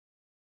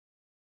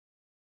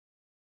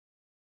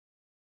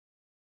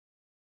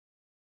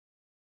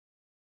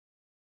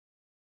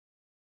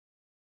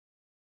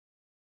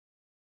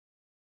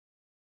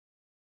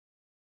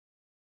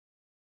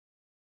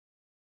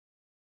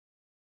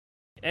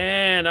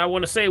And I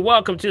want to say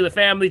welcome to the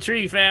family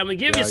tree, family.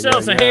 Give Yeah, yeah,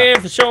 yourselves a yeah.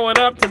 hand for showing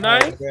up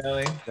tonight.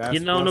 Really? You That's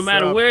know, no what's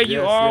matter up. where you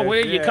Yes, are, yes,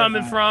 where you're yes.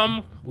 coming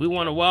from, we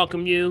want to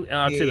welcome you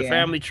to the Yeah.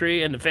 family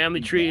tree. And the family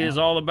tree is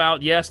all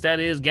about, yes, that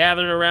is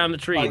gathering around the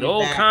tree. Call The you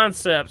old back.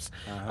 concepts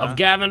of Uh-huh.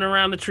 gathering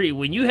around the tree.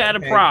 When you had a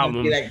Okay, it's gonna be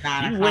problem, like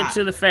nine you went o'clock.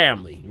 to the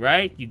family,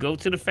 right? You go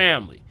to the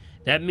family.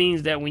 That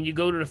means that when you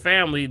go to the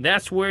family,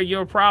 that's where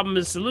your problem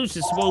and solution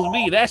is supposed to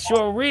be. That's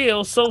your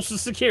real Social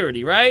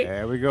Security, right?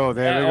 There we go.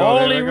 There That we go.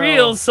 There only we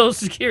real go. Social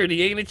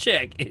Security ain't a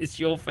check. It's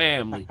your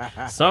family.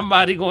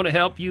 Somebody going to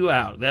help you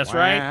out. That's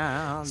right.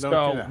 Wow, don't you So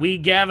know? we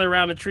gather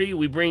around the tree.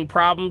 We bring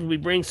problems. We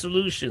bring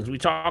solutions. We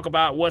talk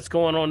about what's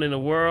going on in the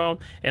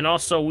world, and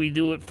also we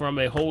do it from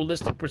a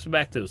holistic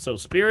perspective. So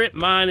spirit,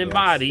 mind, and Yes,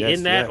 body in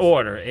yes, that yes.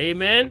 order.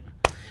 Amen.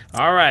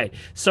 All right.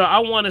 So I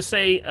want to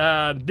say,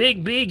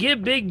 Big B,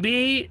 give Big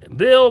B,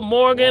 Bill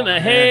Morgan, a Yeah.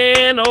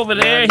 hand over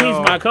There there. you He's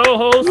my go.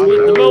 co-host I'm with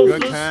the having a good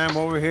mostest. time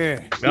over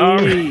here. All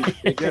Hey, right.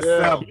 check it Yes,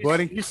 out. sir,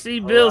 buddy. You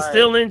see All Bill right.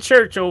 still in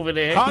church over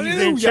there. He's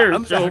in Hallelujah.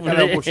 I'm church over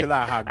gonna there. wish you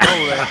like how go.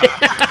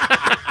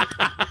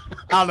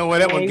 I don't know where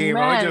that one came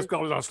from. It Amen. just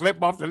goes on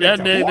slip off the lips.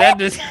 That, that, Whoop, that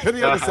just, to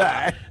the other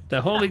side.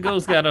 the Holy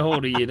Ghost got a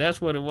hold of you.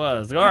 That's what it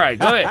was. All right,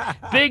 go ahead.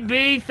 Big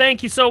B,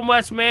 thank you so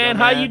much, Yeah, man.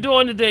 How you man.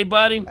 doing today,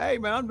 buddy? Hey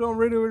man, I'm doing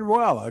really, really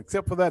well.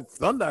 Except for that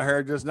thunder I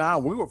heard just now.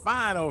 We were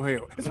fine over here.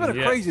 It's been a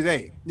Yeah. crazy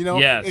day. You know,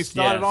 it Yes,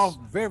 started yes. off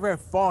very, very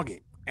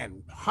foggy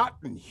and hot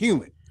and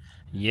humid.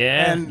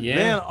 Yeah, And yeah,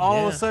 then all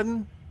of yeah, a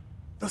sudden,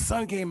 the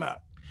sun came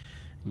out.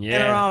 And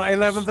yeah, around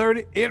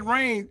 11:30, it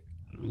rained.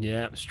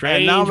 yeah. And now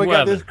Strange we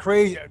got this weather.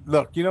 crazy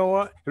look. You know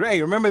what? Hey,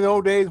 remember the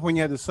old days when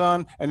you had the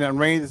sun and then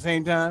rain at the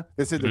same time?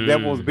 They said the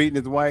devil was Mm. beating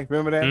his wife.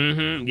 Remember that?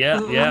 Mm-hmm.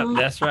 Yep, yep.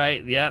 That's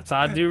right. Yep. So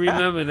I do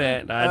remember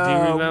that. I do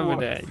Oh remember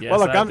boy. that. Well, Yes,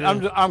 look, I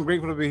do. I'm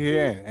grateful to be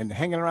here and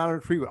hanging around the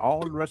tree with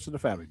all the rest of the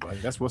family, buddy.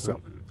 That's what's up.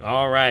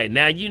 All right.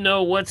 Now you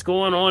know what's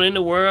going on in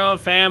the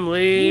world,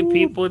 family. Ooh,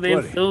 People then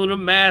buddy. threw the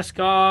mask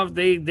off.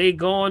 They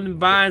going and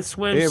buying Everybody's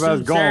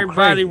swimsuits. going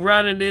Everybody crazy.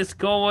 running this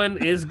going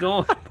is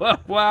going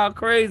wild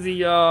crazy,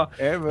 y'all.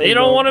 They Everybody's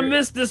don't going want to crazy.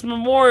 miss this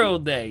Memorial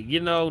Day. You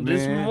know,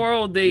 this Man.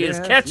 Memorial Day is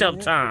Yes, catch up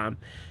yes. time.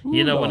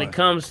 You Ooh, know, when it Lord.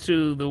 comes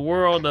to the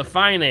world of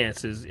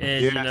finances.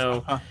 And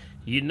Yes.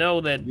 you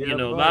know that Yeah, a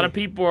lot of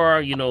buddy. people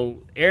are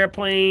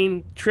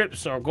airplane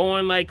trips are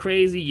going like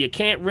crazy. You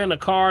can't rent a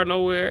car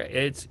nowhere.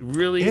 It's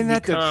really Isn't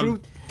that the become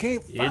truth?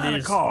 Can't it find a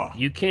is car.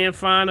 you can't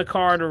find a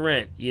car to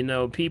rent.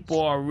 People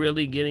are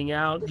really getting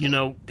out.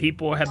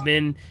 People have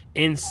been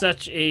in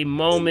such a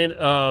moment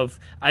of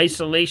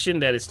isolation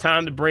that it's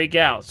time to break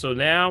out. So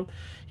now,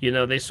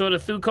 they sort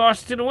of threw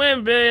caution to the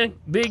wind,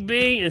 Big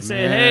B, and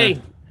said, Man.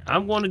 "Hey,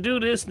 I'm going to do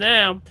this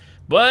now."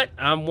 But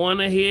I'm one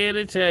here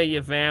to tell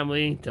you,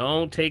 family,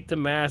 don't take the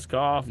mask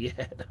off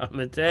yet. I'm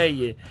gonna tell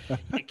you,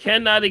 you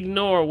cannot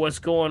ignore what's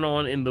going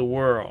on in the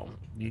world.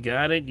 You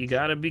got it. You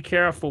got to be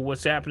careful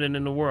what's happening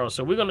in the world.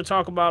 So we're going to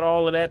talk about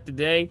all of that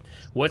today.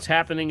 What's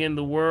happening in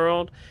the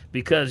world,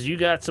 because you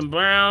got some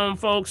brown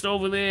folks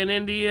over there in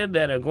India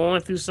that are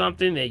going through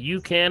something that you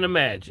can't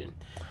imagine.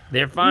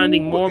 They're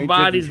finding Ooh, more ain't that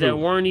the bodies that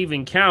truth? weren't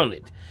even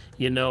counted,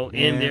 in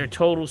Yeah. their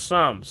total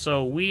sum.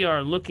 So we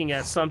are looking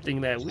at something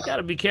that we got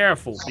to be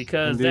careful,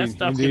 because that Indeed.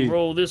 stuff can Indeed.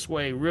 roll this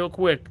way real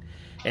quick.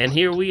 And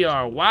here we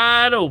are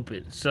wide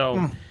open.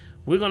 So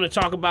we're going to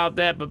talk about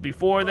that. But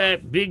before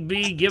that, Big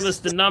B, give us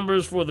the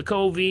numbers for the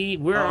COVID.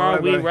 Where All are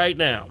right, we buddy. right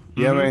now?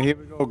 Yeah, man, here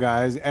we go,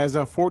 guys. As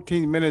of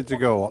 14 minutes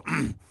ago,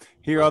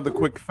 here are the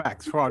quick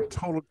facts for our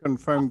total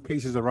confirmed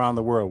cases around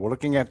the world. We're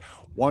looking at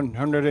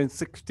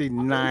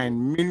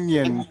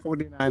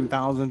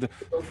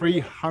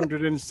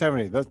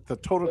 169,049,370. That's the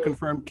total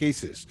confirmed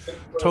cases.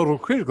 Total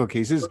critical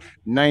cases,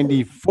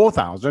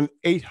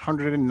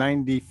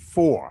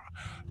 94,894.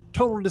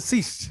 Total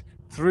deceased,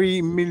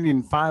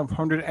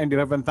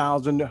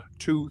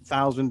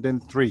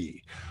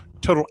 3,511,2003.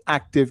 Total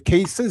active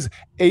cases,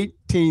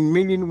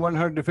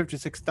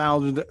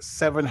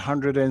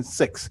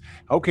 18,156,706.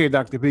 Okay,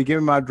 Dr. P,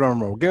 give me my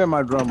drum roll. Give me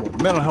my drum roll.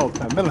 Mental health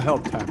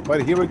time.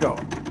 Buddy, here we go.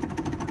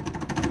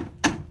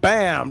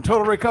 Bam!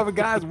 Total recovered,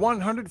 guys,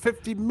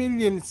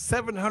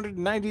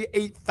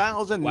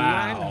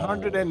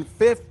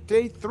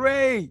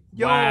 150,798,953.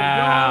 Yo,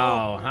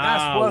 Wow.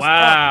 that's what's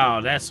Wow.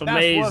 up. That's That's what's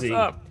amazing.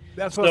 up.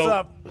 That's what's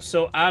up.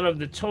 So out of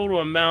the total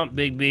amount,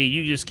 Big B,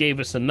 you just gave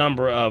us a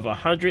number of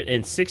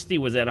 160.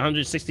 Was that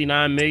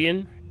 169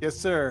 million? Yes,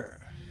 sir.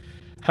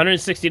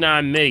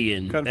 169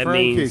 million. That Confirmed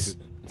means cases.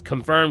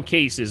 confirmed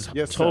cases.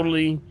 Yes, sir.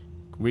 Totally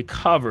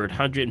recovered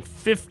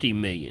 150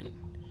 million.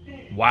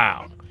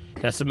 Wow.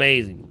 That's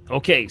amazing.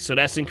 Okay, so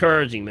that's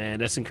encouraging, man.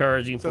 That's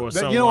encouraging So for that,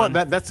 someone. you know what?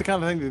 That's the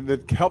kind of thing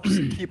that helps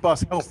keep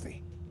us healthy.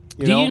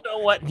 You Do know? you know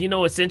what? You know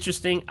what's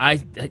interesting?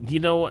 You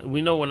know what?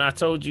 We know when I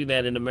told you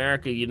that in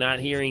America you're not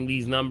hearing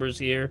these numbers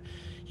here.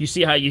 you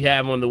see how you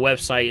have on the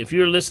website. If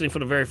you're listening for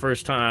the very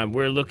first time,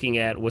 we're looking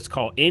at what's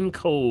called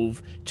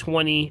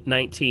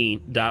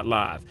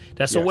ncove2019.live.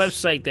 That's a Yes.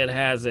 website that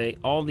has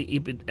all the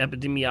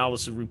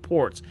epidemiology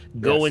reports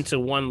go Yes. into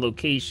one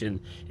location,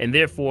 and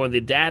therefore the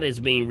data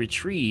is being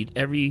retrieved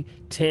every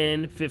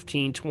 10,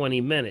 15, 20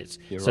 minutes.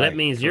 You're So that right.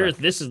 means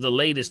Correct. this is the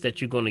latest that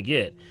you're going to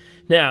get.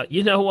 Now,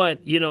 you know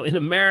what? In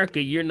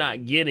America, you're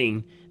not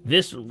getting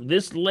this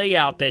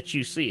layout that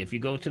you see. If you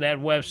go to that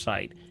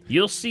website,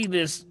 you'll see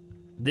this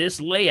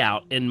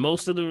layout in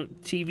most of the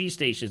TV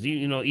stations,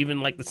 even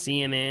like the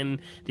CNN,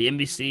 the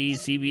NBC,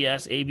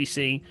 CBS,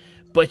 ABC,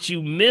 but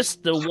you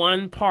missed the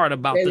one part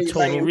about the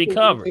total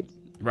recovered,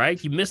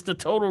 right? You missed the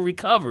total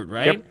recovered,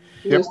 right?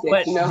 Yep. Yep.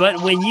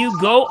 But when you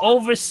go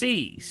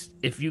overseas,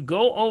 if you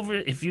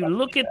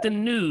look at the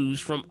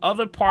news from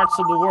other parts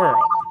of the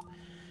world,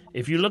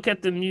 if you look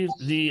at the news,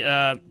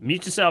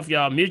 mute yourself,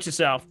 y'all, mute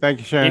yourself. Thank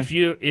you, Sharon.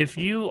 If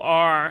you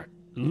are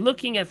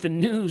looking at the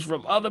news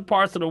from other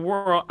parts of the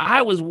world,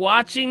 I was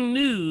watching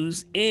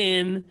news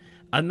in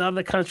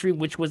another country,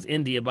 which was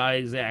India by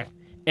exact.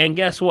 And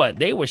guess what?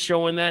 They were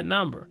showing that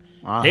number.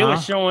 They were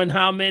showing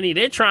how many.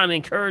 They're trying to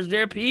encourage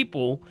their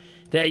people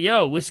that,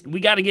 we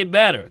got to get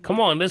better.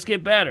 Come on, let's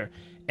get better.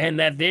 And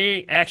that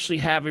they actually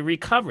have it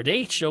recovered.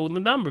 They showed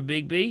the number,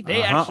 Big B.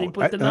 They actually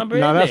put the number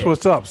in there. Now that's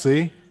what's up,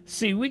 see?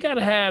 See, we got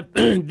to have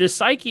the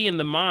psyche and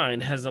the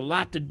mind has a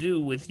lot to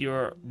do with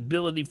your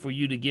ability for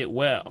you to get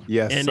well.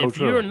 Yes, and so if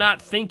true. You're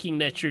not thinking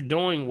that you're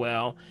doing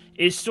well,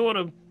 it sort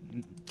of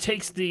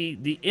takes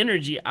the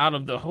energy out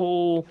of the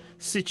whole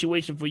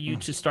situation for you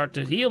to start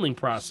the healing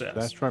process.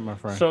 That's right, my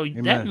friend. So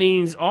Amen. that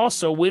means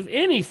also with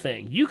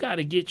anything, you got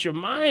to get your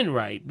mind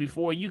right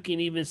before you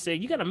can even say,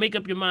 you got to make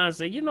up your mind and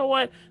say, you know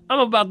what? I'm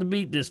about to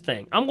beat this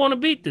thing. I'm going to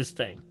beat this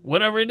thing,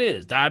 whatever it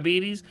is,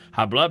 diabetes,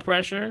 high blood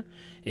pressure,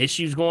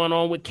 issues going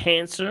on with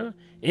cancer,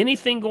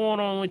 anything going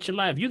on with your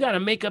life. You got to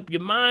make up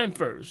your mind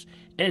first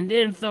and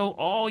then throw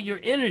all your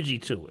energy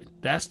to it.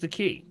 That's the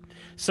key.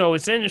 So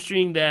it's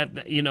interesting that,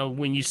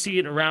 when you see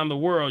it around the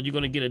world, you're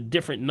going to get a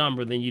different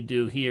number than you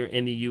do here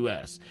in the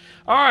U.S.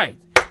 All right,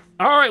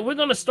 we're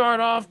going to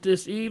start off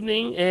this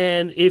evening.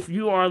 And if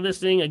you are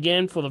listening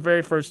again for the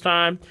very first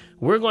time,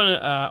 we're going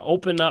to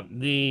open up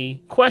the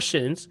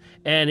questions.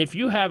 And if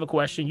you have a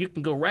question, you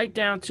can go right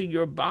down to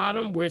your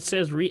bottom where it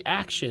says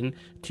reaction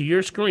to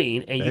your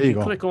screen. And you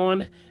can click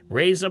on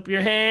raise up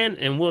your hand,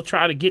 and we'll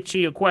try to get to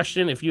your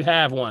question if you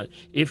have one.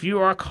 If you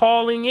are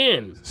calling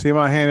in. See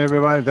my hand,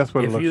 everybody? That's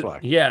what it looks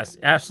like. Yes,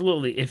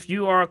 absolutely. If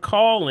you are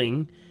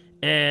calling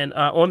and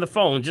on the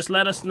phone, just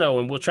let us know,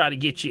 and we'll try to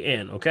get you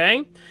in,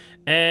 okay?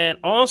 And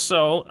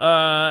also,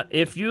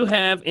 if you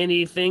have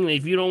anything,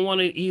 if you don't want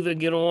to either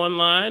get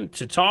online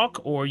to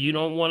talk or you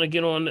don't want to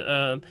get on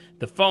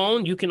the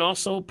phone, you can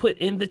also put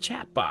in the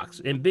chat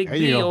box. And Big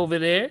B over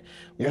there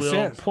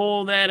will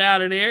pull that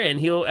out of there, and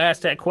he'll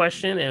ask that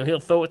question, and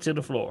he'll throw it to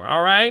the floor.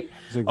 All right?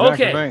 That's exactly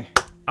okay. Right.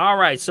 All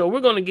right, so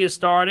we're going to get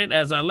started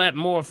as I let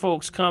more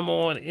folks come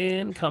on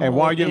in. And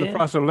while you're in the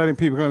process of letting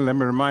people come in, let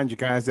me remind you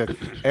guys that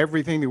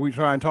everything that we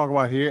try and talk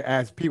about here,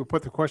 as people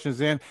put the questions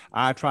in,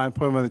 I try and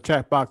put them in the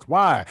chat box.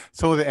 Why?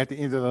 So that at the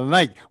end of the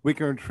night, we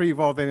can retrieve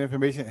all that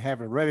information and have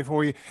it ready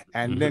for you.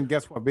 And then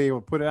guess what? Be able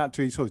to put it out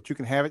to you so that you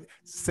can have it.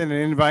 Send an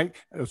invite,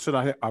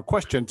 send a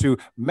question to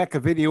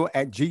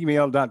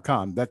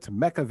mechavideo@gmail.com. That's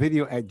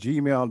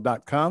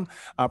mechavideo@gmail.com.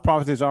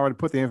 Prophet has already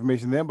put the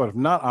information there, but if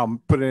not, I'll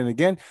put it in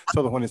again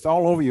so that when it's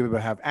all over, you will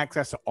have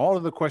access to all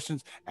of the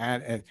questions,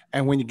 and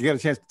when you get a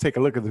chance to take a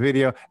look at the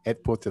video,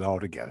 it puts it all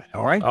together.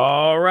 All right.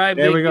 All right.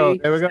 There we go.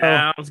 There we go.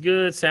 Sounds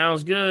good.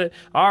 Sounds good.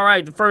 All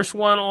right. The first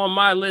one on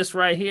my list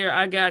right here,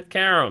 I got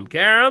Karam.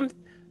 Karam,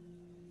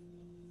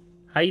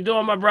 how you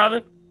doing, my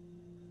brother?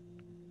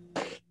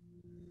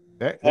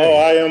 I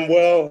am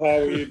well.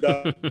 How are you,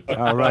 Doc?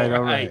 All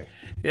right.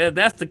 Yeah,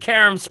 that's the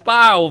Karam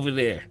spy over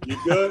there. You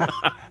good?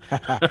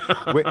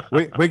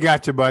 we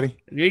got you, buddy.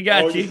 We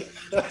got you.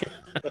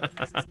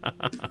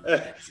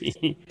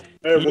 Hey,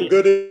 well,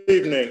 good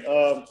evening.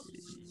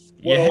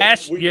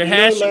 Last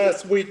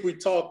week we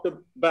talked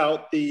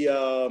about the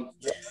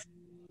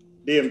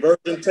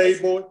inversion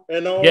table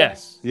and all.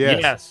 Yes.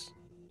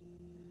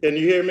 Can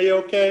you hear me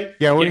okay?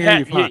 Yeah, we hear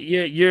you fine.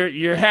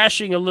 You're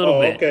hashing a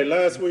little bit. Okay.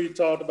 Last week we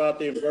talked about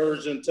the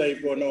inversion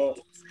table and all.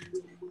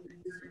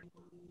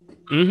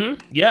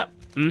 Yep.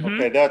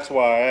 Okay, that's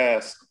why I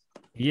asked.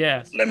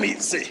 Yes. Let me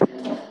see.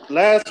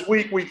 Last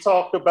week we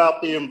talked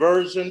about the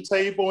inversion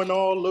table and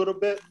all a little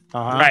bit.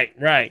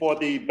 Right. For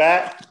the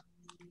back.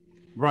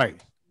 Right.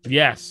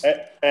 Yes.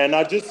 And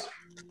I just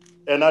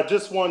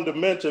wanted to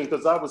mention,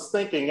 because I was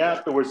thinking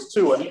afterwards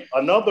too,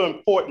 another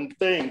important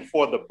thing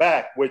for the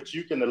back, which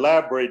you can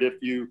elaborate if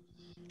you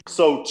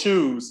so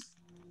choose.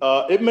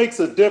 It makes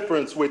a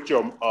difference with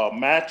your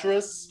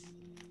mattress.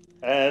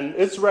 And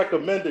it's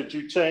recommended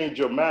you change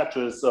your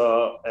mattress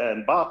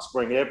and box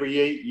spring every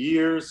 8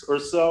 years or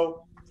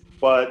so,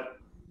 but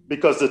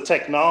because the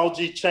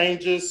technology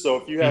changes. So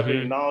if you have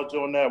any knowledge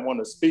on that, want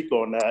to speak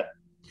on that.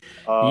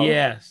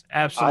 Yes,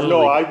 absolutely. I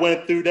know I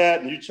went through that,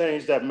 and you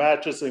change that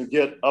mattress and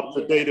get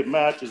up-to-date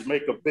mattress,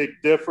 make a big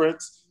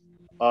difference.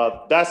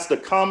 That's the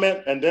comment,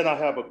 and then I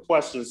have a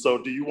question. So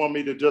do you want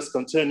me to just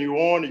continue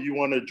on, or you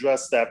want to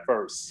address that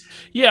first?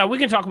 Yeah, we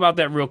can talk about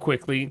that real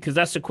quickly because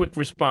that's a quick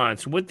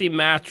response. With the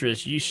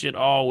mattress, you should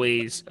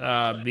always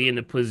be in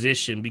a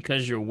position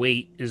because your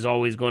weight is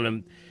always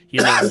going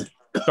to,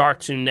 start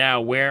to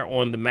now wear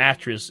on the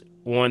mattress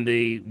on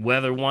the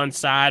whether one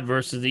side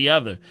versus the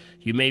other.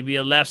 You may be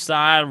a left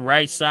side,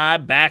 right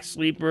side, back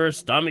sleeper,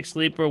 stomach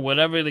sleeper,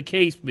 whatever the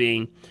case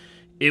being.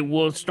 It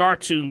will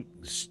start to,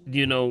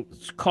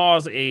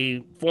 cause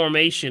a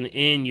formation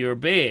in your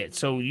bed.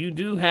 So you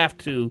do have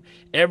to,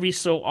 every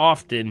so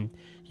often,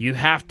 you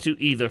have to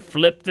either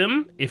flip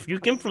them, if you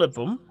can flip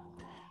them,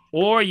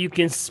 or you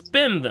can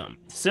spin them.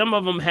 Some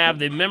of them have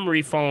the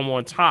memory foam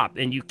on top,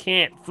 and you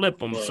can't flip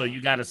them, so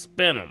you got to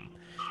spin them.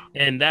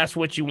 And that's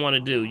what you want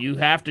to do. You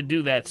have to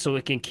do that so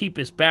it can keep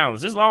its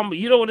balance. It's long,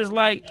 you know what it's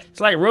like?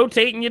 It's like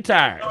rotating your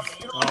tires.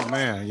 Oh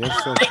man,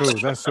 that's so true.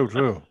 That's so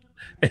true.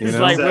 It's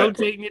like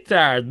rotating your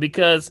tires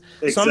because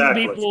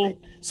Exactly.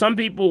 some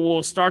people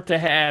will start to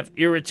have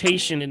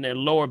irritation in their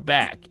lower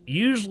back.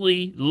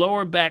 Usually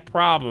lower back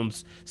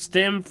problems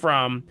stem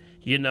from,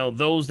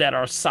 those that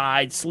are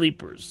side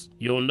sleepers.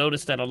 You'll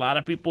notice that a lot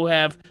of people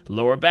have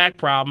lower back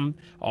problem,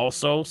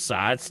 also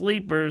side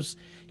sleepers,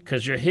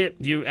 because your hip,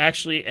 you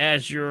actually,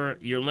 as you're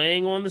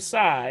laying on the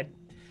side,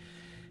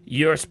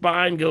 your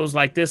spine goes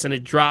like this and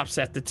it drops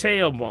at the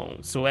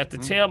tailbone. So at the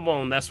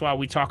tailbone, that's why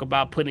we talk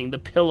about putting the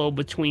pillow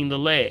between the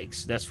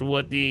legs. That's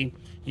what the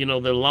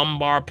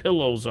lumbar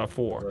pillows are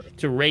for,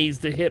 to raise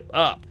the hip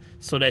up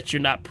so that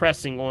you're not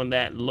pressing on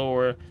that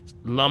lower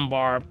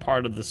lumbar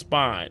part of the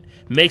spine.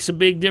 Makes a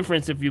big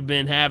difference if you've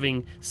been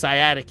having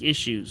sciatic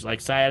issues, like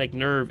sciatic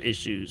nerve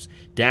issues,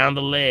 down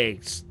the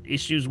legs,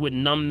 issues with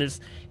numbness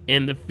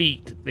in the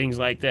feet, things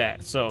like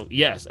that. So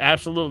yes,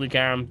 absolutely,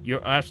 Karen,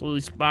 you're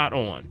absolutely spot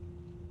on.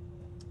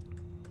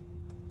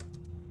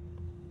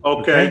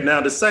 Okay.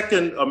 Now the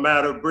second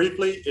matter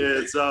briefly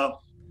is a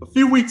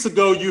few weeks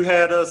ago you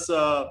had us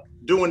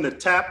doing the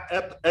tap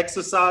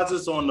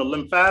exercises on the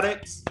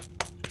lymphatics,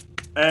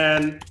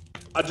 and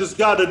I just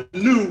got a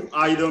new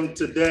item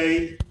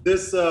today.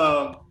 This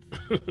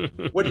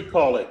what do you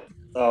call it?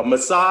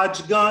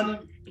 Massage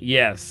gun.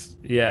 Yes.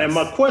 And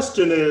my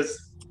question is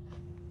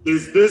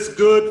this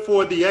good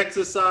for the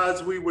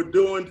exercise we were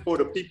doing for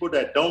the people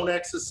that don't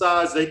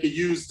exercise? They could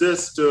use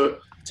this to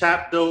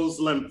tap those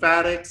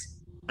lymphatics.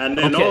 And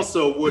then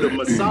also, would a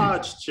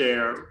massage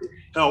chair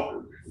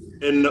help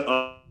in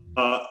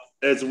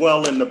as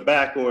well in the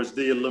back, or is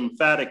the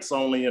lymphatics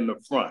only in the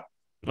front?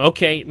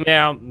 Okay,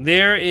 now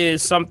there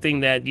is something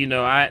that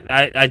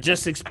I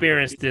just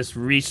experienced this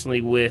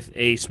recently with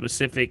a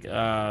specific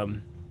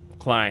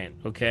client.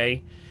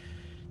 Okay,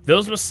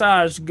 those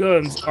massage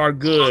guns are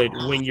good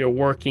when you're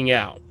working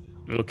out.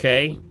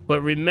 Okay,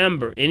 but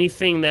remember,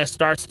 anything that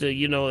starts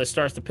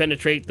to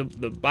penetrate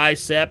the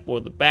bicep or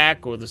the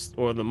back or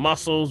the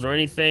muscles or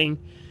anything,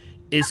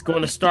 it's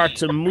going to start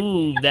to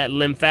move that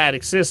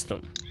lymphatic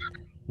system.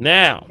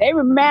 Now they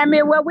remind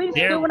me of what we used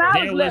to do when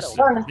I was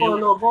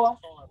little.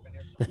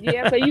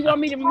 Yeah, so you want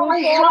me to move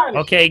forward?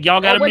 Okay, y'all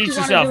got to mute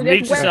yourself.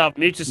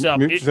 Mute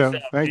yourself.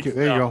 Thank you.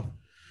 There you go.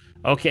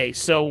 Okay,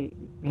 so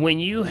when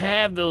you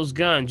have those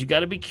guns, you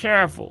got to be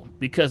careful,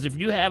 because if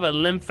you have a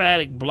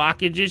lymphatic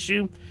blockage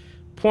issue,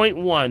 point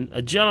one,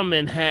 a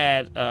gentleman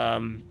had,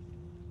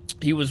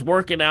 he was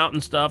working out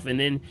and stuff, and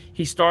then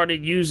he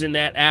started using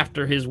that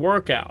after his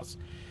workouts,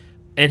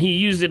 and he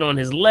used it on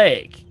his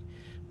leg,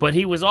 but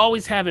he was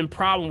always having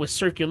problem with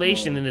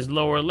circulation in his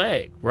lower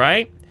leg,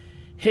 right?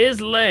 His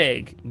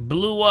leg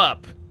blew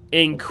up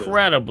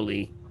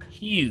incredibly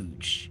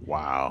huge.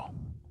 Wow.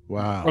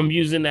 From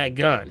using that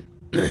gun.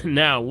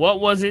 Now, what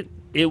was it?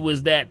 It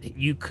was that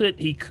he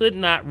could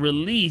not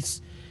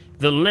release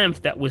the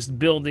lymph that was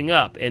building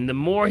up, and the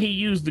more he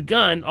used the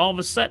gun, all of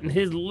a sudden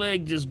his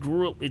leg just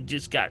grew up. It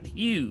just got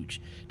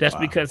huge. That's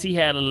because he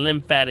had a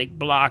lymphatic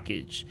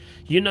blockage.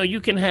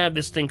 You can have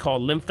this thing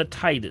called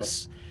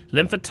lymphatitis.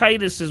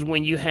 Lymphatitis is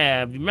when you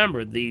have,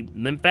 remember, the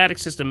lymphatic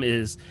system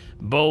is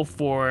both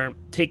for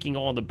taking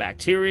all the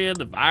bacteria,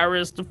 the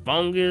virus, the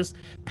fungus,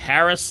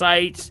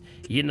 parasites,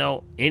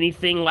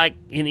 anything like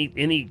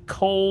any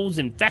colds,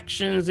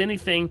 infections,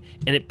 anything,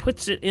 and it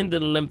puts it into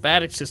the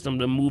lymphatic system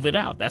to move it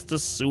out. That's the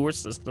sewer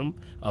system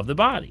of the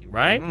body,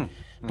 right?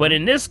 But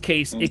in this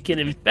case, it can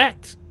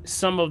infect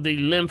some of the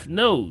lymph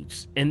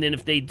nodes, and then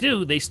if they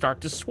do, they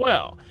start to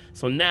swell.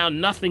 So now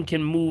nothing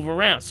can move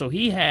around. So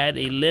he had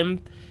a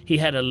lymph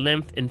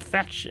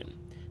infection,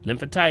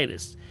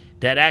 lymphatitis,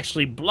 that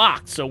actually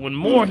blocked. So when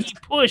more he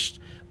pushed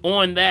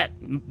on that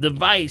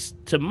device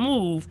to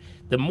move,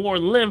 the more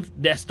lymph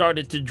that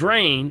started to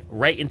drain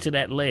right into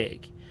that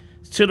leg,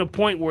 to the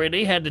point where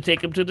they had to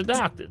take him to the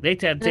doctor. They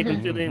had to take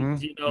him to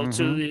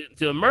the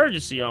to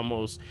emergency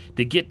almost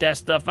to get that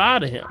stuff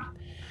out of him.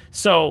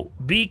 So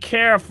be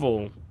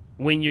careful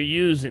when you're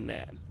using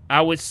that.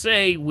 I would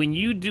say when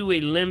you do a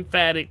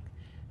lymphatic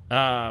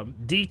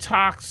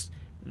detox,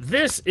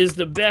 this is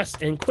the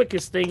best and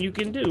quickest thing you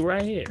can do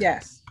right here.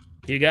 Yes.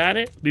 You got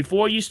it?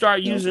 Before you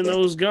start using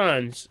those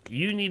guns,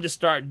 you need to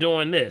start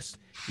doing this.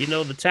 You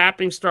know, the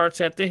tapping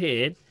starts at the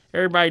head.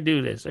 Everybody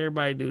do this.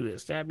 Everybody do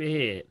this. Tap your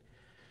head.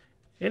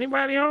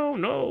 Anybody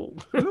home? No.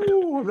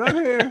 No, I'm not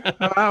here.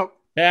 I'm out.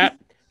 Tap,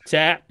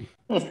 tap,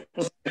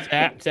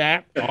 tap,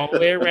 tap, all the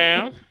way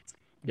around.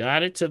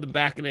 Got it, to the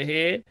back of the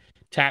head.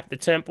 Tap the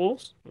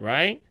temples,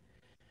 right?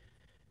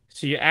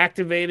 So you're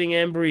activating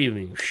and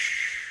breathing.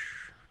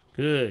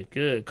 Good,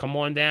 good. Come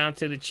on down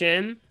to the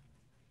chin.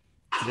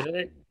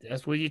 Good.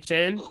 That's where your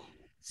chin.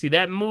 See,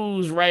 that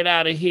moves right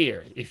out of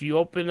here. If you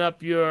open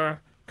up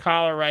your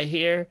collar right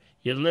here,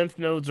 your lymph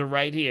nodes are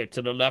right here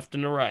to the left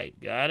and the right.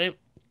 Got it?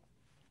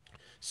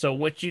 So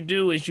what you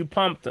do is you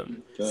pump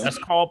them. That's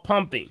called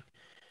pumping.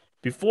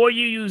 Before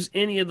you use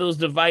any of those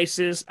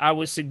devices, I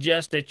would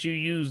suggest that you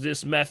use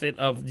this method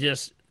of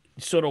just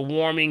sort of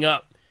warming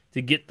up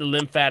to get the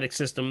lymphatic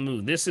system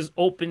moved. This is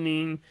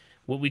opening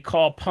what we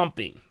call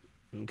pumping,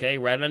 okay,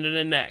 right under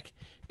the neck.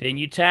 Then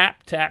you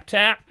tap, tap,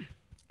 tap.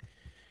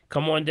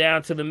 Come on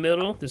down to the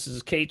middle. This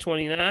is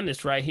K29.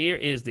 This right here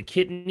is the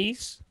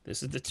kidneys.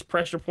 This is the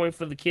pressure point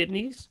for the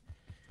kidneys.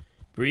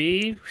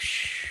 Breathe.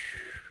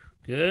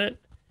 Good.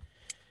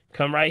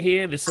 Come right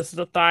here. This is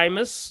the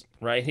thymus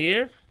right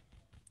here.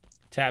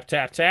 Tap,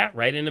 tap, tap,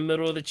 right in the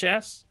middle of the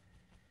chest.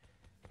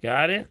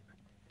 Got it?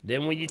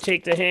 Then when you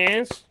take the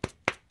hands,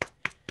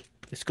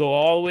 let's go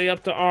all the way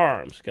up the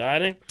arms.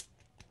 Got it?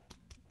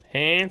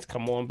 Hands,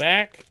 come on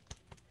back.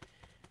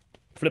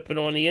 Flip it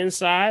on the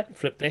inside.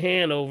 Flip the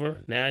hand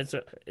over. Now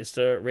it's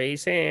a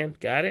raised hand.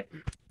 Got it?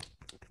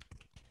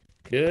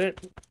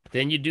 Good.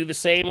 Then you do the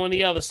same on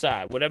the other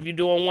side. Whatever you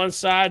do on one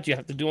side, you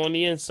have to do on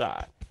the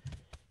inside.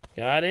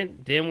 Got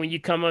it? Then when you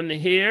come under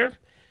here,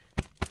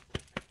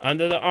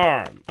 under the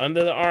arm,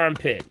 under the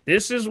armpit.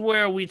 This is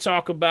where we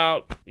talk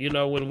about, you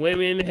know, when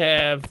women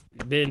have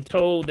been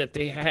told that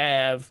they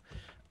have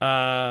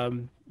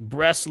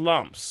breast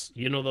lumps,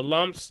 you know, the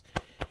lumps,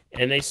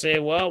 and they say,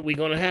 well, we're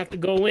going to have to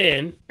go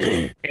in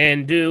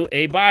and do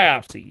a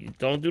biopsy.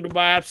 Don't do the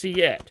biopsy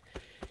yet.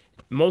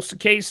 Most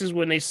cases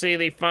when they say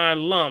they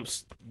find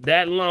lumps,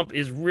 that lump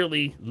is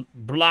really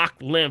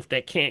blocked lymph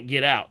that can't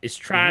get out. It's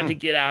trying to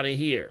get out of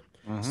here.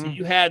 So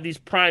you have these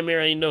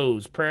primary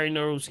nodes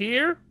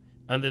here,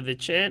 under the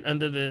chin,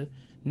 under the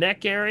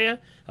neck area,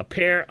 a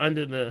pair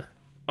under the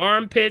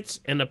armpits,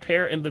 and a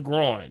pair in the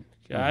groin.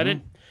 Got it?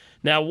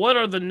 Now, what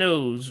are the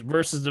nodes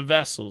versus the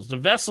vessels? The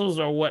vessels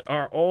are what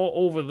are all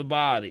over the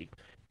body,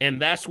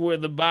 and that's where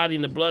the body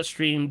and the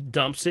bloodstream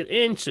dumps it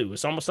into.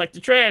 It's almost like the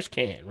trash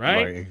can,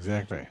 right? Right,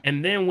 exactly.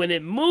 And then when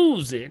it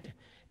moves it,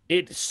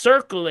 it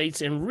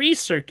circulates and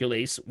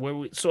recirculates, where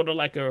we, sort of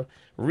like a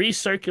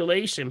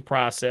recirculation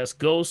process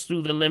goes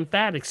through the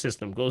lymphatic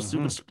system, goes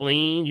through the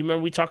spleen. You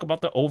remember we talk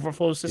about the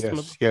overflow system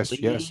of the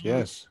spleen,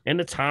 yes. and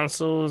the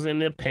tonsils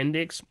and the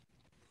appendix,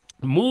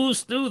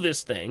 moves through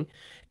this thing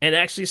and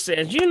actually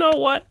says, you know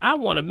what? I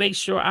want to make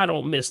sure I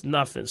don't miss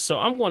nothing. So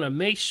I'm going to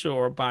make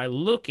sure by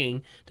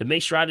looking to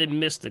make sure I didn't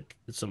miss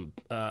some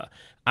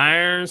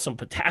iron, some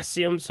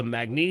potassium, some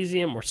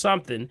magnesium or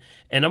something.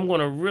 And I'm going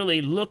to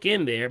really look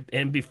in there.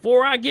 And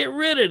before I get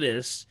rid of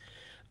this,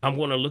 I'm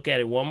going to look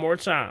at it one more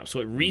time. So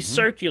it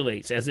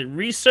recirculates. As it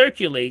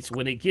recirculates,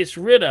 when it gets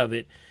rid of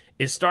it,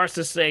 it starts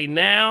to say,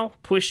 now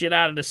push it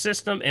out of the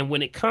system. And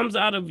when it comes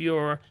out of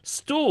your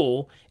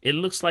stool, it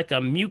looks like a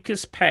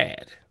mucus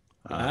pad.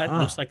 It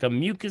looks like a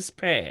mucus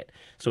pad.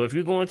 So if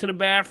you're going to the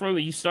bathroom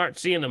and you start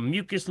seeing a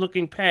mucus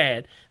looking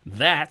pad,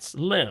 that's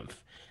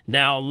lymph.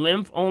 Now,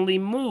 lymph only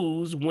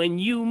moves when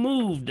you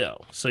move,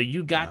 though. So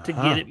you got to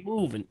get it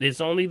moving. There's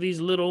only these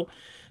little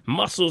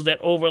muscles that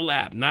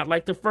overlap. Not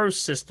like the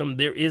first system.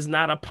 There is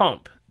not a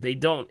pump. It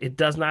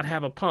does not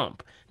have a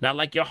pump. Not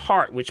like your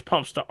heart, which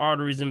pumps the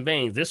arteries and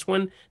veins. This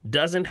one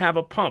doesn't have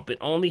a pump. It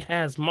only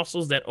has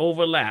muscles that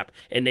overlap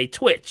and they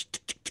twitch.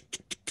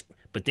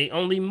 But they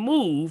only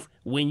move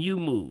when you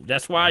move.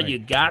 That's why you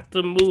got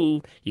to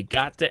move. You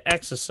got to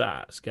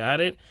exercise.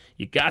 Got it?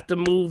 You got to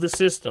move the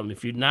system.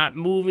 If you're not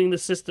moving the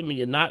system and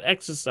you're not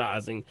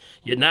exercising,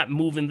 you're not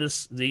moving the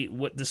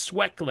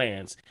sweat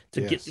glands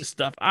to get this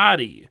stuff out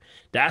of you.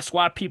 That's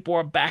why people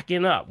are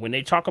backing up. When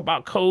they talk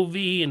about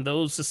COVID and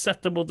those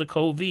susceptible to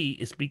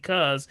COVID, it's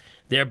because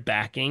they're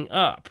backing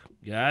up.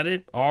 Got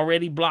it?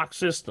 Already blocked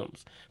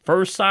systems.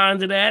 First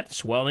signs of that,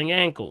 swelling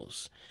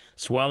ankles,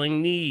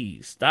 swelling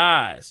knees,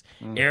 thighs,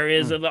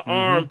 areas of the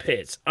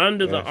armpits,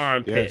 under the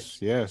armpits,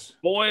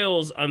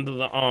 boils under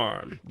the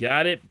arm,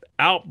 got it?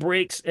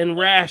 Outbreaks and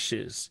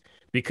rashes,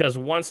 because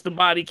once the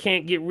body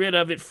can't get rid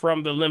of it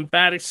from the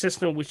lymphatic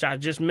system, which I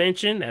just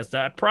mentioned as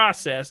that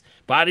process,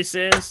 body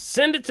says,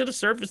 send it to the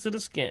surface of the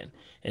skin.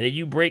 And then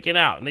you break it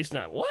out. And they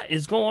say, what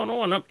is going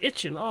on? I'm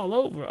itching all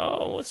over.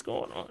 Oh, what's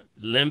going on?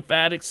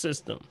 Lymphatic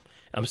system.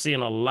 I'm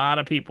seeing a lot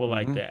of people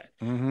like that.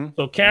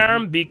 So,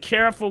 Karen, be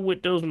careful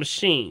with those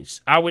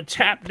machines. I would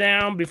tap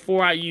down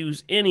before I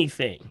use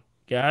anything.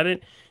 Got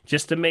it?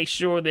 Just to make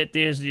sure that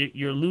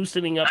you're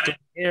loosening up the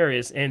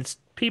areas. And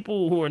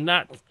people who are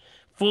not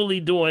fully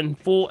doing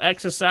full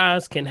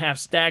exercise can have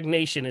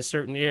stagnation in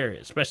certain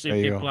areas, especially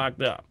if they're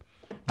blocked up.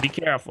 Be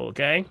careful,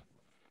 okay?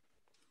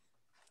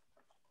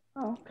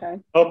 Oh, okay.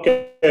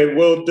 Okay,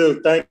 will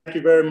do. Thank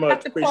you very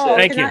much. Dr. Appreciate Paul, it.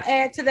 Thank can you. I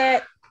add to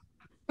that,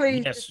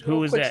 please? Yes. Just a Who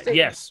real is quick that? statement.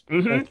 Yes.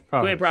 That's Go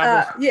ahead, Providence.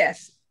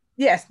 Providence.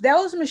 Yes.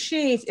 Those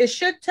machines, it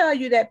should tell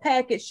you, that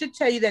package should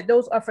tell you that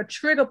those are for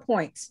trigger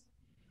points.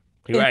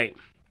 Right.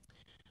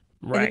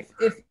 And Right.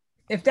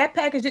 if that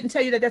package didn't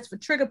tell you that that's for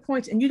trigger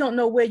points, and you don't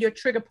know where your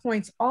trigger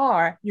points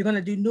are, you're going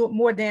to do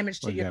more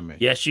damage to your.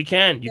 Yes, you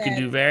can. You can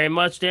do very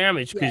much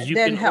damage, because you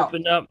can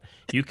open up,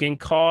 you can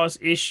cause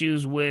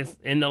issues with,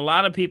 and a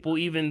lot of people,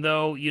 even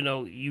though,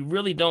 you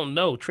really don't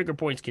know, trigger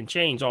points can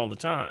change all the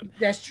time.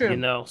 That's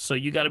true. So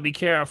you got to be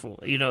careful.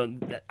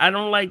 I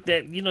don't like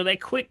that,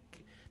 that quick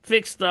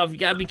fix stuff. You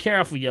got to be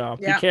careful, y'all.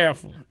 Yeah. Be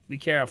careful. Be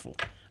careful.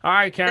 All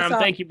right, Karen.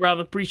 Thank you,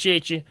 brother.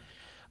 Appreciate you.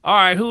 All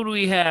right, who do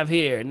we have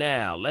here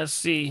now? Let's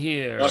see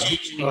here. All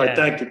right,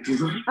 thank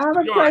you. I have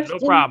a question.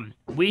 No problem.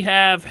 We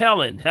have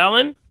Helen.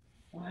 Helen?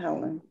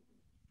 Helen.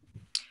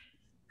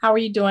 How are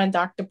you doing,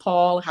 Dr.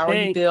 Paul? How are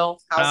you, Bill?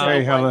 How's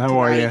Hey, Helen, how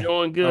are you?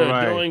 Doing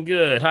good, doing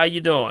good. How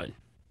you doing?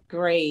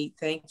 Great,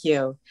 thank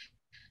you.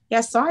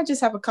 Yeah, so I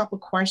just have a couple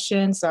of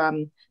questions.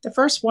 The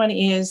first one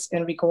is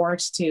in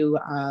regards to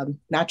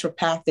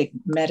naturopathic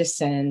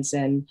medicines,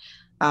 and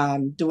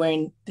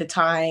during the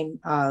time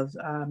of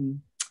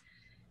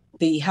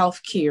the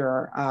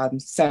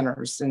healthcare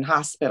centers and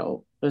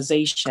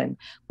hospitalization,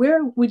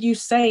 where would you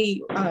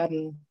say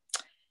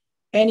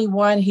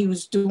anyone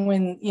who's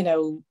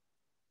doing,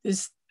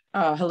 this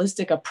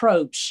holistic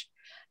approach,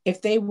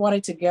 if they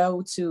wanted to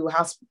go to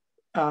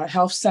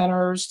health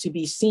centers to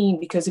be seen?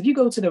 Because if you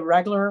go to the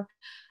regular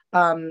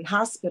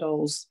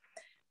hospitals,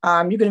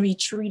 you're going to be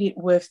treated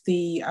with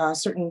the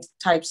certain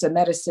types of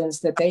medicines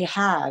that they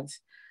have,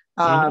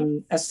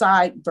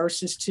 aside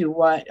versus to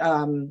what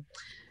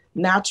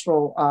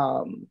natural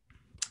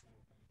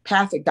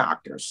pathic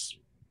doctors.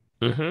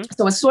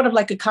 So it's sort of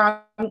like a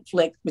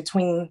conflict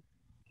between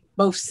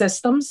both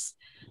systems.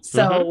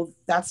 So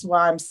that's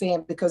why I'm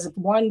saying, because if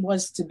one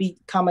was to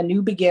become a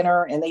new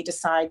beginner and they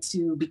decide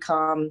to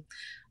become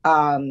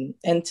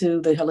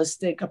into the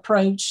holistic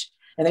approach,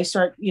 and they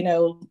start,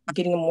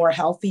 getting a more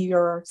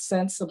healthier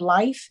sense of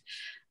life,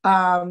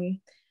 and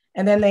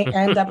then they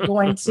end up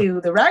going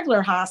to the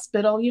regular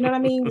hospital, you know what I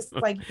mean? It's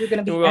like you're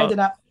going to be ended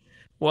up.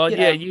 Well,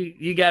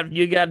 you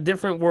got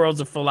different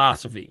worlds of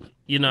philosophy.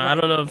 Right. I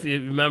don't know if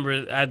you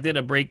remember, I did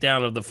a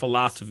breakdown of the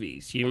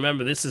philosophies. You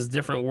remember, this is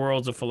different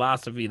worlds of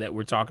philosophy that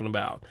we're talking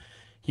about.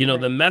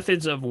 The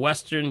methods of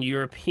Western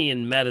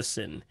European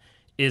medicine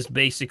is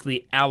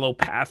basically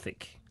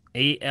allopathic,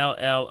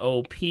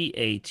 allopathy,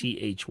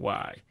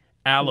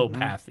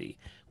 allopathy,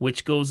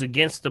 which goes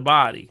against the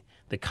body.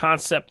 The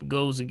concept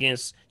goes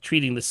against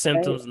treating the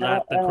symptoms,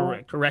 not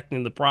the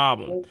correcting the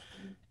problem.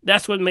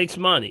 That's what makes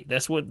money.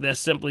 That's what that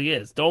simply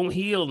is. Don't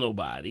heal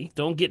nobody.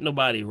 Don't get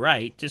nobody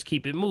right. Just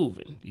keep it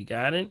moving. You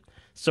got it?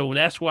 So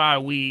that's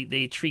why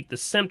they treat the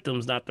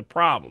symptoms, not the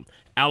problem.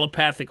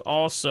 Allopathic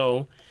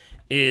also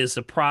is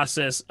a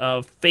process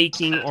of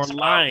faking or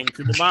lying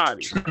to the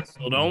body.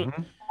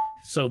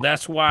 So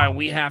that's why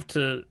we have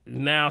to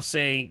now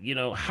say,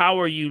 how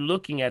are you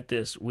looking at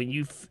this? When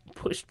you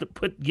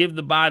give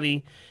the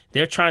body,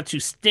 they're trying to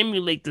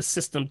stimulate the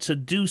system to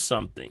do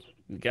something.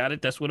 You got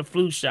it? That's what a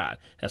flu shot.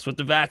 That's what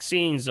the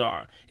vaccines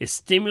are. It's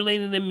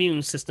stimulating the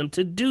immune system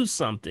to do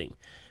something.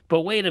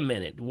 But wait a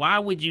minute. Why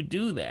would you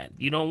do that?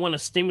 You don't want to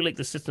stimulate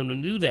the system to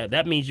do that.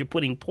 That means you're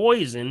putting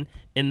poison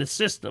in the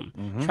system,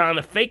 trying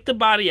to fake the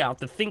body out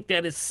to think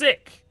that it's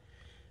sick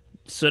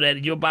so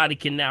that your body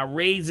can now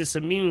raise its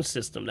immune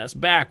system. That's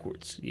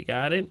backwards. You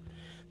got it?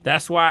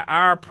 That's why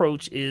our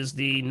approach is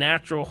the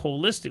natural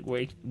holistic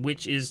way,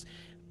 which is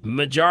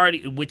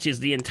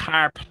the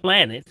entire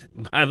planet,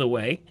 by the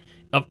way,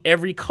 of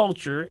every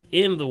culture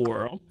in the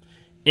world,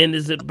 and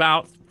is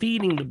about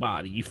feeding the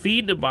body. You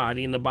feed the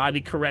body, and the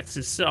body corrects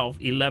itself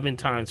 11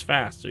 times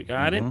faster.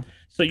 Got it?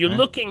 So you're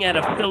looking at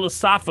a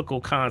philosophical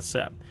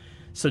concept.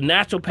 So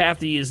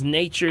naturopathy is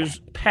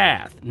nature's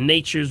path,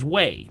 nature's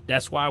way.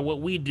 That's why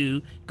what we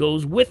do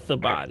goes with the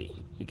body.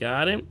 You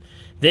got it?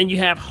 Then you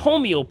have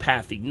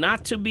homeopathy,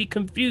 not to be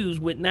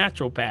confused with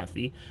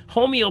naturopathy.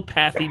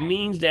 Homeopathy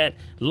means that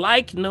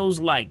like knows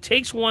like,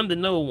 takes one to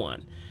know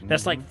one.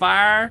 That's like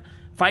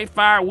fight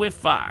fire with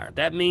fire.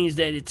 That means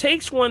that it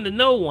takes one to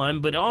know one,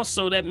 but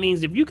also that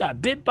means if you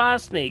got bit by a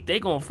snake, they're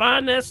going to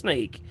find that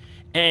snake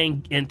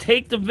and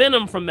take the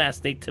venom from that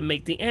snake to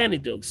make the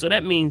antidote. So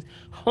that means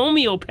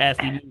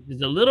homeopathy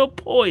is a little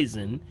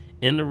poison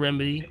in the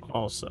remedy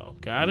also.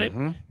 Got it?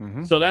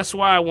 So that's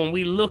why when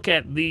we look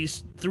at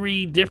these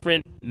three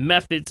different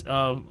methods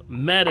of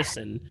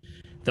medicine,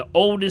 the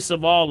oldest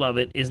of all of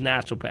it is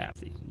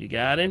naturopathy. You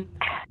got it?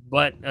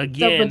 But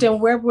again, but then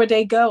where would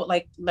they go?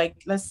 Like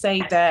let's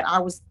say that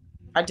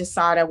I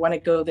decide I want to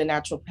go the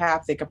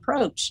naturopathic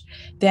approach.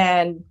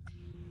 Then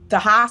the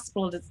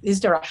hospital, is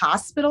there a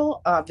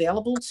hospital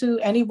available to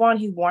anyone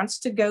who wants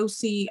to go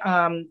see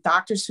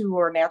doctors who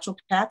are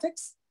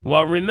naturopathics?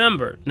 Well,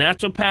 remember,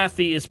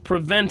 naturopathy is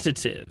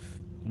preventative.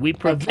 We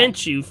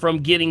prevent you from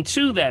getting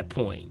to that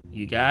point.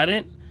 You got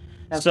it?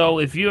 So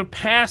if you're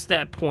past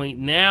that point,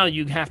 now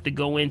you have to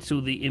go into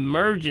the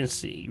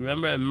emergency.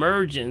 Remember,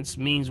 emergence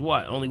means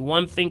what? Only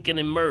one thing can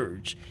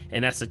emerge,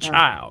 and that's a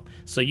child.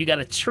 So you got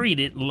to treat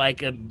it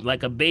like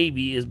a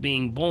baby is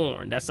being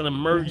born. That's an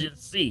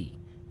emergency.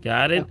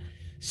 Got it?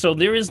 So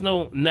there is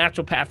no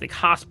naturopathic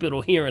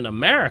hospital here in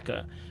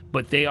America,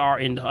 but they are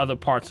in other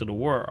parts of the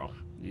world.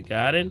 You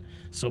got it?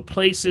 So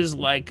places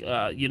like,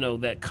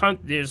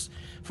 there's,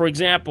 for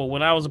example,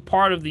 when I was a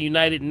part of the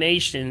United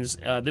Nations,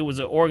 there was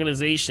an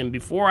organization,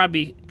 before I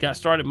got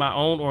started my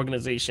own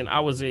organization, I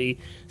was a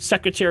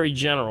secretary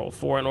general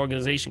for an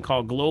organization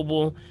called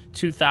Global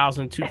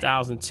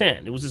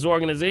 2010. It was this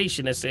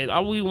organization that said,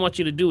 all we want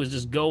you to do is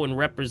just go and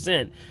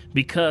represent,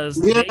 because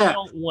they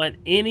don't want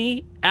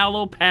any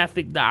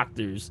allopathic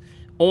doctors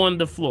on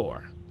the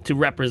floor to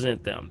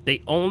represent them.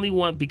 They only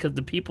want, because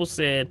the people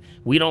said,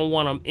 we don't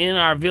want them in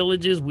our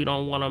villages, we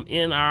don't want them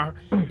in our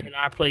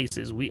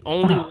places. We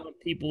only want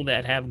people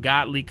that have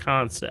godly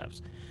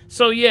concepts.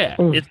 So yeah,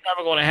 it's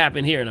never going to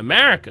happen here in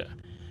America,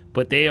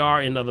 but they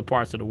are in other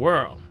parts of the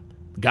world.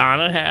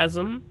 Ghana has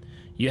them.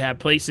 You have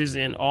places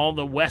in all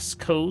the West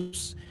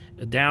Coast,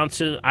 down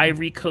to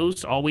Ivory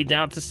Coast, all the way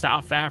down to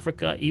South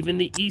Africa, even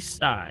the east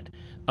side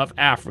of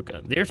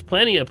Africa. There's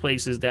plenty of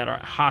places that are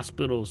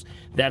hospitals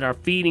that are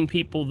feeding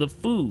people the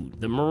food.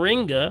 The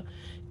moringa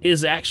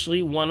is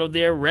actually one of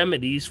their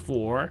remedies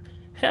for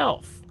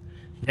health.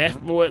 That's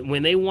what,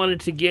 when they wanted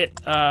to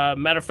get,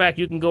 matter of fact,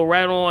 you can go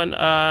right on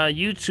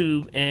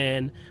YouTube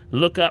and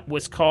look up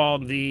what's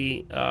called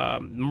the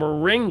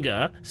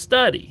moringa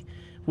study,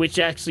 which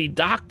actually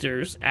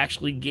doctors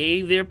actually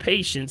gave their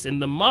patients and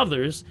the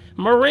mothers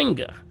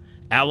moringa,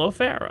 aloe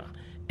vera.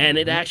 And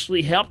it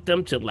actually helped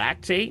them to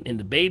lactate, and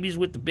the babies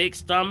with the big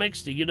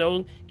stomachs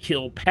to,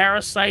 kill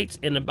parasites.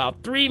 In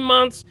about 3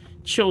 months,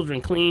 children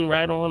clean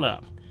right on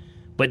up.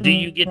 But do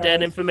you get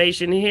that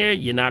information here?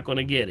 You're not going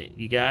to get it.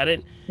 You got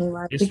it?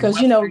 Right. Because,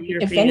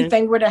 if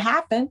anything were to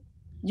happen,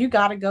 you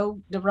got to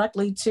go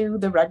directly to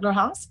the regular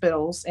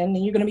hospitals, and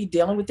then you're going to be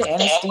dealing with the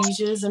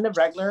anesthesias and the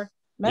regular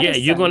medicines.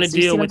 Yeah, you're going to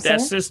deal with that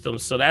system.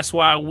 So that's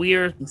why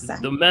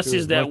the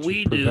message that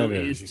we do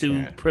is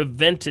to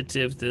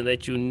preventative, so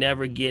that you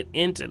never get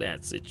into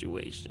that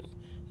situation.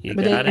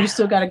 You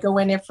still got to go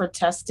in there for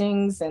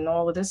testings and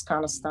all of this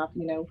kind of stuff,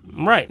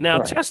 Right. Now,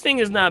 testing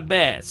is not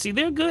bad. See,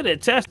 they're good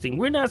at testing.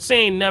 We're not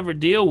saying never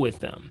deal with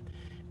them.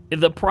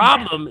 The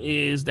problem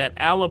is that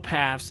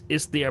allopaths,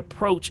 it's the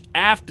approach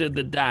after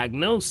the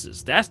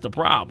diagnosis. That's the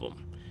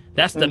problem.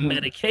 That's the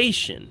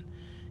medication.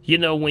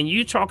 When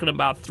you're talking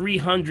about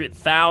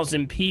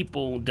 300,000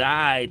 people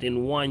died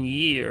in 1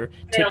 year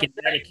taking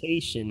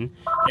medication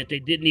that they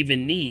didn't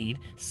even need,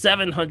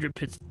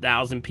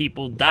 700,000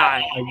 people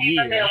die a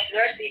year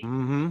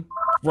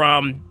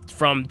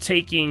from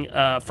taking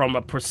from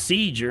a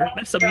procedure.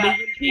 That's 1 million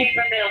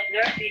people.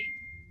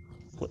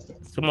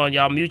 Come on,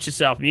 y'all, mute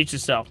yourself.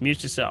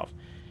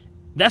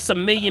 That's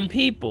 1 million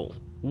people.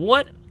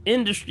 What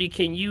industry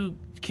can you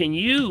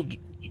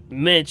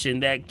mention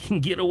that can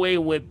get away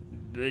with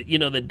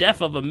the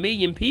death of 1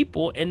 million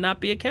people and not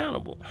be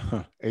accountable?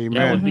 Amen.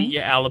 That would be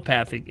your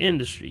allopathic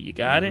industry. You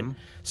got it?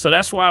 So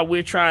that's why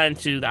we're trying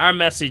to, our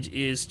message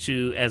is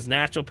to, as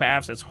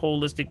naturopaths, as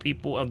holistic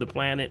people of the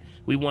planet,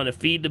 we want to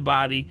feed the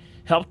body,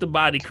 help the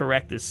body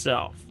correct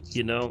itself,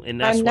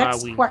 and that's why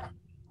we...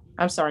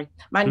 I'm sorry.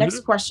 My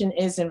next question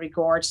is in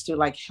regards to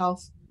like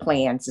health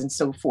plans and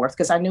so forth,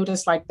 because I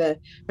noticed like the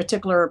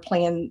particular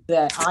plan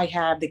that I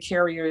have, the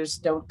carriers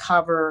don't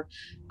cover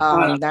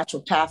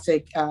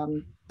naturopathic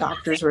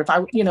doctors, or if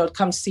I,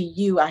 come see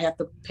you, I have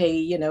to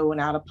pay, an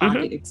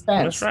out-of-pocket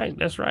expense.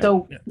 That's right.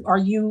 So are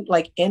you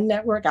like in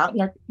network, out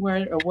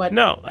network, or what?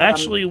 No,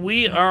 actually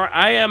we are,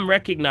 I am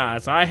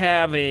recognized. I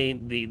have I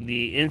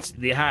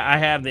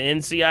have the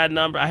NCI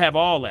number. I have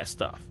all that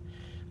stuff.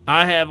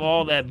 I have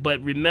all that,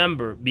 but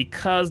remember,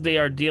 because they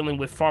are dealing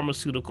with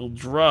pharmaceutical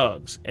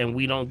drugs and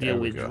we don't deal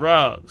with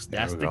drugs,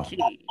 that's the key.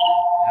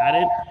 Got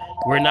it?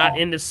 We're not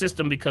in the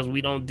system because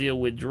we don't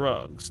deal with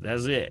drugs.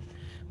 That's it.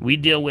 We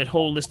deal with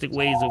holistic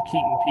ways of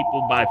keeping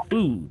people by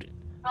food.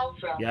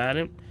 Got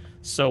it?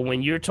 So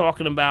when you're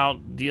talking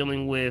about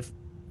dealing with,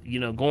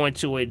 going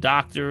to a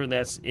doctor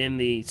that's in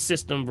the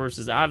system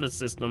versus out of the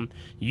system,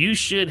 you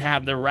should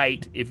have the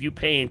right, if you're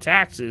paying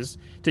taxes,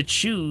 to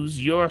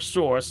choose your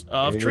source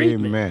of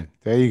treatment. Amen.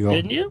 There you go.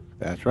 Shouldn't you?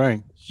 That's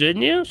right.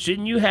 Shouldn't you?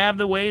 Shouldn't you have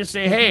the way to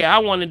say, hey, I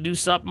want to do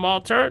something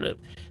alternative?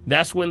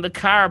 That's when the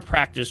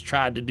chiropractors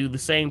tried to do the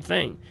same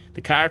thing.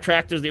 The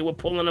chiropractors, they were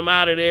pulling them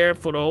out of there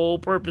for the whole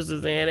purpose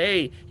of saying,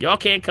 hey, y'all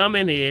can't come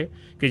in here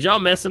because y'all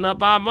messing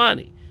up our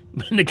money.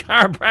 But the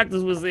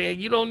chiropractors was saying,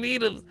 you don't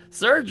need a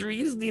surgery,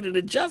 you just need an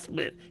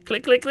adjustment.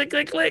 Click, click, click,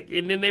 click, click.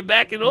 And then they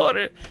back in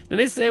order. Then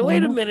they say,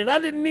 wait a minute, I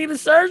didn't need a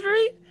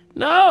surgery?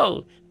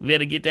 No.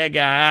 Better get that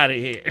guy out of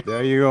here.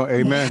 There you go.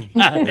 Amen.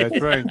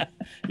 That's right.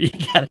 You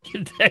got to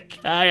get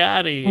that guy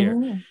out of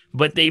here.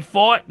 But they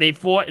fought,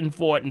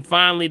 and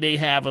finally they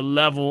have a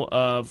level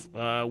of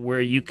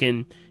where you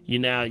can you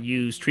now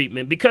use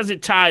treatment because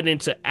it tied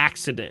into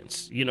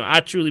accidents. You know, I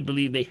truly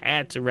believe they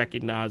had to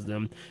recognize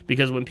them,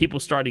 because when people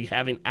started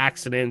having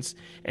accidents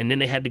and then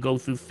they had to go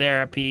through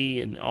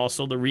therapy and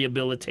also the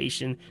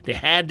rehabilitation, they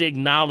had to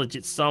acknowledge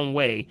it some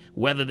way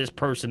whether this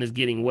person is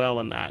getting well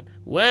or not.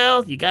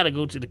 Well, you got to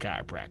go to the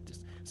chiropractor.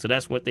 So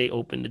that's what they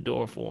opened the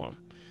door for them.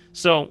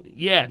 So,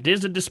 yeah,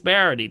 there's a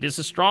disparity. There's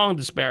a strong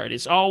disparity.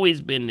 It's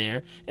always been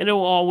there, and it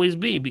will always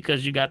be,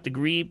 because you got the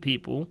greed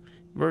people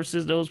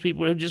versus those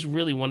people who just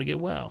really want to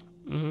get well.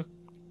 Mm-hmm.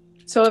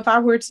 So if I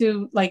were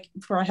to, like,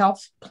 for a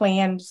health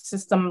plan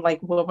system, like,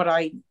 what would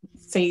I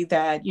say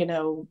that, you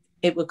know,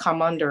 it would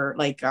come under?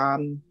 Like,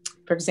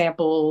 for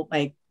example,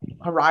 like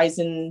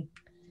Horizon,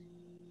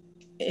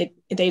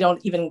 they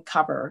don't even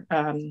cover,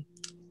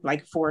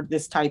 like, for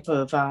this type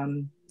of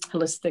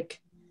holistic.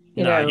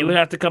 You would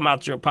have to come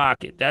out your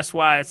pocket. That's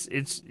why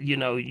it's you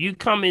know, you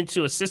come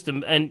into a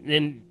system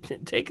and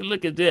take a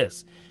look at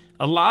this.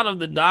 A lot of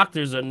the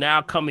doctors are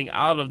now coming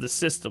out of the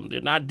system. They're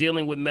not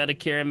dealing with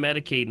Medicare and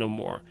Medicaid no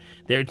more.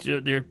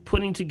 They're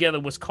putting together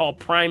what's called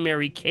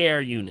primary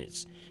care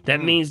units.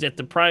 That means that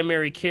the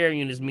primary care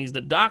units means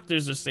the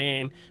doctors are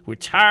saying, we're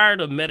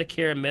tired of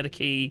Medicare and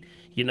Medicaid,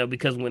 you know,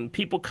 because when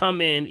people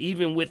come in,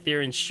 even with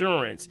their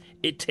insurance,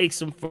 it takes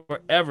them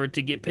forever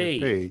to get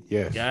paid.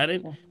 Yes. Got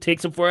it?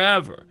 Takes them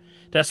forever.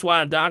 That's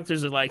why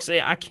doctors are like, say,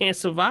 I can't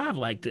survive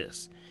like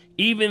this.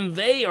 Even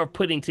they are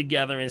putting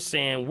together and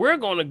saying, we're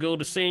going to go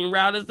the same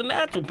route as the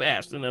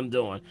naturopaths and I'm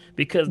doing,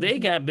 because they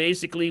got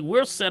basically,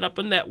 we'll set up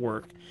a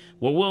network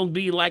where we'll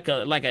be like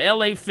a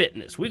LA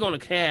Fitness. We're going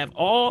to have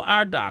all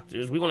our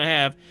doctors. We're going to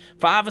have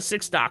 5 or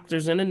 6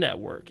 doctors in the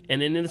network.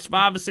 And then in this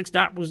 5 or 6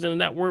 doctors in the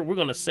network, we're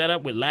going to set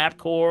up with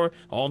LabCorp,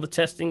 all the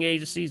testing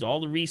agencies,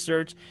 all the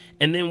research.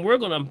 And then we're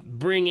going to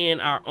bring in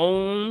our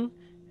own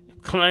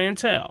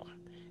clientele.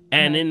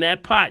 And in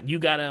that pot, you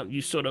gotta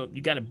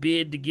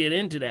bid to get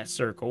into that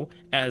circle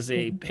as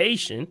a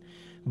patient,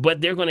 but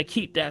they're gonna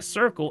keep that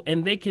circle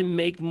and they can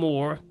make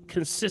more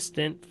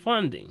consistent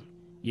funding.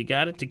 You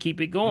got it, to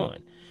keep it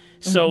going.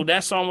 So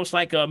that's almost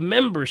like a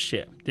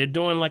membership. They're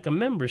doing like a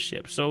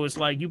membership. So it's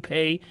like you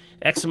pay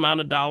X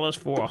amount of dollars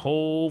for a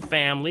whole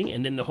family,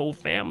 and then the whole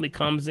family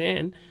comes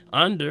in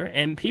under,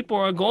 and people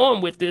are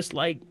going with this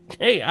like,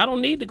 hey, I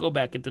don't need to go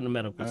back into the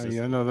medical system.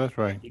 Yeah, no, that's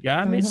right. You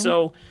got me?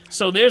 So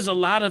there's a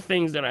lot of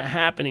things that are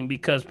happening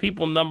because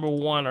people, number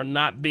one, are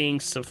not being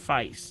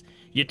sufficed.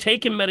 You're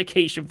taking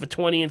medication for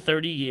 20 and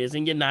 30 years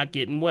and you're not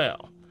getting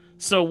well.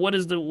 So what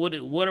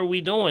are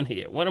we doing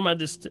here? What am I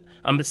just?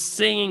 I'm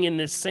staying in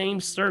this same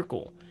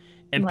circle,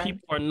 and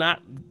people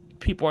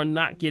are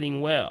not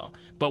getting well.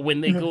 But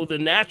when they go the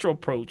natural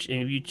approach,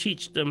 and you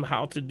teach them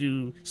how to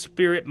do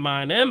spirit,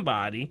 mind, and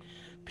body,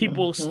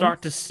 people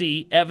start to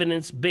see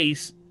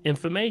evidence-based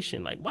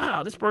information. Like,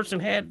 wow, this person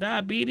had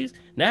diabetes.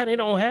 Now they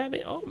don't have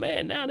it. Oh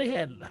man, now they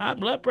had high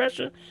blood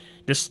pressure.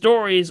 The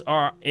stories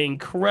are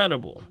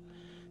incredible.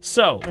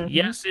 So,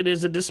 yes, it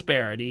is a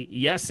disparity.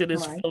 Yes, it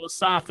is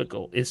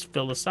philosophical. It's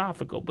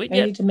philosophical. But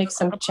they need to make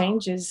some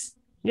changes.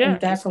 Yeah. And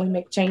definitely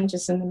make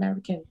changes in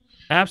American.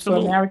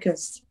 Absolutely. For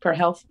America's, for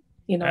health,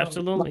 you know.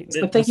 Absolutely.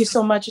 But thank you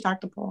so much,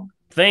 Dr. Paul.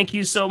 Thank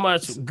you so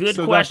much. Good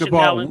so question, Dr.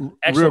 Paul, Helen.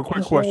 Real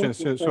quick question.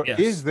 So yes.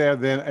 Is there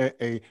then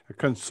a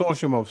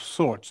consortium of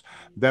sorts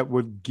that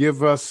would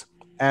give us,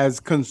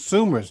 as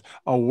consumers,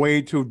 a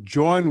way to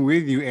join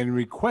with you in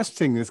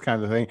requesting this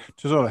kind of thing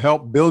to sort of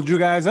help build you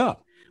guys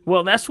up?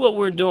 Well, that's what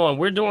we're doing.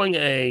 We're doing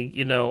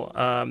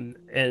and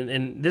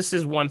this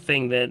is one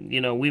thing that,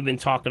 we've been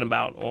talking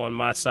about on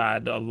my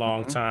side a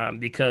long time,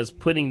 because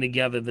putting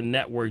together the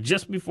network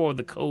just before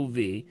the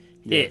COVID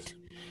hit,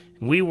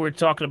 we were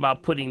talking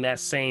about putting that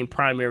same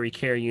primary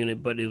care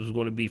unit, but it was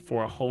going to be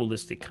for a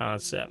holistic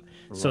concept.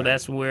 Right. So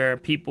that's where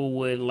people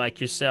would, like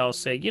yourself,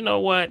 say, you know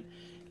what?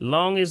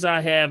 Long as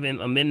I'm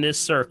in this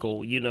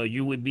circle,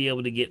 you would be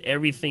able to get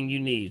everything you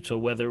need. So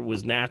whether it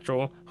was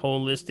natural,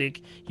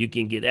 holistic, you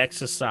can get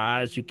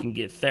exercise, you can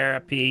get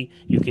therapy,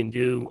 you can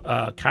do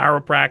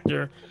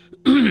chiropractor,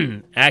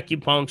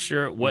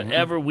 acupuncture,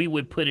 whatever. We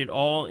would put it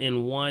all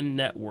in one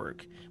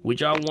network.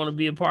 Would y'all want to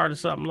be a part of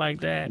something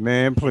like that?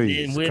 Man,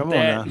 please. Come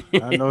on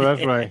now. I know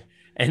that's right.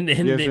 And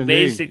then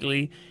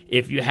basically,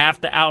 if you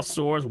have to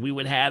outsource, we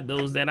would have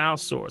those that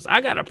outsource. I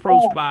got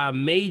approached by a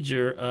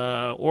major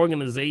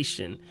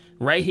organization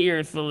right here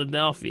in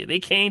Philadelphia. They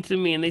came to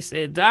me and they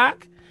said,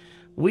 Doc,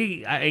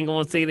 I ain't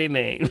going to say their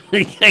name.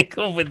 They can't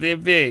go, but they're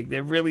big.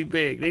 They're really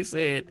big. They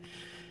said,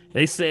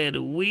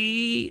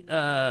 we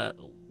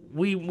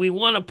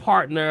want to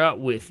partner up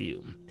with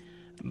you.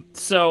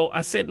 So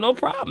I said, no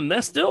problem.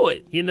 Let's do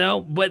it,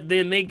 But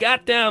then they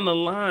got down the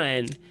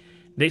line.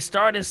 They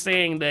started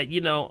saying that,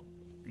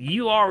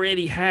 you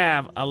already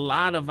have a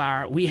lot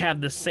of we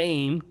have the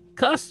same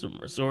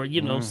customers or,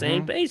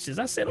 same patients.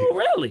 I said, oh,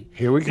 really?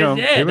 Here we come.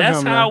 Yeah,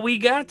 that's how we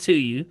got to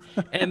you.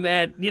 And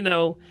that,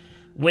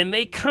 when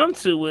they come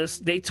to us,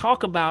 they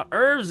talk about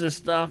herbs and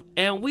stuff,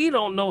 and we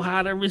don't know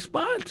how to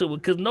respond to it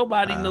because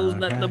nobody knows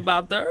nothing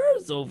about the herbs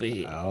yours over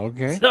here.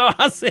 Okay. So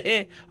I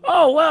said,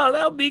 oh, well,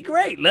 that'll be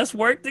great. Let's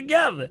work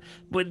together.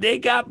 But they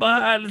got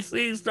behind the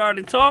scenes,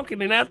 started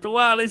talking, and after a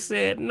while they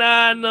said,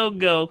 nah, no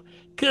go.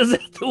 Because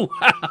after a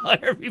while,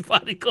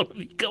 everybody going to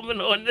be coming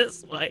on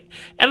this way.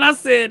 And I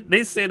said,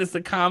 they said it's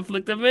a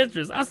conflict of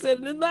interest. I said,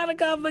 it's not a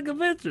conflict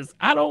of interest.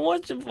 I don't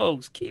want your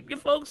folks. Keep your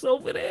folks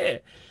over there.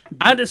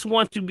 I just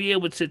want to be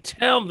able to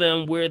tell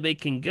them where they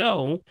can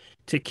go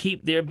to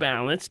keep their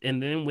balance.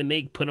 And then when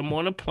they put them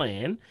on a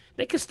plan,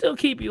 they can still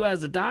keep you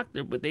as a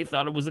doctor, but they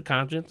thought it was a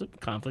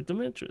conflict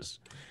of interest.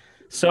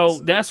 So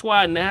that's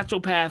why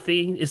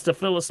naturopathy is the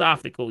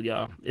philosophical,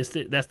 y'all.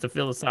 That's the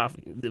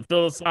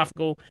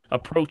philosophical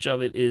approach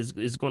of it is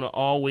going to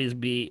always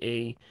be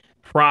a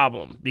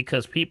problem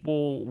because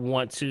people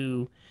want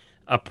to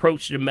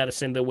approach the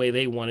medicine the way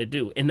they want to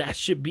do, and that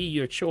should be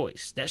your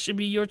choice. That should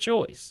be your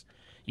choice.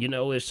 You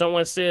know, if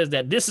someone says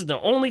that this is the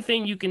only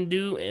thing you can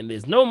do and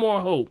there's no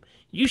more hope,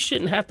 you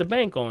shouldn't have to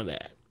bank on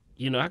that.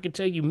 You know, I can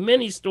tell you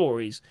many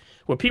stories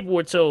where people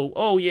were told,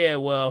 oh, yeah,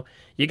 well,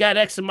 you got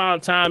X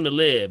amount of time to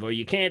live or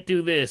you can't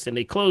do this. And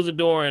they close the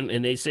door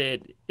and they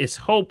said it's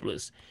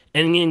hopeless.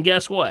 And then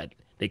guess what?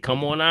 They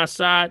come on our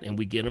side and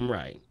we get them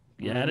right.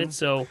 You got it?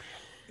 So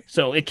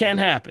it can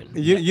happen.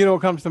 You know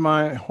what comes to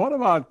mind? What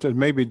about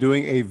maybe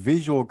doing a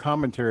visual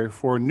commentary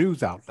for a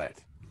news outlet?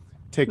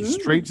 Take it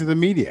straight to the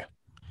media.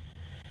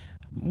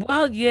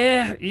 Well,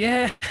 yeah.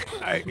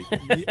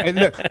 And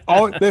look,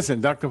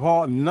 listen, Dr.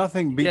 Paul,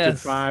 nothing beats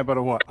a try but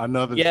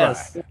another try.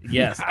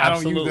 Yes, I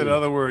don't use that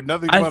other word.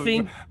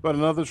 Nothing but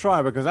another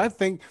try, because I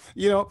think,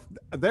 to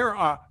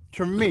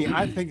me,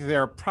 I think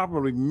there are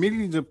probably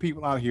millions of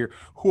people out here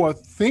who are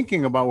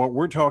thinking about what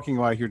we're talking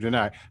about here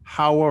tonight.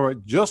 However,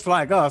 just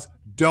like us,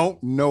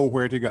 don't know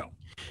where to go.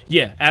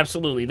 Yeah,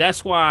 absolutely.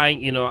 That's why,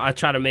 I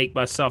try to make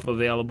myself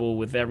available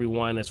with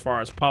everyone as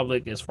far as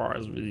public, as far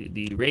as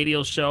the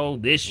radio show,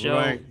 this show,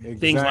 right,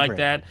 things like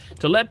that,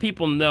 to let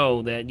people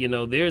know that,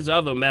 there's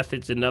other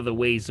methods and other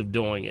ways of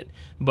doing it,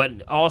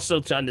 but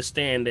also to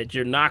understand that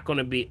you're not going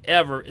to be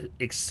ever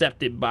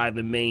accepted by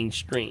the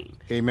mainstream.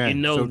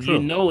 Amen.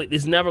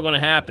 It's never going to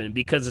happen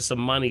because it's a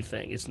money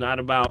thing. It's not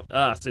about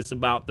us. It's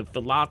about the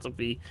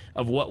philosophy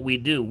of what we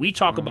do. We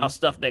talk about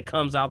stuff that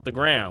comes out the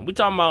ground. We're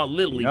talking about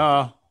literally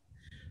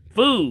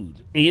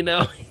food.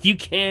 You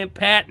can't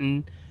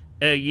patent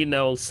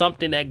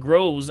something that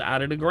grows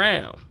out of the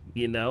ground,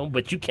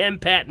 but you can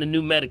patent a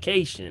new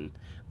medication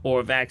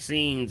or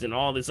vaccines and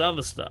all this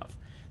other stuff.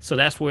 So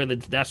that's where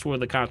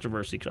the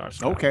controversy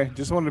starts. Okay,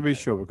 just wanted to be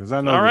sure, because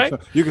I know all right.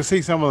 You can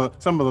see some of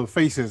the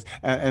faces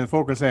and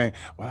folk are saying,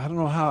 well, I don't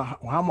know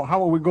how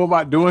will we go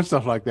about doing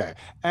stuff like that.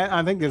 And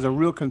I think there's a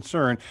real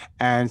concern,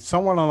 and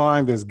someone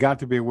online, there's got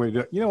to be a way to do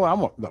it. You know what?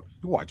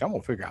 I'm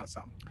gonna figure out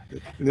something.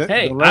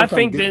 I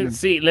think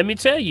let me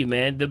tell you,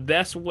 man, the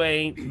best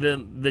way,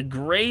 the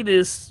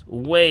greatest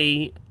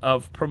way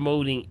of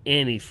promoting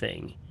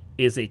anything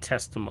is a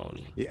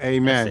testimony.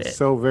 Amen.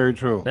 So very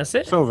true. That's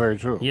it. So very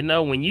true.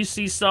 When you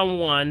see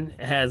someone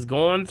has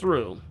gone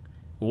through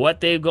what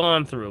they've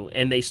gone through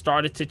and they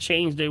started to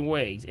change their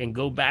ways and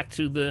go back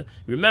to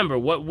remember,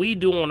 what we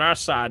do on our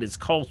side is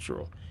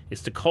cultural.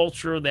 It's the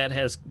culture that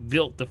has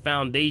built the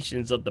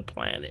foundations of the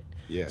planet.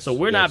 Yes. So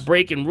we're not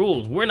breaking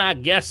rules. We're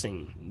not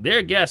guessing.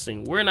 They're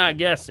guessing. We're not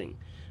guessing.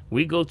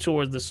 We go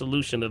towards the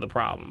solution of the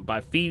problem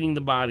by feeding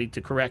the body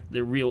to correct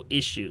the real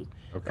issue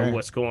of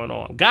what's going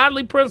on.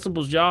 Godly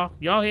principles, y'all.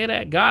 Y'all hear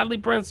that? Godly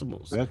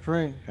principles. That's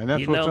right. And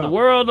that's what's the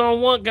world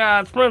don't want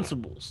God's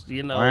principles. They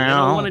don't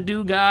want to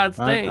do God's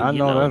thing. I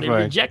know that's they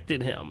right.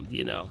 rejected him,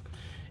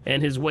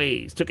 and his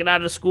ways. Took it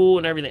out of school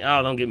and everything.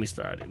 Oh, don't get me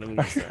started. Don't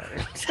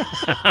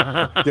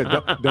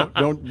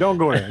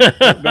go there.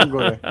 Don't go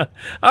there.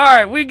 All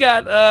right, we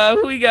got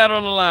who we got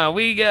on the line?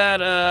 We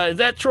got is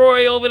that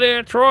Troy over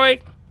there?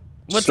 Troy?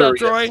 What's up,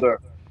 Troy? Yes, sir.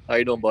 How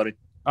you doing, buddy?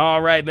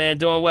 All right, man.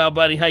 Doing well,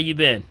 buddy. How you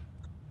been?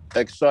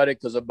 Excited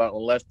because about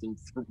in less than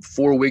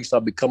 4 weeks I'll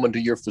be coming to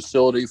your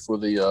facility for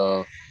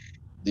the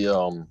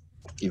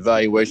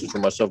evaluations for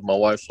myself and my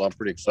wife. So I'm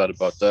pretty excited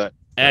about that.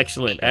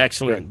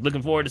 Excellent.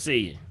 Looking forward to see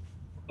you.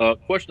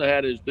 Question I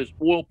had is this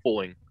oil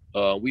pulling.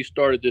 We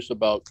started this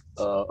about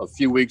a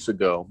few weeks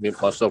ago,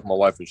 myself and my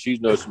wife, and she's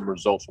noticed some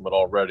results from it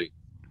already.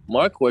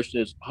 My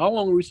question is, how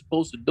long are we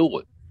supposed to do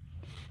it?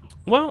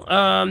 Well,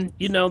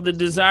 the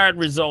desired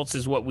results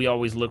is what we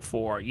always look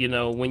for.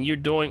 When you're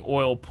doing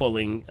oil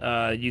pulling,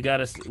 you got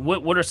to.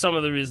 What are some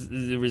of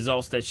the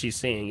results that she's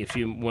seeing? If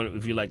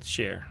you like to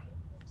share.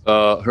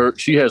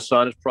 She has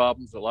sinus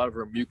problems. A lot of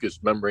her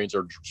mucous membranes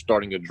are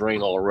starting to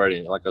drain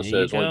already. Like I said,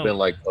 it's only been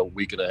like a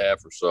week and a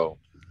half or so.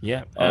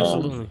 Yeah,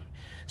 absolutely.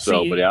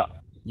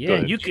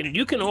 You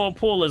can oil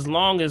pull as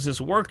long as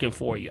it's working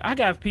for you. I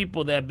got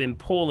people that have been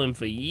pulling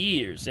for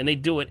years, and they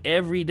do it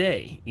every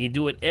day. You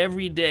do it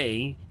every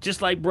day,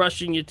 just like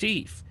brushing your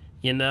teeth.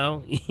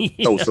 So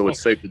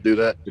it's safe to do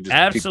that?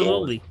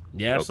 Absolutely.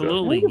 Yeah,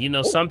 absolutely.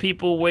 Okay. Some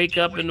people wake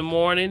up in the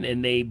morning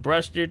and they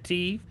brush their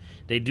teeth.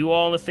 They do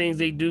all the things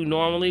they do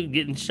normally,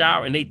 get in the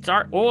shower, and they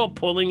start oil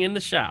pulling in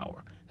the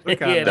shower.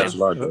 Look out Yeah, now. That's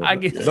what I do. I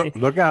get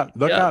Look out.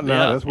 Look Yep, out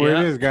now. yep, That's where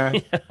yep. it is,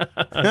 guys.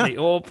 The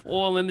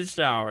oil in the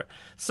shower.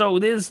 So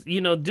there's,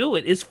 do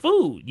it. It's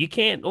food. You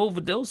can't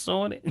overdose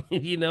on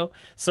it.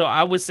 So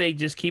I would say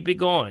just keep it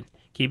going.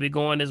 Keep it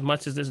going as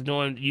much as it's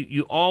doing.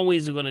 You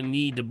always are going to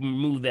need to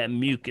remove that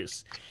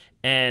mucus.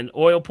 And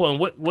oil pulling.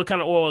 What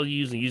kind of oil are you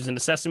using? Using the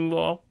sesame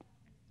oil?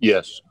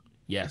 Yes.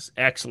 Yes,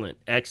 excellent,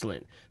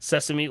 excellent.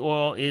 Sesame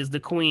oil is the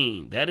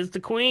queen. That is the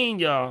queen,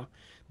 y'all.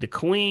 The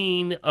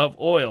queen of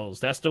oils.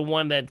 That's the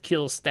one that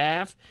kills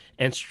staph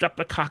and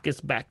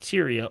streptococcus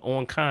bacteria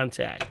on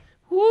contact.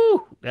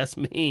 Woo, that's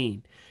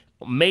mean.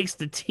 Makes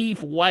the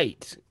teeth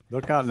white.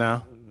 Look out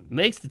now.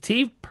 Makes the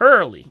teeth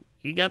pearly.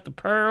 You got the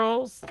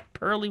pearls,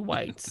 pearly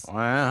whites.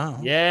 Wow.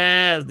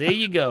 Yes, there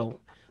you go.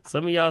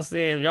 Some of y'all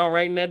saying y'all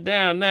writing that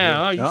down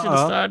now. Oh, you should have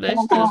started. You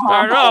Uh-oh. should have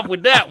started off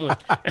with that one.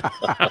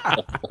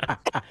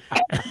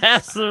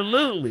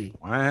 Absolutely.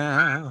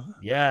 Wow.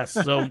 Yes.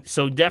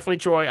 So definitely,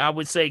 Troy. I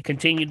would say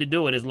continue to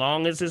do it as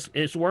long as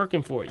it's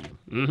working for you.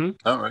 Mm-hmm.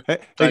 All right.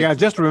 Hey guys,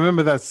 just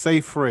remember that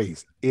safe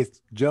phrase.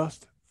 It's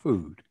just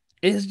food.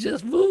 It's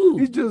just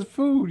food. It's just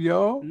food,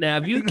 y'all. Now,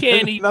 if you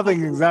can't eat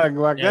nothing exactly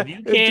like now, that. if you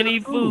It's can't just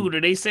eat food,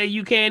 or they say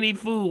you can't eat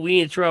food,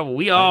 we in trouble.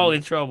 We all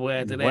in trouble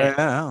after that.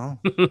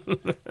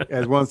 Well,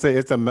 as one say,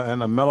 it's a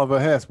mell of a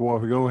hess, boy.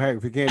 If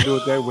you can't do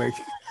it that way.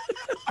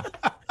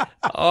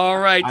 All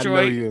right, I Troy.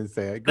 know you didn't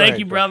say it. Go Thank ahead,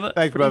 you, Troy. brother.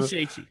 Thanks, brother.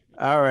 Appreciate you.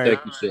 All right.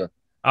 Thank you, sir.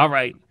 All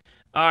right.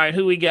 All right,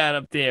 who we got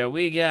up there?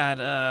 We got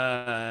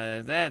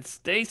that's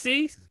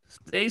Stacy.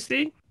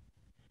 Stacy?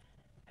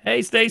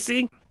 Hey,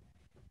 Stacy.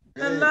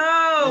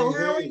 Hello,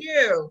 how are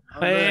you?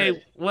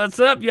 Hey, what's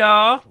up,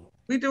 y'all?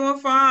 We doing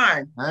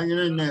fine. Hanging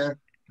in there.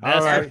 That's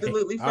All right.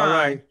 Absolutely fine. All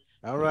right.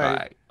 All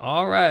right.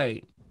 All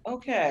right.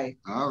 Okay.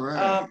 All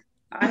right.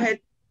 I had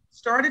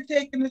started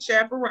taking the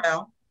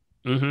chaparral,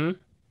 Mm-hmm.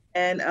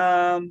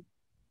 and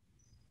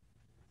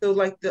so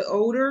like the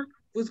odor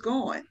was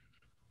gone,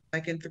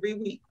 like in 3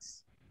 weeks.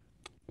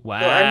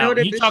 Wow. So I know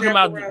that You the talking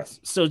about chaparral-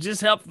 so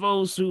just help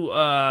those who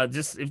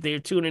just if they're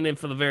tuning in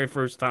for the very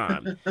first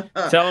time.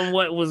 Tell them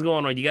what was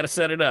going on. You got to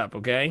set it up,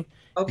 okay?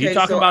 Okay, You're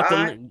talking so about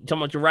I- talking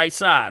about your right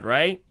side,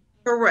 right?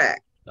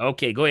 correct,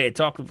 Okay, go ahead.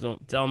 Tell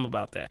them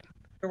about that.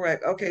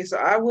 correct. Okay, so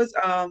I was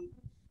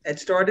had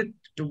started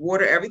to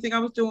water. Everything I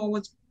was doing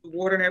was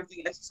water and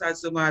everything,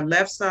 exercise. So my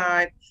left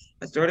side,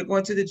 I started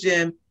going to the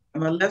gym,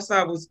 and my left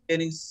side was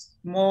getting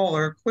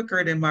smaller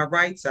quicker than my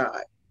right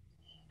side.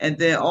 And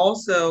then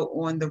also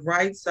on the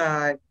right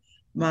side,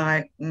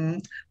 my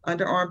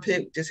under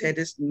armpit just had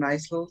this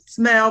nice little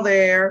smell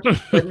there,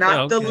 but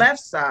not the Okay. left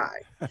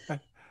side.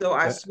 So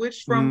I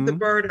switched from the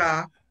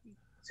burdock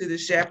to the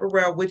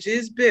chaparral, which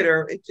is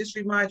bitter. It just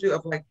reminds you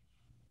of like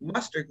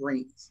mustard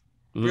greens,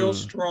 real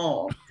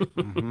strong.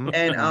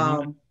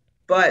 And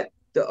but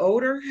the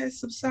odor has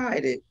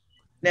subsided.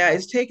 Now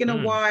it's taken a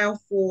while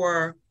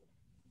for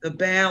the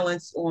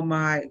balance on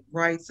my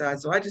right side.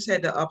 So I just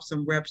had to up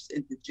some reps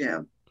in the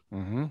gym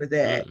for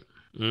that.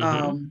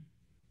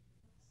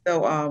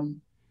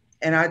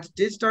 And I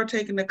did start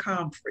taking the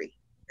comfrey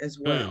as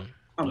well.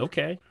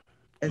 Okay.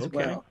 As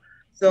well.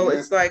 So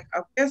it's like, I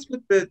guess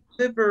with the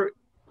liver,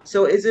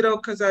 so is it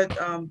because I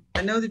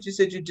know that you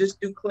said you just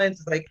do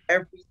cleanses like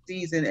every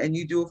season and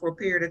you do it for a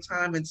period of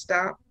time and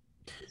stop.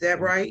 Is that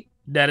right?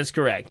 That is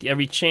correct.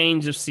 Every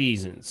change of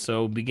seasons.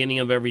 So beginning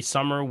of every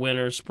summer,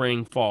 winter,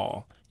 spring,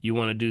 fall, you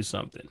want to do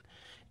something.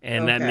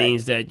 And that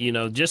means that,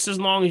 just as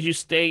long as you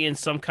stay in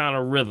some kind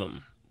of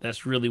rhythm,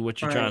 that's really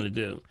what you're trying to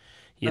do.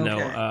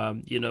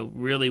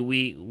 Really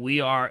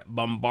we are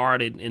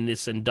bombarded in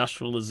this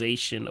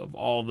industrialization of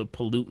all the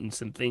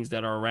pollutants and things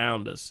that are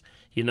around us.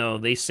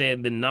 They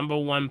said the number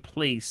one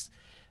place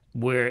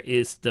where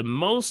it's the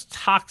most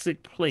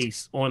toxic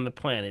place on the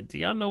planet. Do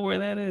y'all know where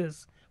that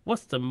is?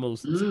 What's the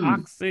most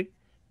toxic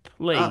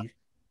place?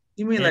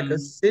 You mean like a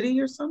city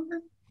or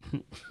something?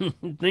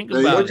 Think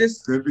about it.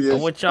 I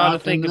want y'all to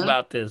spot think in there.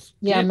 about this.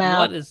 Yeah, mouth.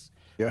 What is?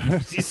 Yeah.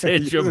 She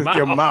said your mouth.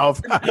 Your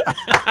mouth.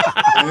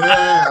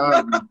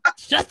 Yeah.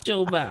 Shut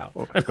your mouth.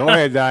 Go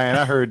ahead, Diane.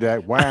 I heard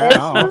that.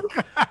 Wow.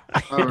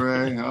 All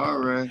right. All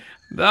right.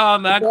 No,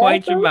 not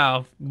quite your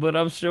mouth, but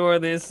I'm sure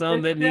there's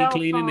some that need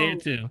cleaning there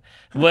too.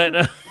 But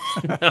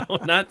no,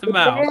 not the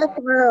mouth.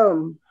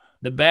 Bathroom.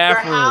 The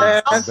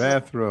bathroom. The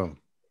bathroom.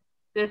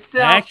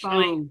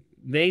 Actually,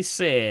 they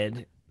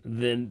said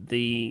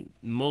the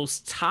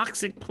most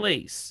toxic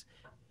place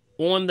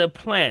on the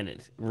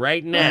planet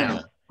right now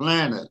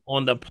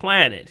on the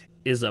planet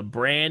is a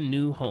brand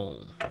new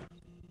home.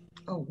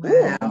 Oh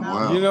wow.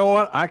 Wow. You know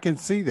what? I can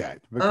see that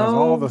because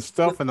all the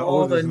stuff and the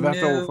all odors the left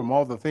over new- from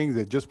all the things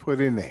that just put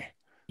in there.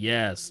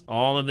 Yes,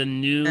 all of the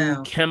new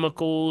Wow.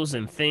 chemicals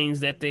and things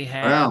that they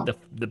have, Wow.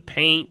 the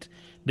paint,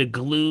 the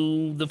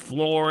glue, the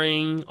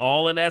flooring,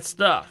 all of that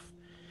stuff.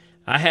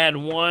 I had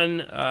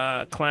one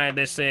client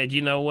that said,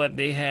 you know what,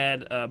 they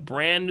had a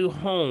brand new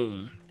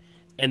home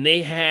and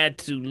they had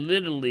to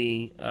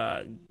literally,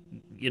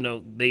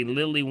 they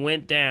literally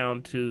went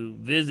down to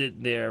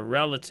visit their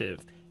relative,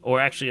 or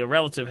actually a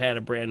relative had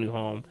a brand new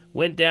home,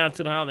 went down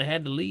to the house and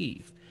had to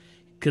leave.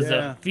 because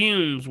the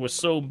fumes were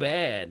so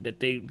bad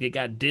that they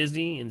got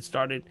dizzy and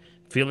started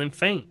feeling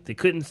faint. They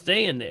couldn't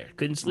stay in there,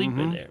 couldn't sleep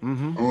in there.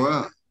 Oh,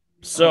 wow.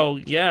 So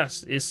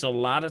yes, it's a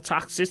lot of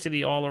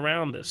toxicity all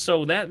around us.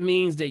 So that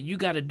means that you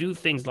got to do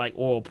things like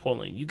oil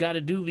pulling. You got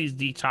to do these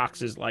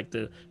detoxes like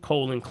the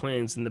colon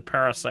cleanse and the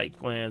parasite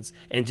cleanse,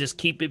 and just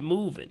keep it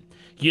moving.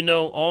 You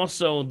know,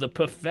 also the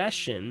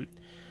profession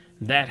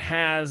that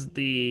has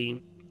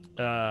the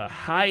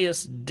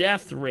highest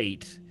death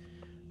rate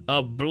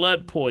of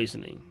blood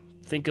poisoning.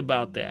 Think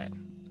about that.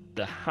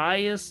 The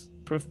highest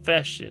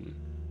profession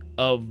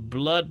of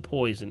blood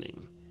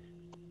poisoning.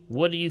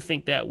 What do you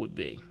think that would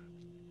be?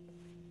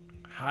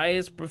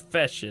 Highest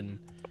profession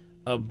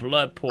of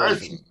blood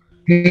poisoning.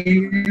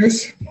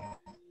 The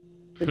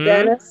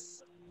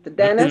dentist. The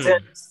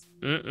dentist.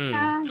 Mm-mm.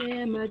 I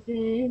am a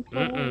dentist.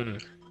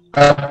 Mm-mm.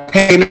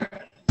 Painter.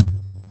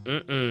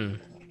 Mm-mm.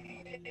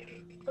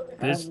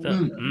 This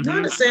stuff.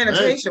 Not a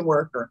sanitation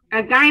worker.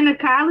 A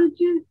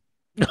gynecologist.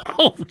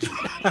 Oh.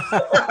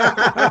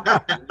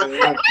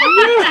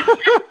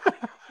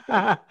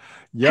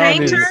 Y'all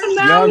need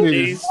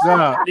to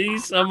stop.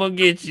 These, I'm gonna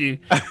get you.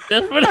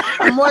 That's what a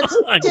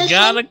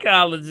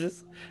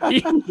gynecologist.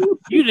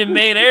 You done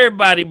made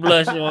everybody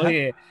blush on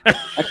here. A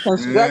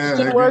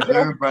construction worker.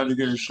 Everybody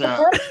get a shot.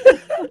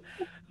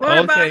 What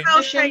about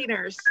those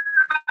trainers?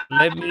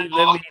 Let me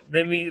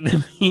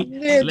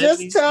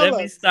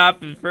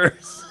stop it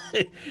first.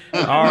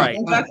 All right.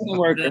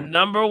 The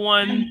number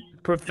one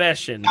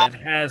profession that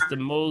has the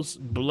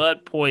most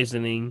blood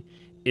poisoning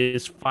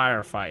is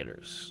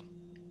firefighters.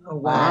 Oh,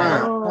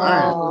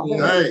 wow.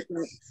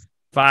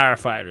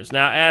 Firefighters.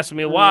 Now ask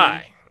me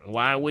why.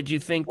 Why would you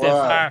think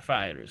that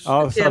firefighters?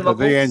 All the stuff that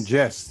they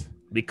ingest.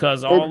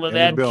 Because all of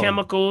that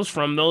chemicals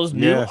from those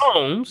new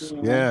homes,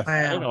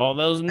 and all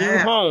those new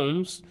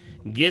homes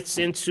gets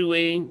into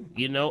a,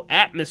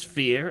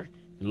 atmosphere,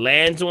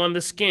 lands on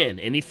the skin.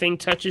 Anything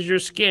touches your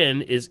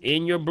skin is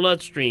in your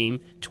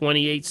bloodstream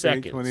 28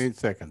 seconds. 28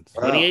 seconds.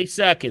 28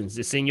 seconds,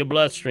 it's in your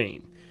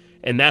bloodstream.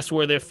 And that's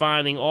where they're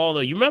finding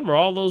you remember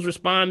all those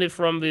responded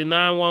from the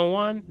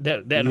 911?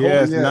 That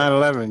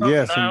 9/11.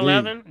 Yes,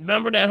 9/11.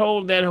 Remember that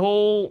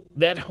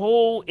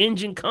whole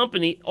engine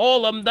company,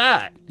 all of them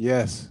died.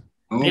 Yes.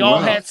 They all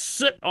had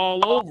soot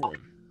all over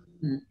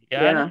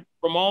them.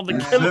 From all the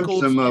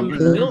chemicals in the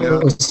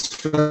building.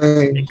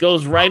 It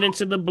goes right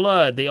into the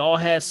blood. They all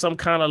had some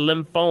kind of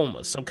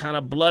lymphoma, some kind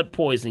of blood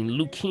poisoning,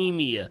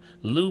 leukemia,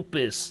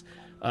 lupus,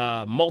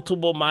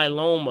 multiple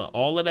myeloma.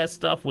 All of that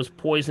stuff was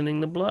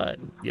poisoning the blood.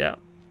 Yeah.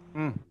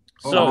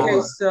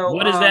 So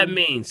what does that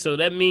mean? So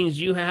that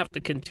means you have to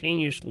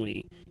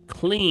continuously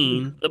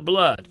clean the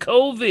blood.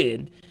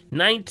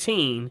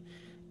 COVID-19,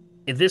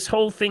 this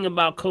whole thing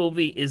about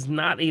COVID is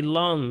not a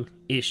lung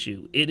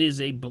issue. It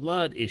is a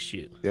blood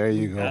issue. There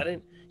you go. Got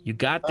it? You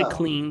got to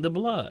clean the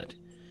blood.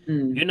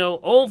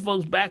 Old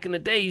folks back in the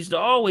day used to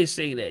always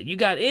say that. You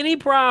got any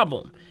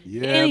problem,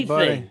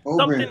 anything,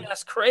 something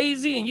that's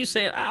crazy, and you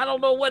say, I don't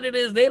know what it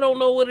is. They don't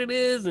know what it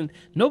is, and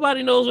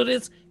nobody knows what it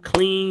is.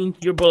 Clean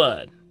your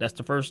blood. That's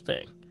the first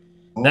thing.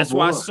 That's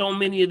why so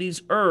many of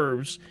these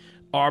herbs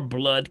are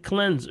blood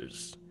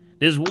cleansers.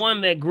 There's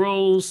one that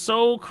grows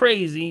so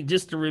crazy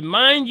just to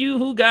remind you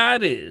who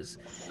God is.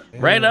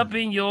 Right up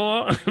in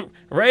your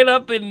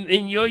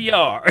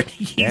yard.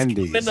 He's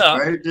coming up.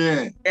 Right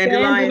there.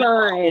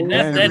 Dandelion. And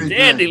that's that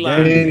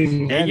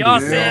dandelion. And y'all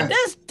said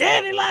that's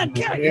dandelion.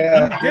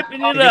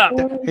 Ripping it up.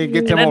 Hey,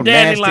 get them old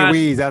nasty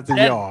weeds out the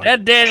yard.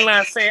 That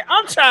dandelion saying,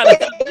 I'm trying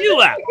to help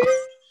you out.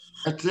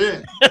 That's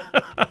it.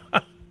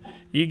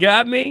 You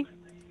got me?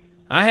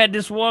 I had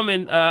this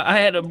woman, I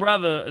had a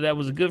brother that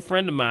was a good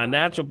friend of mine,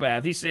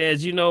 naturopath. He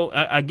says,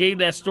 I gave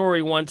that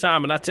story one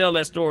time, and I tell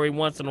that story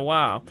once in a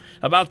while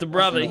about the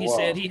brother. He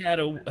said he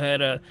had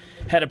a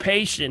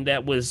patient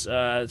that was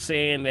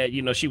saying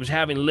that, she was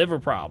having liver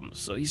problems.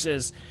 So he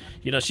says,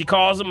 she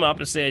calls him up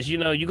and says,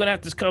 you're going to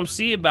have to come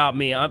see about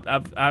me.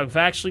 I've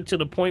actually to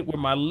the point where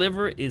my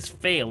liver is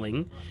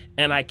failing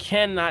and I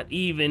cannot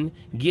even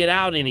get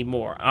out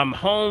anymore. I'm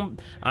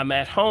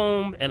at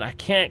home and I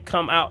can't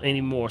come out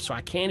anymore. So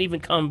I can't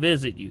even come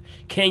visit you.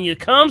 Can you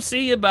come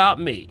see about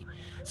me?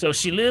 So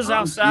she lives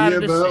outside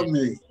of the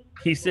city.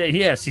 He said,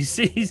 yes,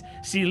 she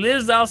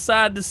lives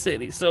outside the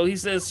city. So he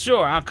says,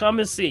 sure, I'll come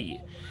and see you.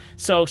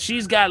 So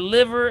she's got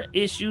liver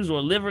issues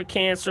or liver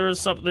cancer or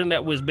something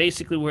that was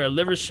basically where her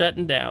liver's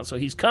shutting down. So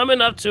he's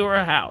coming up to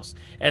her house.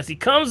 As he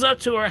comes up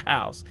to her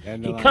house,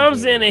 he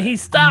comes in and he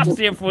stops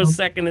there for a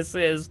second and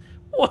says,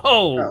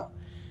 whoa.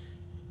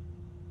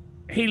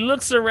 He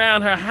looks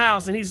around her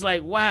house and he's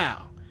like,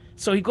 wow.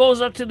 So he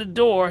goes up to the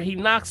door. He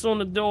knocks on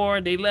the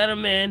door. They let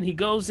him in. He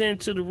goes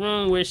into the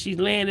room where she's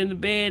laying in the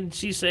bed. And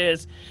she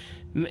says,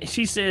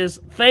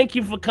 thank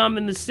you for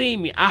coming to see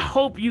me. I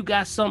hope you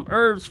got some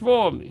herbs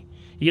for me.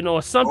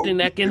 Something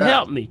that can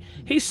help me.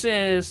 He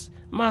says,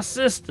 my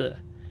sister,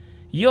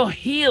 your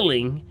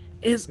healing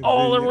is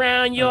all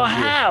around your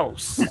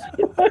house.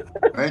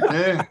 Right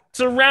there.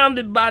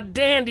 Surrounded by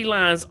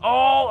dandelions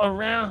all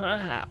around her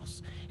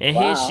house. And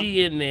here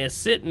she in there,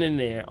 sitting in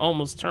there,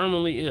 almost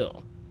terminally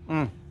ill.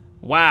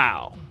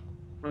 Wow.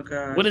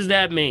 Okay. What does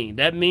that mean?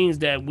 That means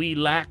that we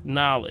lack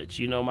knowledge.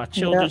 You know, my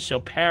children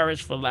shall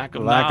perish for lack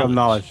of Lack knowledge. of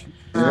knowledge.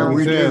 Yeah, What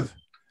we he do. says.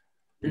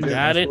 You got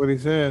That's it? what he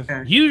says.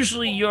 Okay.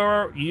 Usually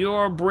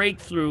your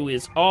breakthrough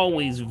is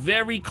always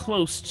very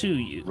close to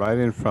you. Right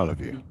in front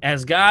of you.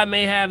 As God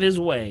may have his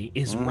way,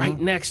 it's right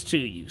next to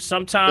you.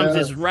 Sometimes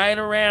it's right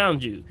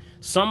around you.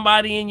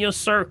 Somebody in your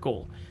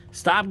circle.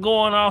 Stop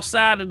going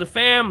outside of the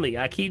family.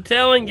 I keep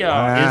telling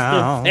y'all, it's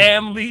the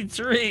family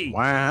tree.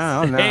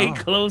 Wow. Stay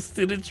close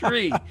to the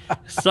tree.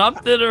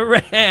 Something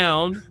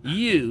around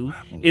you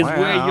is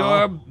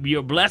where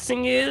your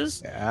blessing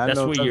is.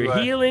 That's where your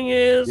healing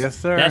is. Yes,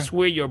 sir. That's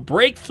where your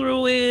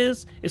breakthrough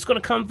is. It's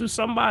going to come through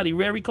somebody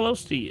very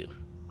close to you.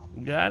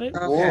 Got it?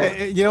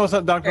 Okay. You know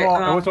what, Dr.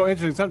 Okay, what's so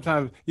interesting?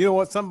 Sometimes, you know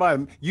what,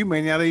 somebody you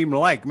may not even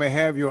like may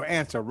have your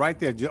answer right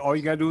there. All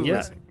you got to do is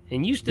listen.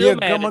 And you still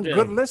mad at them.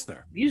 Good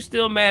listener. You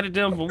still mad at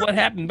them for what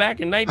happened back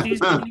in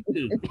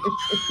 1972.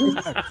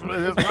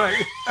 That's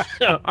right.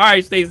 All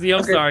right, Stacey,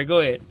 I'm sorry.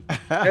 Go ahead.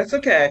 That's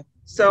okay.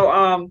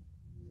 So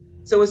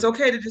so it's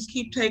okay to just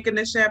keep taking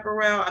the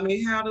chaparral. I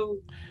mean, how do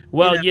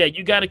Well, yeah,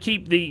 you got to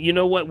keep the, you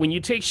know what, when you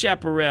take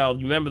chaparral,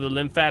 remember the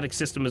lymphatic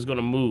system is going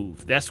to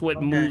move. That's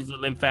what moves the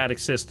lymphatic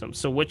system.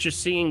 So what you're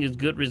seeing is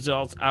good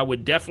results. I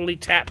would definitely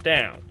tap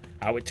down.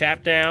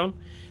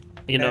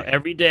 You know,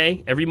 every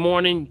day, every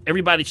morning,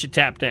 everybody should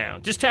tap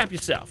down. Just tap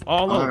yourself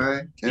all over.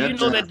 Right. Do you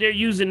know that they're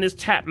using this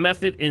tap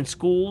method in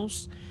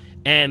schools?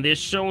 And they're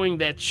showing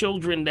that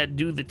children that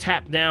do the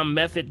tap down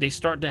method, they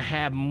start to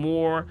have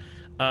more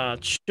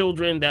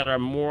children that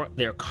are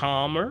they're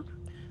calmer.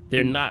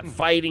 They're not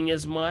fighting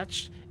as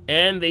much.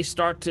 And they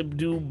start to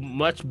do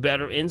much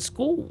better in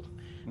school.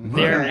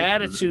 Their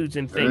attitudes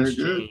and things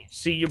change.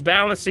 See, you're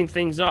balancing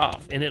things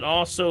off. And it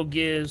also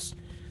gives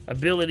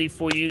ability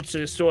for you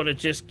to sort of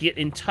just get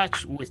in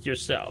touch with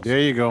yourself. There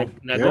you go.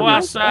 Now go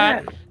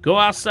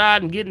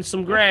outside and get in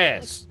some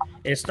grass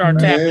and start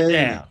tapping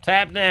down.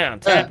 Tap down.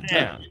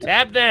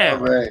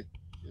 All right.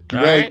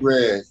 Right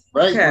grass.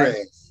 Right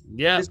grass.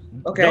 Yeah.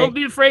 Okay. Don't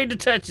be afraid to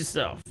touch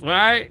yourself. All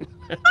right.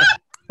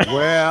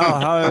 Well,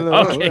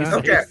 hallelujah.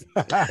 Okay.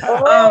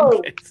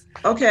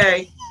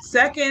 Okay.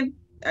 Second,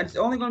 it's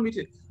only going to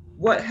be two.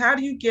 How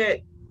do you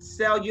get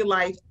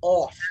cellulite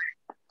off?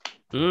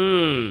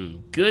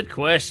 Good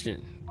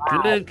question.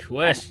 Good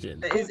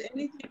question. Is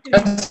anything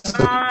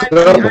I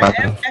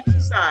am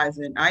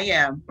exercising. I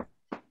am.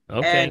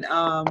 Okay. And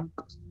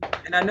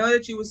I know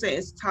that you would say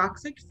it's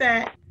toxic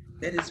fat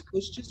that has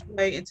pushed its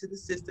way into the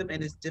system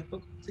and is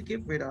difficult to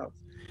get rid of.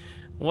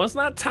 Well, it's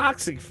not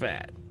toxic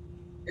fat.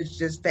 It's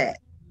just fat.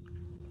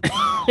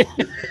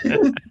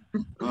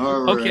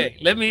 Okay,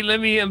 let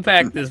me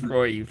unpack this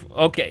for you.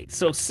 Okay,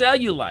 so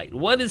cellulite.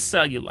 What is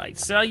cellulite?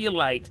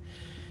 Cellulite,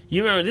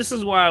 you remember, this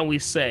is why we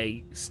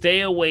say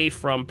stay away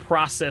from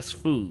processed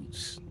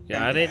foods.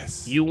 Got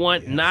it? You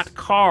want not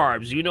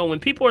carbs. You know, when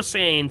people are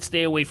saying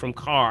stay away from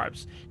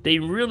carbs, they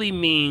really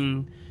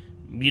mean,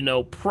 you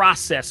know,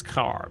 processed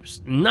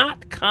carbs,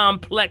 not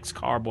complex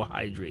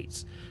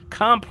carbohydrates.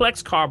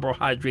 Complex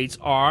carbohydrates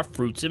are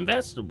fruits and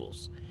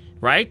vegetables,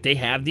 right? They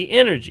have the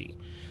energy.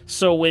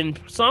 So when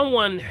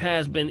someone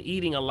has been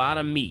eating a lot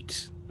of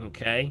meat,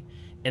 okay,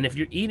 and if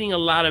you're eating a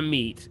lot of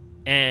meat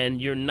and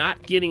you're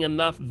not getting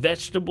enough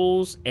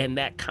vegetables and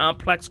that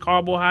complex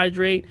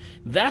carbohydrate,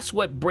 that's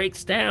what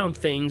breaks down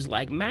things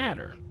like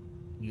matter.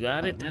 You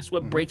got it? That's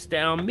what breaks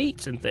down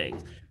meats and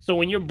things. So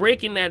when you're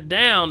breaking that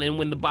down and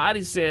when the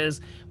body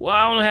says, well,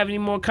 I don't have any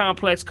more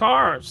complex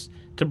carbs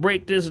to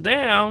break this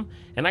down,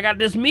 and I got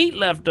this meat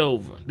left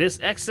over, this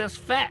excess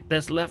fat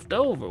that's left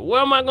over,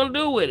 what am I going to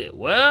do with it?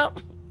 Well,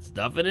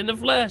 stuff it in the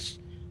flesh.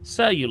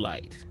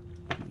 Cellulite.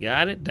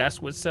 Got it? That's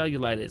what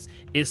cellulite is.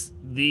 It's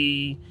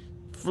the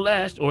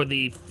flesh or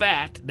the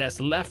fat that's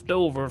left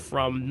over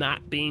from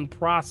not being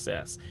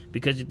processed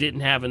because you didn't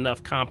have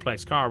enough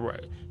complex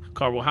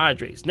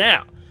carbohydrates.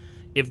 Now,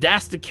 if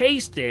that's the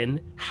case,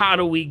 then how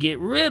do we get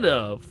rid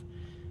of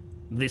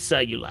the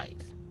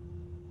cellulite?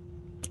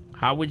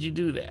 How would you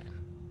do that?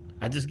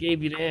 I just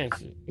gave you the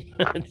answer.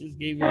 I just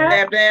gave you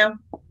tap down.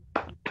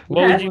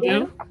 What would you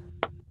do?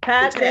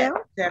 Tap down.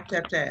 Tap.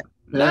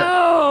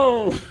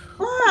 No.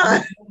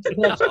 What?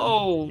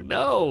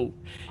 No.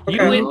 Okay.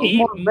 You would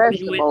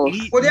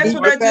eat. Well, that's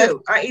what I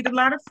do. I eat a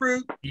lot of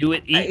fruit. You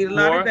would eat. I eat a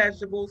lot of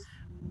vegetables.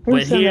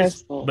 But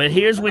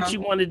here's what you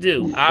want to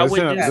do. I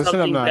would do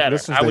something better.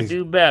 I would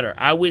do better.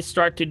 I would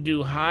start to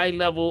do high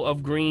level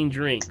of green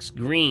drinks,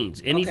 greens,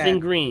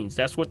 anything greens.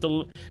 That's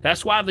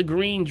why the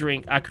green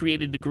drink, I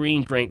created the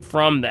green drink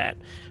from that,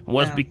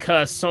 was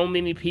because so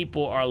many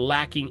people are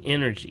lacking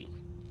energy.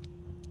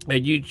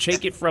 And you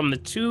take it from the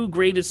two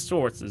greatest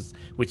sources,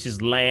 which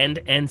is land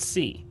and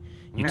sea.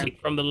 You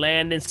take from the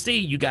land and sea,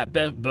 you got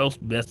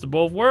best of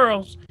both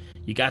worlds.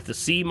 You got the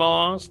sea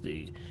moss,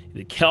 the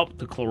kelp,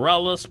 the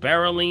chlorella,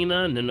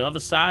 spirulina, and then the other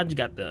side, you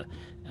got the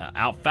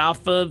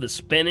alfalfa, the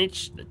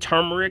spinach, the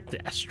turmeric, the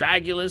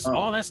astragalus.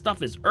 All that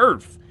stuff is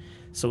earth.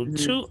 So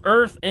two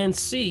earth and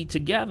sea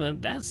together,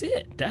 that's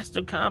it. That's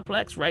the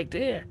complex right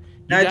there.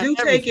 Now, I do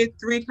take it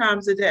 3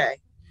 times a day.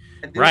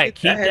 Right.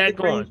 Keep that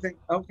going.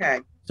 Okay.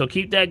 So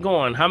keep that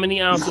going. How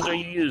many ounces are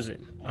you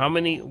using?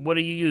 What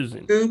are you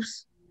using?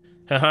 Scoops.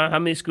 How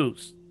many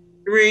scoops?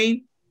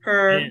 3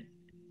 per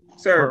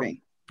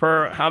serving.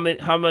 How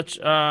much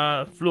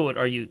fluid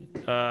are you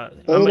 8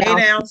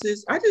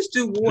 ounces. I just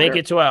do water. Make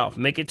it 12.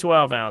 Make it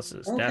 12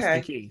 ounces. Okay. That's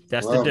the key.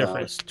 That's the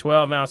difference.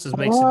 12 ounces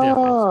makes a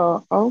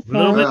difference.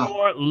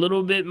 Okay.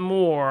 Little bit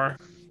more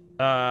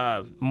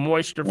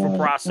moisture for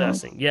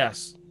processing.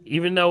 Yes.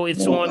 Even though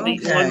it's on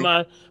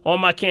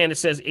my can, it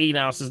says 8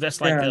 ounces.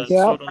 That's like a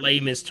sort of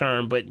layman's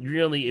term, but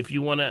really, if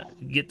you want to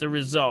get the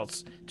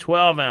results,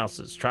 12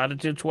 ounces. Try to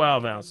do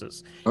 12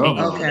 ounces.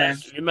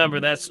 Remember,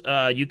 that's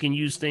you can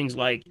use things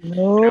like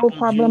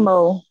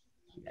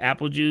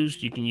apple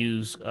juice. You can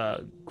use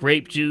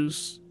grape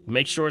juice.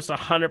 Make sure it's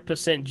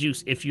 100%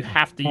 juice if you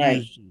have to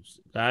use juice.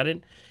 Got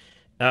it?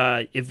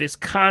 If it's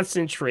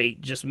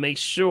concentrate, just make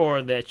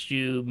sure that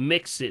you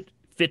mix it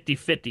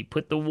 50-50.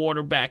 Put the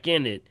water back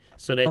in it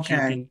so that you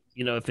can,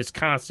 if it's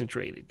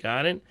concentrated.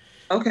 Got it?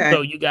 Okay.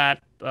 So you got,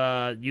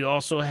 you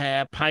also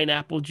have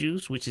pineapple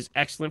juice, which is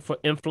excellent for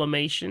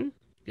inflammation.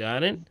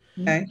 Got it?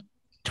 Okay.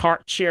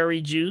 Tart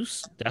cherry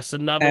juice. That's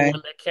another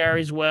one that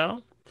carries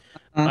well.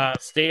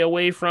 Stay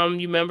away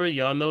from,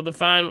 y'all know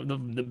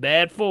the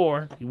bad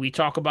 4 we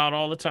talk about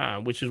all the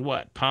time, which is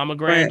what?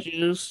 Pomegranate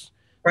juice.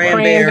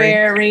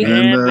 Cranberry.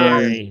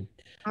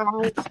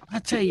 I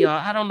tell y'all,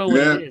 I don't know what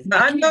it is.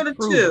 I know the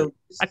 2.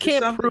 I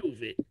can't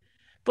prove it.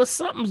 But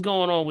something's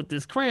going on with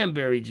this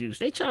cranberry juice.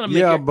 They trying to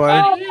make it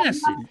body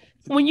acid.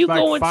 When you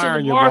go into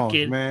the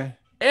market, man,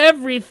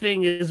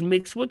 everything is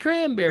mixed with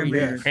cranberry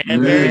juice.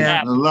 Cranberry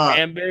apple,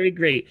 cranberry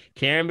grape,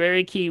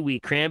 cranberry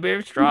kiwi,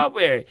 cranberry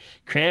strawberry,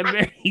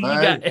 cranberry. You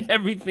got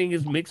everything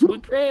is mixed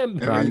with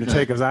cranberry. Trying to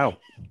take us out.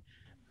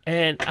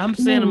 And I'm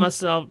saying to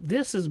myself,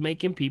 this is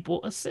making people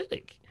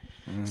acidic.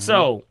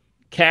 So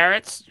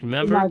carrots,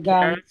 remember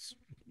carrots.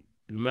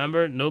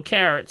 Remember, no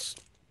carrots.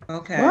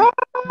 Okay.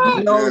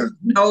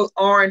 No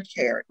orange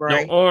carrot,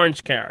 right? No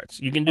orange carrots.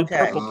 You can do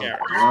purple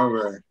carrots. All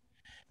right.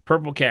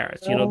 Purple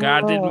carrots.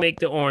 God didn't make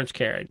the orange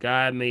carrot.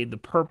 God made the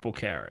purple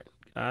carrot.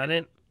 Got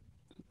it?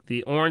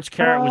 The orange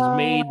carrot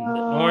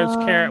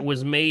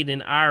was made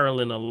in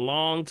Ireland a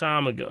long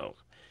time ago.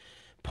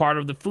 Part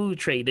of the food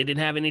trade. They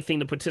didn't have anything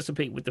to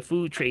participate with the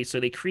food trade, so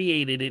they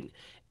created it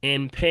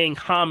in paying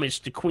homage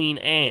to Queen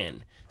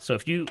Anne. So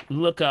if you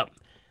look up,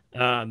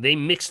 they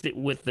mixed it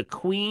with the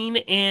Queen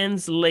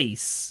Anne's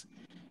lace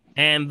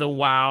and the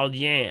wild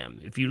yam.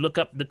 If you look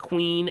up the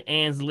Queen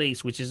Anne's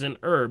lace, which is an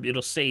herb,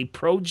 it'll say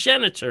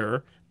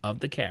progenitor of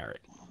the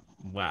carrot.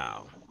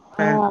 Wow.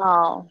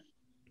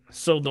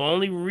 So the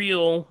only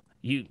real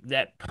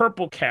that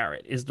purple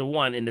carrot is the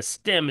one, and the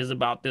stem is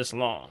about this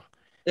long.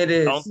 It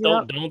is.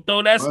 Don't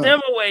throw that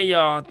stem away,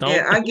 y'all.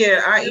 I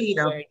eat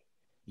them.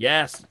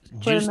 Yes,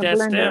 juice that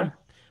stem.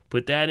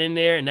 Put that in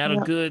there, and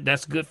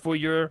that's good for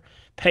your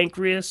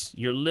pancreas,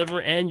 your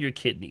liver, and your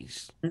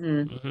kidneys.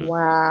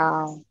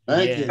 Wow.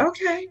 Thank you.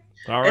 Okay.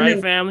 All right,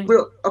 family.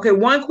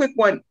 One quick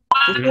one.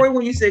 Before,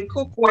 when you said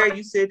cookware,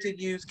 you said to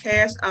use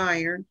cast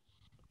iron.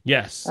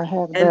 Yes. I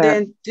have and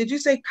then, did you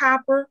say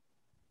copper?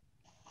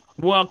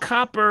 Well,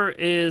 copper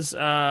is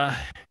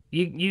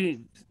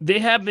they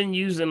have been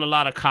using a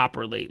lot of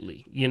copper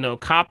lately.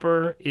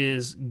 Copper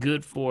is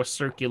good for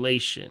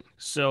circulation.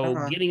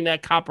 So getting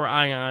that copper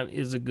ion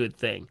is a good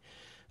thing.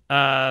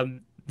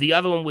 The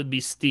other one would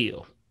be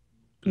steel.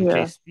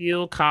 Okay,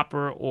 steel,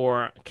 copper,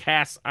 or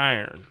cast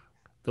iron.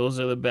 Those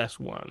are the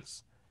best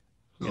ones.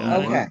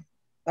 Okay.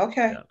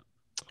 Yeah.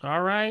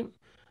 All right.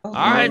 All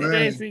right,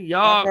 Stacey.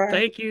 Y'all,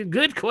 thank you.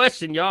 Good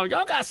question, y'all.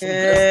 Y'all got some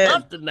good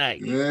stuff tonight.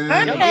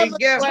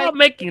 Y'all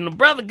making the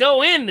brother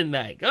go in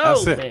tonight.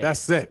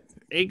 That's it.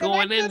 They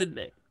going in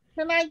today.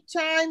 Can I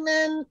chime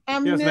in?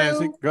 I'm new.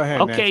 Nancy. Go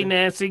ahead. Okay,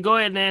 Nancy. Go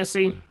ahead,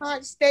 Nancy.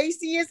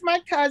 Stacy is my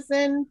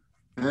cousin.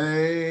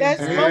 Hey.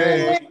 That's and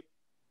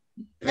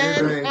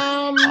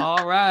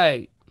all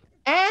right.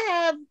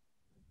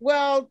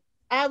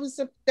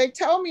 They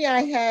told me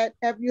I had.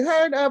 Have you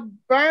heard of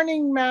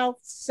burning mouth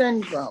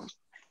syndrome?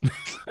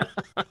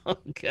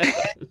 Okay.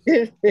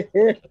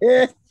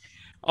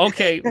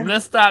 Okay,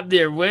 let's stop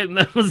there.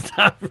 Let's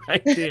stop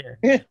right there.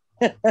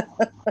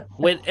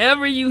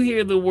 Whenever you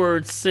hear the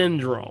word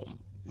syndrome,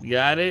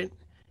 got it?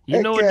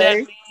 You know what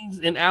that means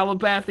in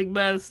allopathic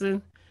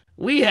medicine?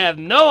 We have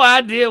no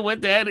idea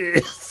what that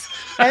is.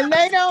 And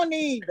they don't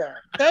either.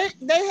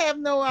 They have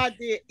no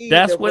idea either.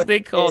 That's what they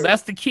call.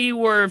 That's the key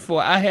word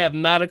for. I have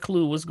not a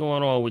clue what's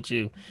going on with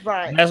you.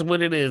 Right. That's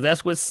what it is.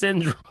 That's what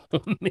syndrome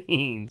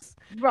means.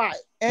 Right.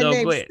 And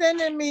they're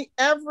sending me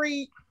I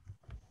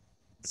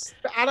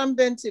done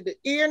been to the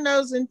ear,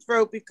 nose, and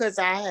throat because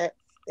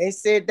they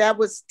said that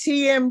was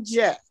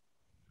TMJ.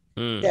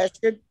 That's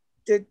the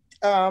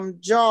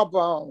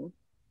jawbone.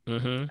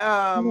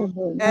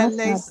 And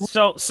they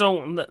so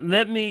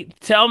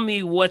tell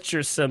me what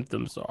your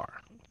symptoms are.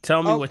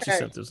 Tell me what your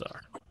symptoms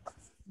are.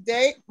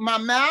 My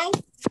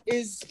mouth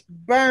is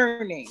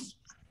burning.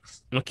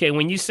 Okay,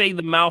 when you say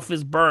the mouth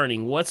is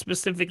burning, what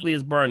specifically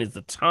is burning? Is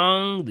the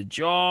tongue, the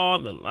jaw,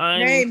 the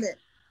lining? Name it.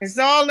 It's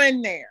all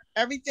in there.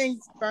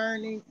 everything's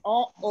burning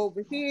all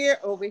over here,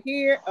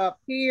 up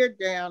here,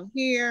 down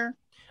here.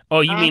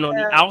 Oh, you mean on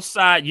the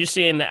outside? You're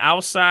saying the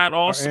outside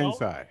also? Or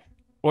inside.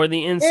 Or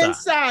the inside?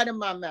 Inside of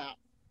my mouth.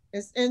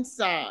 It's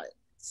inside.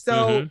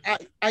 So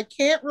I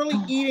can't really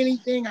eat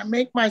anything. I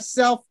make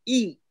myself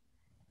eat,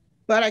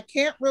 but I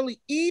can't really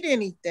eat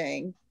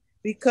anything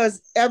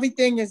because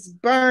everything is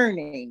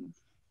burning.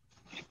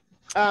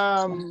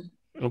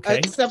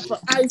 Except for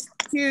ice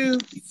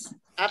cubes.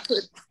 I've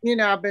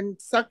been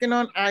sucking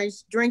on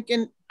ice,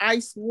 drinking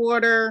ice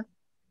water,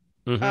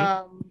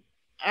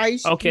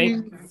 ice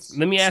cubes.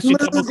 Let me ask you a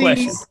couple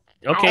questions.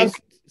 Okay,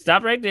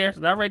 stop right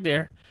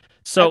there.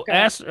 So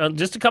ask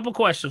just a couple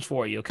questions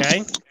for you,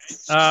 okay?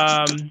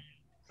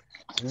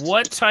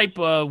 What type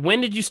of,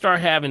 when did you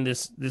start having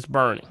this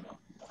burning?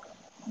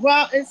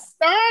 Well, it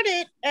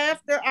started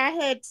after I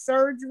had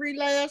surgery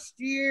last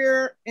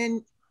year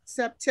in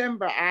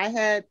September. I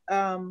had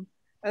a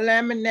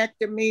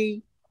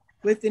laminectomy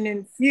with an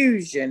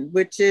infusion,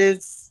 which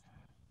is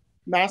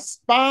my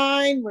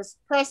spine was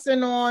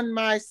pressing on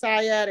my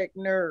sciatic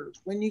nerve.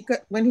 When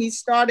he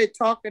started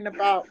talking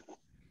about,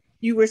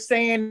 you were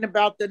saying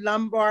about the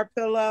lumbar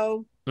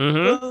pillow.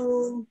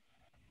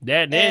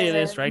 There it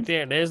is right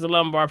there. There's the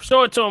lumbar.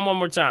 Show it to him one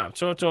more time.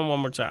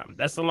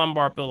 That's the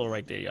lumbar pillow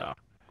right there, y'all.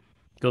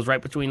 Goes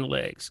right between the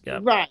legs.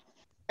 Yep. Right.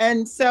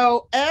 And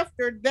so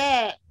after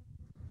that,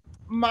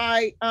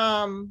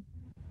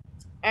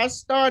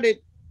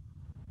 it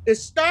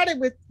started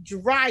with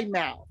dry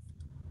mouth.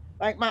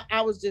 Like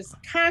I was just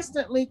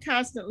constantly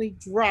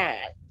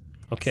dry.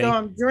 Okay. So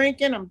I'm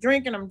drinking. And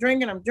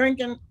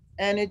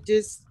it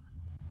just,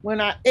 when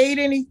I ate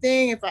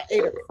anything, if I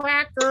ate a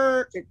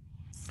cracker, it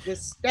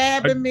was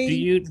stabbing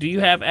me. Do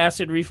you have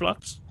acid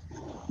reflux?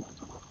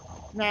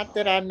 Not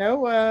that I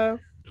know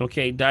of.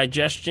 Okay,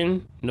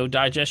 digestion, no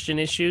digestion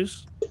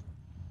issues?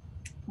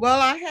 Well,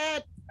 I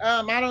had,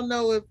 I don't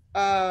know if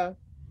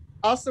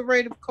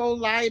ulcerative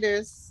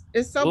colitis.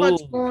 There's so much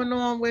going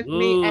on with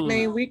me. I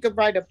mean, we could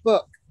write a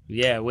book.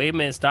 Yeah, wait a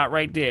minute, stop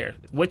right there.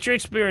 What you're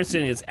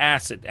experiencing is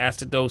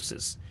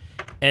acidosis.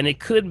 And it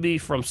could be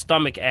from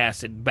stomach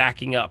acid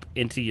backing up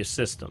into your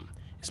system.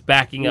 It's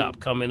backing up,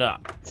 coming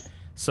up.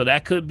 So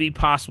that could be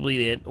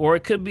possibly it. Or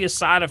it could be a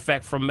side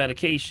effect from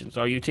medications.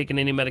 Are you taking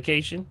any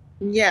medication?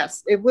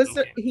 Yes, it was.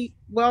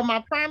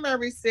 My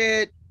primary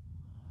said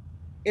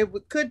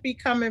could be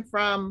coming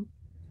from,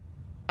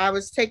 I'm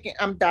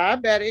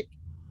diabetic,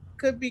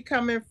 could be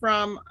coming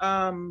from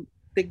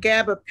the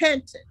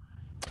gabapentin.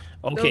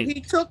 Okay. So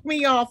he took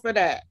me off of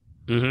that.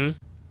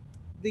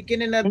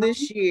 Beginning of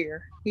this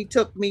year, he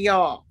took me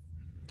off.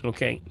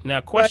 Okay.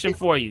 Now, question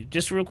for you.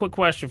 Just a real quick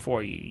question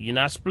for you. You're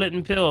not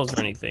splitting pills or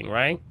anything,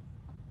 right?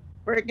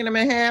 Breaking them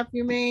in half,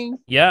 you mean?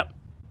 Yep.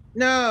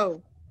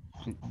 No.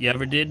 You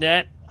ever did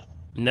that?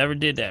 Never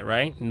did that,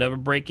 right? Never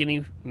break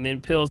any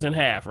pills in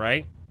half,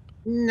 right?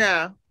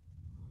 No.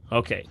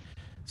 Okay.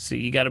 So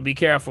you got to be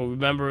careful.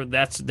 Remember,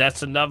 that's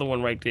another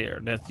one right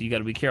there. You got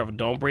to be careful.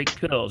 Don't break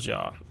pills,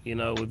 y'all.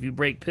 If you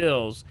break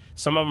pills,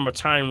 some of them are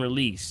time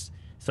release.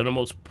 So the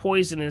most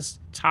poisonous,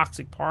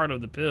 toxic part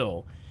of the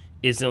pill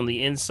is on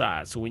the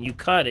inside. So when you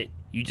cut it,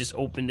 you just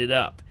opened it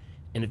up.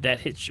 And if that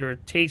hits your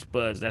taste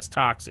buds, that's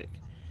toxic.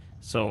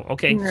 So,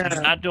 okay, so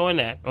you're not doing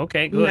that.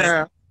 Okay, good.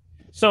 No.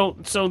 So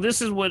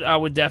this is what I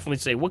would definitely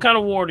say. What kind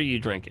of water are you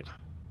drinking?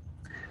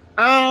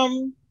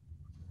 The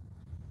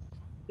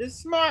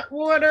smart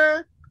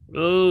water.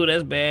 Ooh,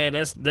 that's bad.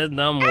 That's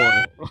dumb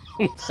water.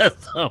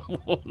 That's dumb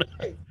water.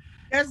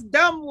 That's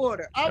dumb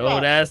water.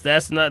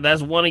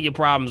 That's one of your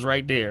problems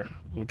right there.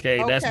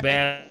 Okay, that's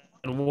bad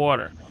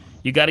water.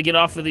 You got to get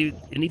off of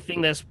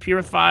anything that's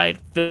purified,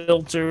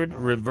 filtered,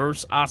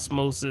 reverse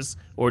osmosis,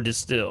 or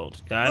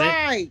distilled. Got it?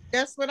 Right.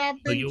 That's what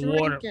I've been drinking.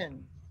 Water,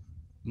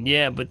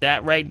 yeah, but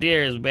that right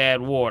there is bad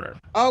water.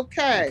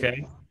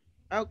 Okay.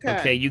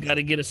 Okay, you got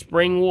to get a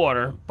spring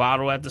water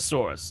bottle at the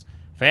source.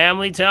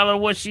 Family, tell her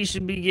what she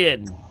should be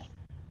getting.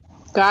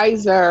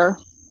 Geyser.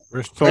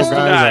 Crystal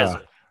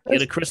Geyser.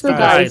 Get a Crystal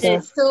Geyser.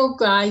 Crystal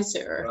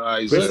Geyser.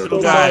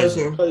 Crystal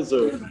Geyser.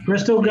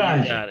 Crystal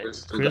Geyser. Got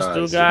it.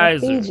 Crystal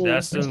Geyser.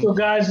 That's Crystal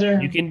Geyser.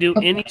 You can do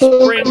any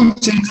spring.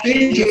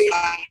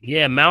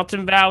 Yeah,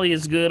 Mountain Valley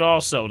is good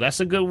also.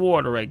 That's a good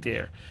water right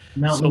there.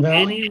 Mountain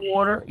Valley.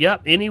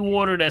 Any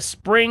water that's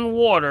spring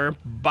water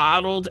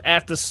bottled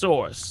at the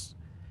source.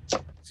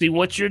 See,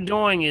 what you're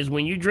doing is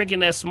when you're drinking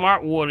that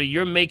smart water,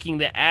 you're making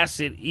the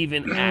acid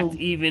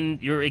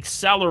you're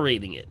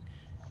accelerating it.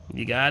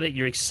 You got it?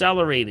 You're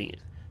accelerating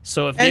it.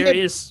 So if there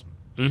is...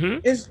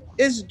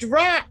 It's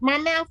dry. My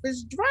mouth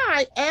is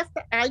dry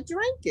after I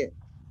drink it.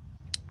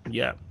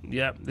 Yeah.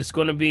 It's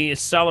going to be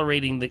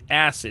accelerating the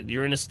acid.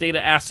 You're in a state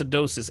of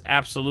acidosis,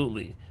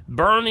 absolutely.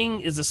 Burning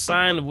is a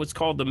sign of what's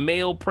called the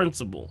Mayo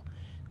principle.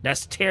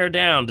 That's tear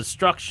down,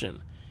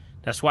 destruction.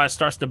 That's why it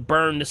starts to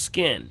burn the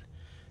skin.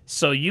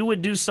 So you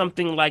would do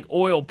something like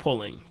oil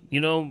pulling.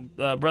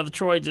 Brother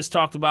Troy just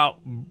talked about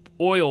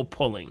oil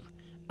pulling.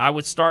 I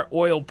would start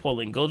oil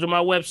pulling. Go to my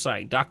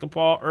website,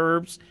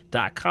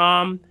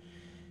 drpaulherbs.com,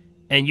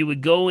 and you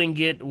would go and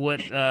get what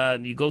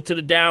you go to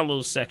the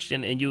download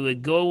section, and you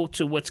would go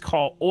to what's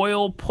called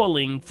oil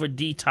pulling for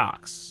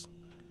detox.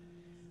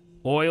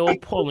 Oil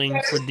pulling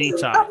for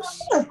detox.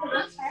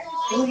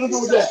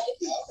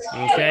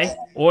 Okay,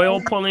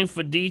 oil pulling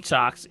for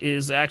detox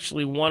is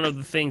actually one of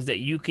the things that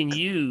you can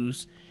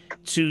use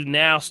to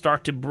now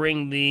start to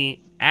bring the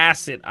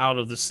acid out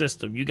of the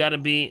system. You got to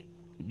be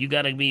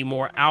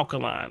more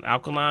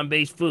alkaline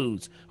based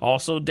foods.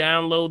 Also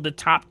download the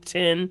top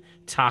 10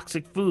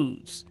 toxic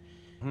foods.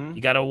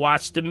 You got to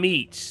watch the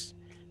meats,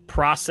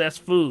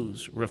 processed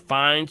foods,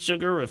 refined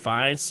sugar,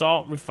 refined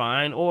salt,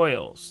 refined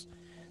oils.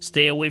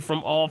 Stay away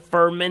from all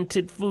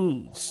fermented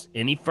foods.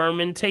 Any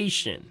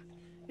fermentation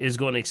is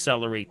going to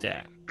accelerate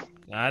that.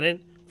 Got it?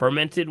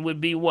 Fermented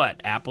would be what?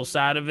 Apple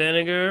cider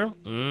vinegar.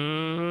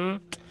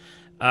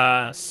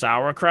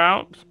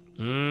 Sauerkraut.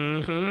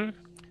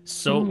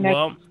 So,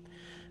 well,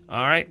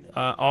 all right.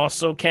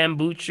 Also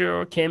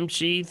kombucha or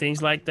kimchi,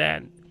 things like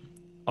that.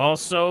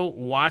 Also,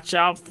 watch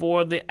out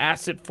for the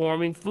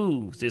acid-forming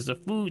foods. There's a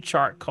food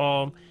chart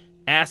called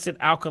Acid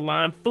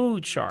Alkaline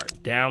Food Chart.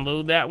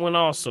 Download that one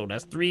also.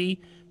 That's 3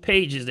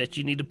 pages that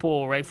you need to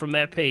pull right from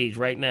that page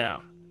right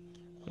now.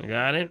 You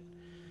got it?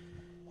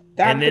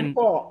 Dr.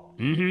 Paul.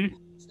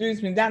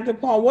 Excuse me, Dr.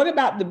 Paul, what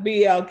about the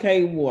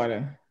BLK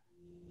water?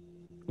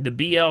 The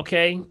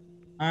BLK? You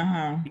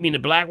mean the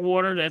black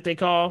water that they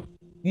call?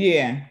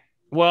 Yeah.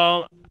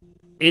 Well,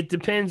 it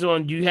depends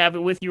on, do you have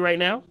it with you right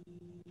now?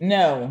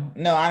 No,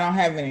 I don't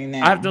have any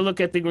now. I have to look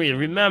at the ingredient.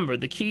 Remember,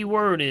 the key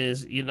word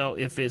is,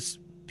 if it's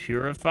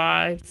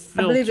purified, filtered,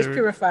 I believe it's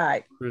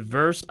purified,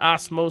 reverse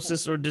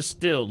osmosis, or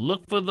distilled.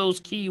 Look for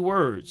those key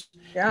words.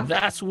 Yeah.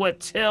 That's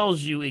what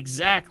tells you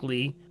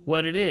exactly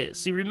what it is.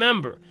 See,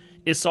 remember,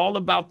 it's all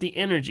about the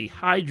energy,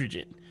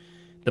 hydrogen.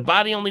 The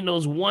body only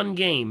knows one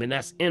game, and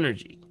that's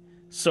energy.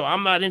 So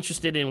I'm not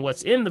interested in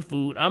what's in the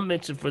food. I'm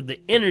interested for the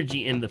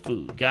energy in the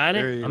food. Got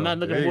it? I'm not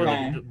looking for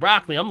the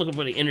broccoli. I'm looking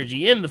for the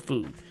energy in the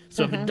food.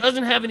 So if it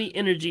doesn't have any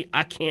energy,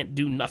 I can't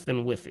do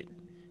nothing with it.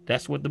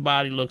 That's what the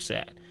body looks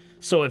at.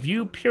 So if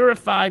you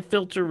purify,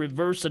 filter,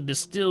 reverse, or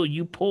distill,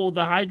 you pull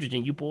the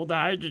hydrogen. You pull the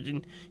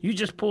hydrogen. You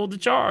just pull the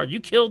charge. You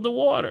killed the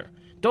water.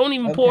 Don't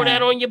even pour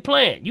that on your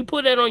plant. You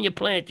put that on your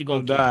plant, you're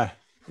going to die.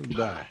 You'll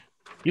die.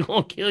 You're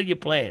going to kill your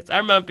plants. I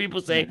remember people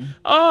say,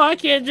 oh, I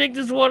can't drink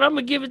this water. I'm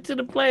going to give it to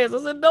the plants.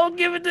 I said, don't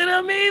give it to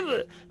them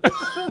either.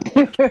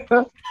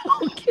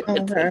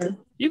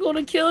 You're going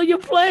to kill your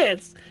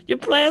plants. Your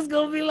plants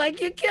going to be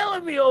like, you're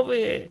killing me over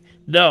here.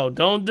 No,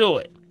 don't do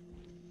it.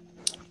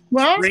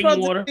 Well, I'm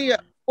supposed to be an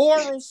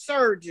oral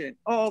surgeon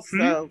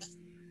also.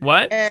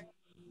 What? And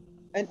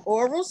an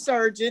oral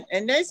surgeon,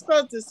 and they're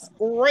supposed to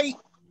scrape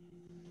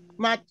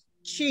my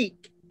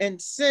cheek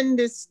and send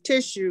this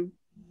tissue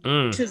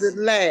to the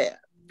lab.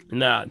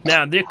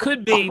 Now there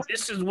could be,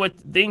 this is what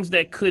things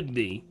that could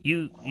be.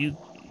 You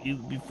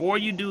before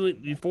you do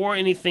it, before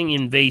anything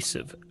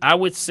invasive, I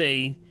would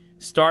say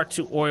start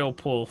to oil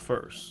pull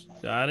first.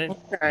 Got it?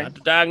 Okay. Not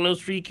to diagnose,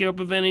 treat, cure,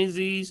 prevent any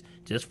disease,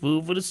 just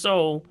food for the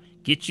soul.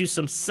 Get you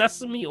some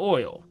sesame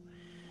oil.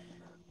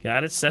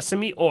 Got it?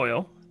 Sesame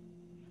oil.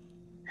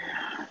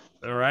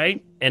 All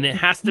right? And it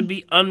has to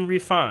be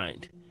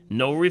unrefined.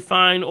 No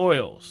refined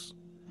oils.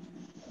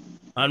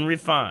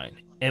 Unrefined.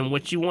 And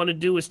what you want to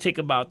do is take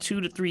about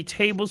 2 to 3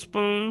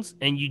 tablespoons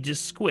and you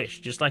just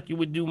squish, just like you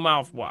would do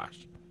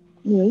mouthwash.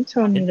 Yeah, you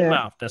told me in that. the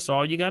mouth. That's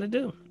all you got to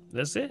do.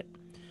 That's it.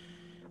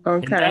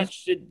 Okay. And that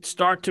should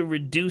start to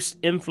reduce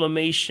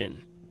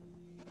inflammation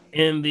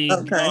in the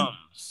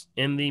gums,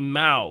 in the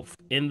mouth,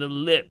 in the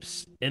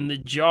lips, in the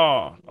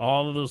jaw,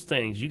 all of those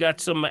things. You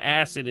got some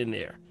acid in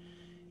there.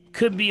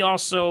 Could be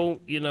also,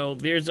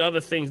 there's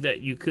other things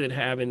that you could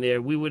have in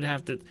there. We would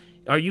have to.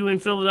 Are you in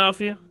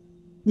Philadelphia?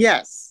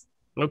 Yes.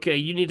 Okay,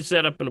 you need to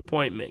set up an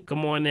appointment.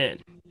 Come on in,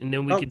 and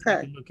then we can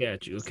take a look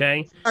at you,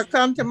 okay? I'll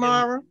come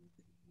tomorrow.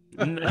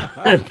 No.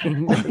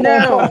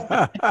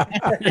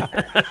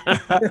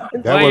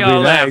 Why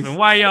y'all laughing?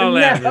 Why y'all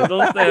laughing?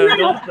 Don't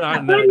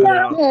start nothing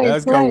now.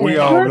 That's because we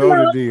all know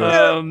the deal.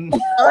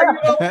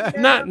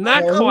 Not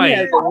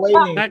quite.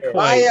 Not quite.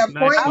 By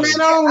appointment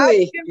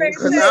only.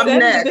 Because I'm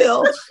next.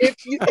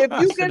 If you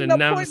get an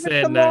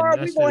appointment tomorrow,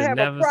 we're going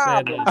to have a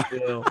problem.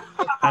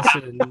 I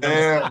should have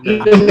never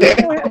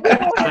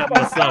set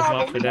myself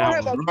up for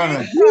that one.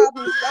 I'm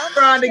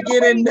trying to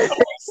get in there.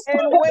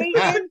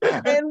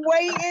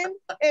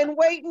 And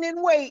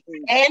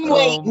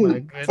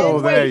waiting.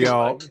 So there,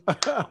 y'all.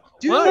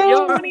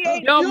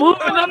 Y'all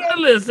moving up the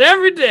list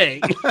every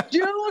day.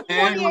 June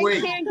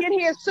 28th can't get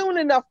here soon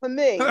enough for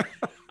me.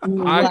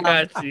 I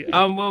got you.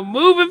 I'm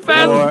moving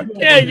fast as you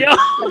can, y'all.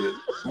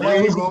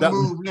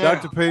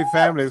 Dr. P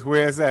families,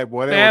 where's that,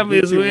 boy?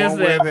 Families, where's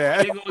that?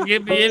 They gonna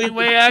get me any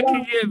way I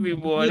can get me,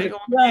 boy. They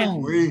gonna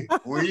get me.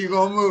 Where you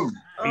gonna move?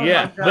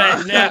 Yeah,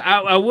 but now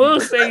I will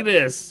say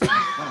this.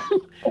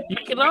 You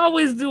can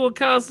always do a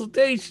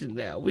consultation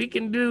now. We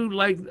can do,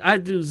 like, I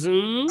do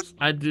Zooms.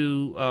 I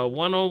do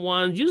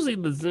one-on-ones. Usually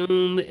the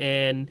Zoom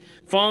and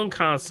phone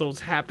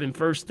consults happen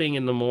first thing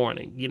in the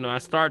morning. You know, I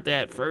start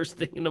that first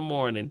thing in the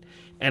morning,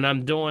 and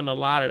I'm doing a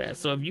lot of that.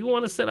 So if you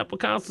want to set up a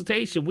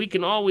consultation, we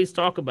can always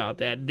talk about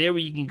that. There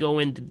you can go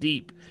into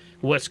deep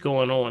what's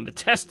going on. The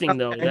testing,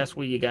 though, that's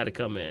where you got to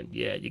come in.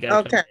 Yeah, you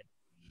got to come in.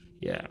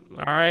 Yeah.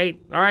 All right,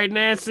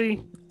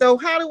 Nancy. So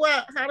how do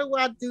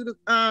I do the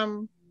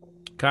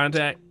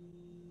contact?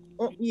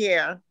 Oh,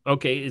 yeah.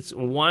 Okay, it's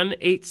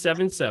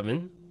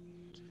 1-877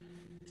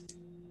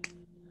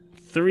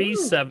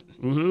 37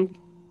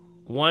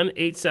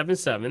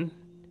 1-877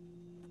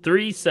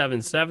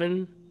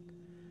 377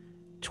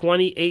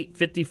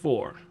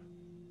 2854.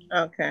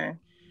 Okay.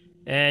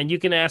 And you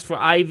can ask for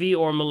Ivy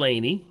or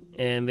Mulaney,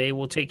 and they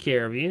will take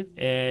care of you.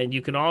 And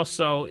you can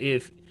also,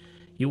 if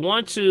you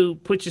want to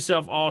put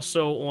yourself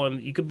also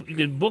on, you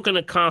could book in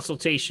a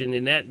consultation,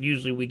 and that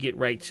usually we get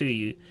right to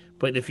you.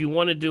 But if you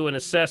want to do an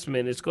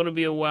assessment, it's going to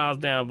be a while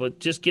down, but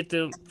just get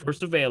the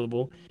first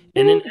available,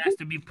 and then it has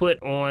to be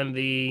put on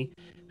the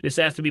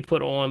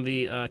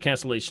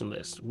cancellation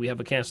list. We have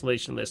a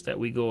cancellation list that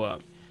we go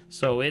up.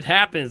 So it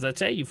happens. I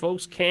tell you,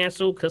 folks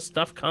cancel because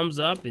stuff comes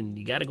up and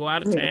you got to go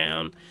out of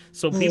town.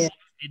 So people,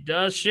 it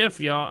does shift,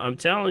 y'all. I'm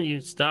telling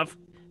you,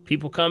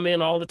 people come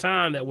in all the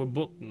time that were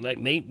booked like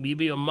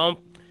maybe a month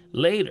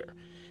later,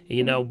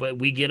 you know, but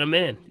we get them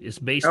in. It's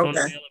based on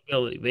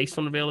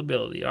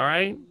availability. All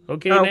right.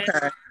 Okay.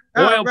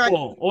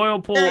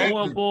 Oil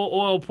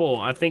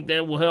pull. I think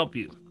that will help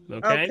you.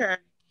 Okay.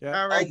 Yeah.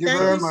 All right. Thank you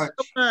very much.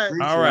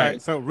 All right.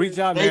 So reach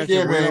out, Nancy.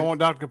 We don't want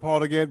Dr. Paul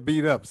to get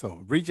beat up.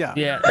 So reach out.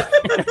 Yeah.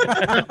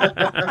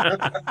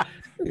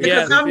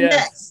 Because I'm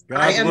next.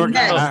 I am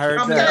next. I heard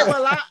that.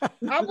 Well,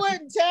 I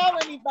wouldn't tell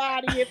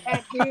anybody if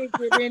I did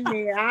get in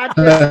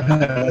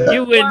there.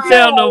 You wouldn't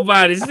tell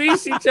nobody. See,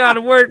 she trying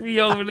to work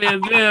me over there,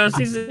 Bill.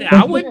 She said,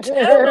 I wouldn't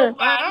tell nobody.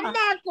 I'm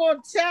not going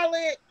to tell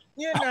it.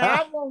 You know,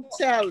 I won't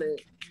tell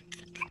it.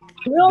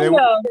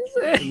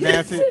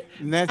 Nancy,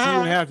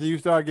 you have to. You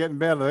start getting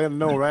better. They'll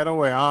know right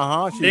away.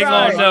 They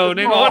gonna know.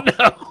 They gonna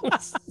know.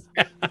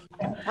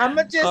 I'm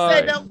gonna just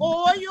say the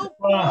oil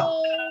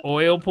pull.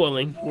 Oil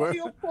pulling.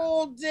 Oil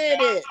pull did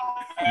it.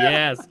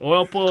 Yes,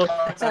 oil pull.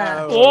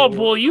 Oil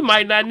pull. You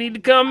might not need to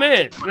come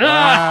in.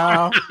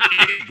 Wow.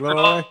 Glory.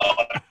 Well,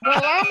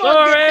 I'm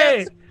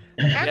gonna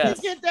I can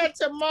get that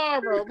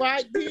tomorrow,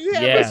 right? Do you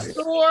have a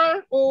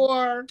store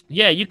or?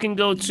 Yeah, you can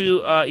go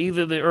to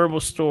either the herbal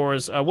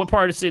stores. What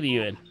part of the city are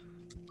you in?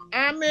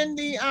 I'm in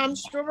the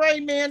Stray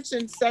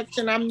Mansion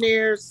section. I'm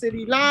near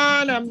City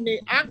Line. I can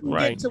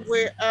get to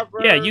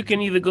wherever. Yeah, you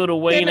can either go to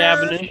Wayne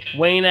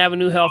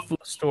Avenue Health Food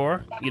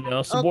Store. You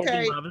know, support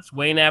the brothers.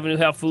 Wayne Avenue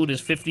Health Food is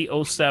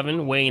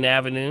 5007 Wayne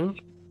Avenue.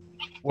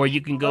 Or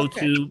you can go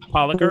to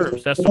Pollock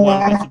Herbs. That's the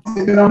one. Pollock.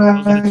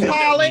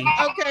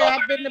 Okay,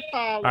 I've been to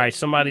Pollock. All right,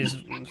 somebody's.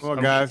 Well,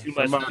 guys,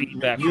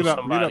 feedback mute up,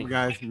 somebody.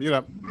 Guys, mute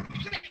up.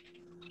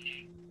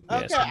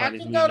 Okay, I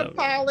can go to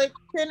Pollock.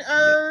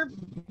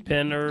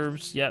 Pin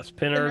Herbs, yes,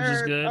 Pin Herbs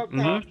is good.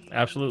 Okay.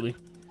 Absolutely.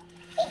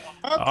 Okay.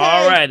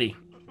 All righty.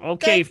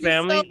 Okay,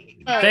 family.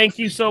 Thank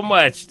you so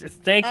much. Thank you so much.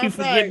 Thank you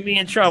for getting me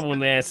in trouble,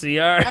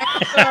 Nancy. All right.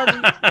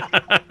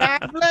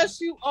 God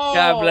bless you all.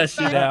 God bless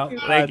you now.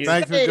 Thank you.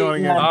 Thanks for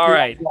joining us. All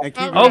right.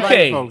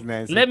 Okay. Folks,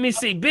 let me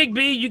see. Big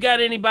B, you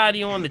got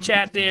anybody on the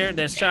chat there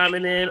that's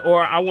chiming in?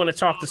 Or I want to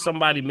talk to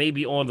somebody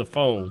maybe on the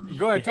phone.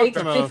 Go ahead. Talk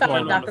to me on the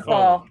phone. Dr.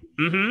 Paul.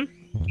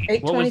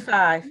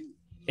 825.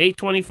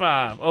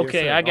 825.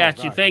 Okay, yes, I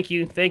got you. Thank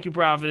you. Thank you,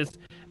 Prophetess.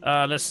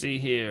 Let's see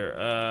here.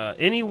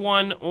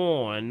 Anyone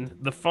on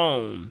the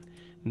phone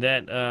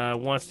that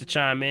wants to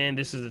chime in,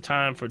 this is the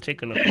time for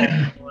taking a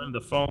call on the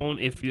phone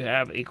if you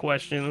have a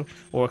question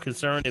or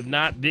concern. If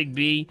not, Big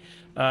B,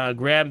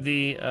 grab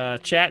the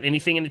chat.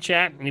 Anything in the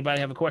chat?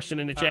 Anybody have a question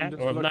in the chat?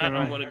 Or if not,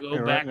 I'm going to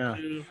go back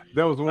to...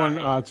 There was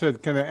one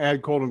said, can I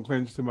add colon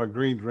cleanse to my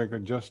green drink or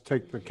just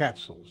take the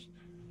capsules?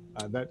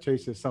 That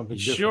chases something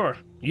different. Sure.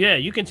 Yeah,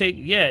 you can take,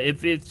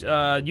 if it's,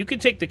 you can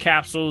take the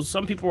capsules.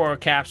 Some people are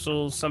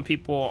capsules. Some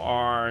people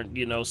are,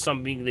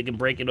 something they can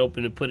break it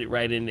open and put it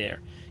right in there.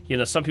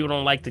 Some people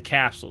don't like the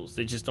capsules.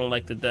 They just don't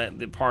like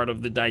the part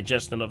of the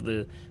digestion of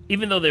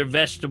even though they're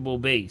vegetable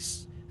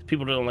based,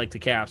 people don't like the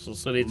capsules.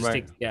 So they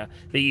just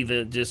they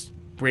either just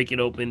break it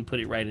open, put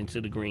it right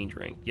into the green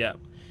drink. Yep.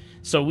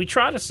 So we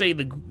try to say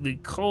the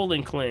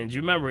colon cleanse. You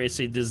remember, it's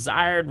a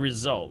desired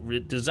result.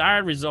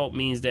 Desired result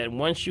means that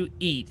once you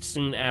eat,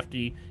 soon after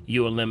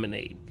you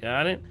eliminate.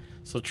 Got it?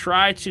 So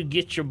try to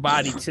get your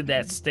body to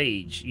that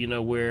stage,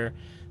 where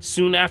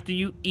soon after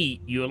you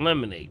eat, you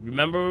eliminate.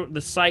 Remember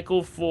the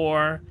cycle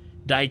for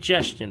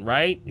digestion,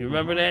 right? You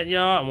remember that,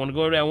 y'all? I want to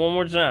go over that one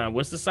more time.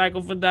 What's the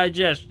cycle for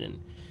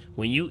digestion?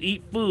 When you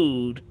eat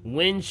food,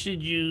 when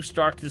should you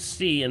start to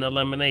see an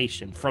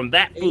elimination from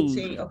that food?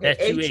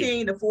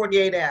 18 to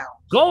 48 hours.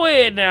 Go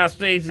ahead now,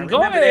 Stacey.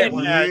 Go ahead.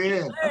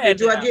 Okay,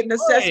 do I get an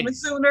assessment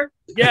sooner?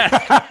 Yeah.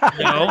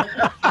 No.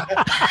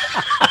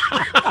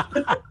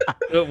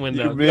 Good one,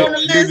 though.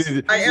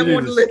 I am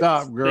on the list.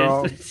 Stop,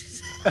 girl.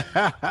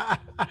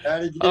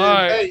 All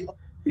right.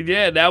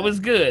 Yeah, that was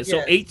good. So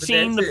Yes,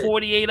 18 to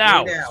 48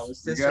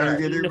 hours. That's right.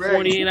 18 to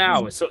 48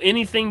 hours. So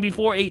anything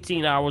before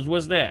 18 hours,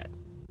 what's that?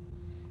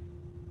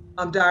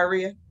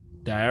 Diarrhea.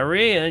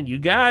 Diarrhea, you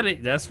got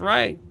it. That's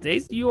right.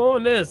 You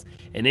on this.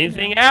 And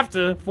anything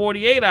after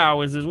 48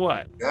 hours is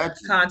what?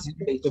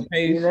 Constipated.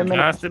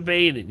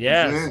 Constipated.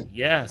 Yes.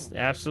 Yes,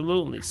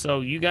 absolutely.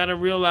 So you got to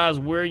realize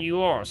where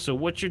you are. So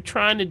what you're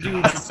trying to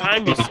do to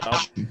time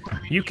yourself,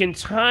 you can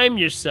time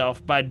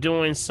yourself by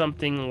doing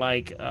something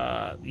like,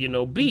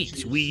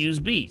 beets. We use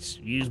beets.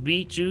 Use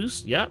beet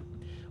juice. Yep.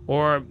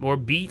 Or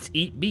beets,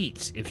 eat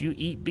beets. If you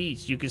eat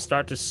beets, you can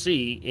start to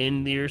see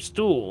in your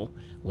stool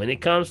when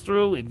it comes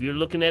through. If you're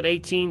looking at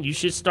 18, you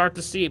should start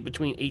to see it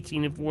between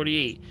 18 and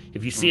 48.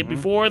 If you see it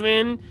before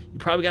then, you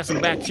probably got some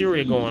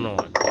bacteria going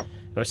on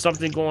or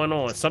something going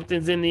on.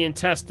 Something's in the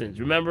intestines.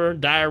 Remember,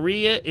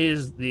 diarrhea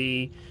is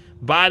the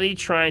body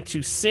trying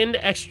to send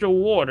extra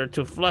water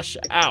to flush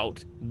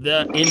out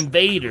the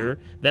invader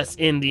that's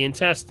in the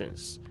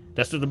intestines.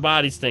 That's what the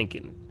body's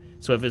thinking.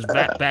 So if it's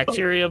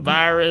bacteria,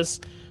 virus,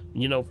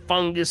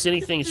 fungus,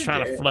 anything, it's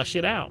trying to flush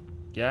it out.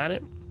 Got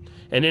it?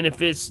 And then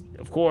if it's,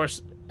 of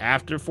course,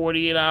 after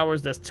 48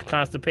 hours, that's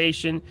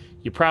constipation,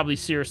 you're probably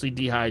seriously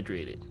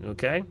dehydrated.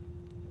 Okay?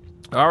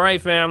 All right,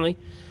 family.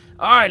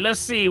 All right, let's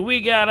see.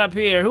 We got up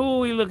here. Who are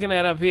we looking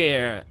at up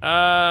here?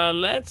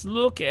 Let's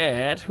look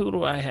at, who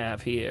do I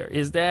have here?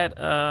 Is that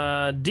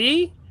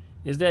D?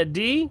 Is that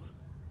D?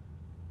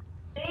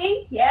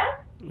 D, yeah.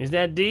 Is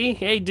that D?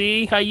 Hey,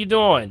 D, how you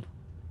doing?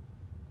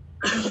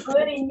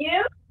 Good, and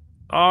you?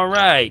 All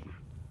right.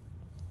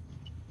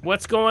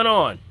 What's going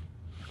on?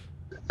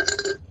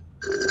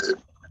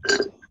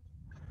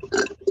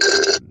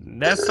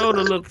 That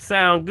soda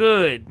sound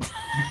good.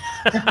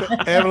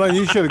 Evelyn,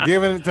 you should have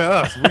given it to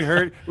us. We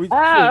heard. It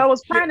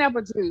was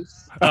pineapple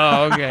juice.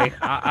 Oh, okay.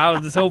 I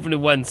was just hoping it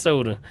wasn't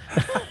soda.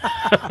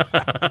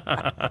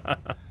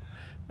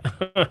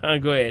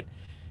 Go ahead.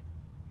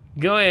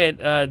 Go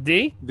ahead,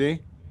 D. D.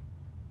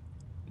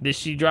 Did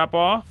she drop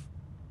off?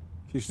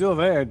 She's still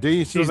there.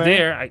 D, she's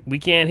there. We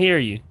can't hear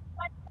you.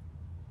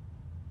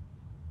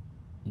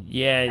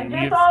 Yeah. I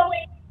guess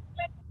always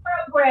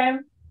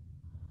program.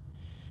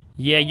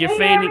 Yeah, you're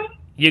fading.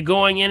 You're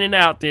going in and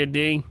out there,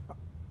 D.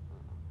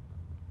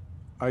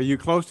 Are you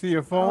close to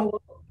your phone?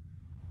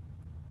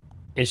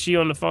 Is she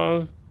on the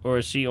phone or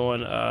is she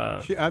on?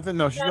 I think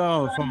no, she's not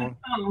on the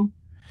phone.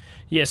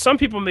 Yeah, some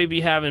people may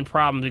be having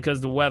problems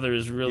because the weather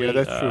is really. Yeah,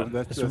 that's true.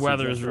 That's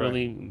weather is exactly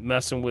really right.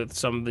 messing with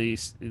some of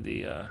these.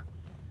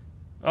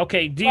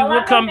 Okay, D,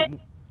 we'll come.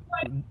 Maybe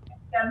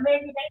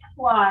that's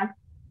why.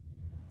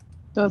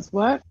 Does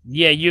what?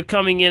 Yeah, you're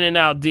coming in and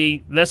out,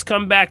 D. Let's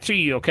come back to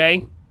you,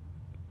 okay?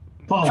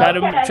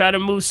 Try to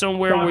move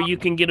somewhere where you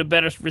can get a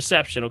better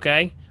reception,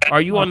 okay?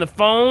 Are you on the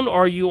phone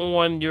or are you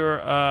on your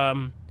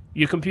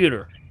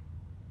computer?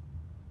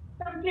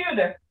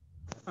 Computer.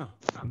 Oh,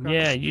 okay.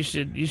 Yeah, you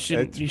shouldn't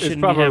be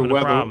having weather,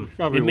 a problem.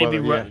 It may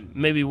weather, be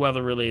maybe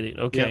weather related.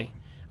 Okay. Yeah.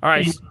 All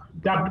right.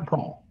 Dr.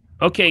 Paul.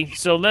 Okay,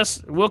 so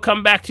we'll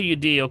come back to you,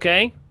 D,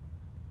 okay?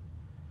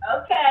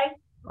 Okay.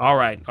 All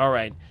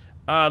right.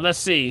 Let's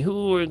see.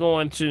 Who are we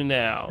going to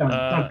now?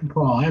 Dr.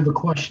 Paul, I have a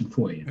question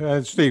for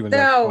you. Stephen.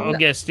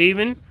 Okay,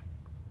 Stephen?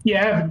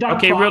 Yeah, I have Dr.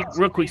 Okay, Paul,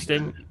 real quick,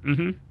 Stephen.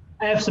 Mm-hmm.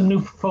 I have some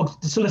new folks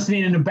just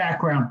listening in the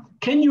background.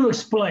 Can you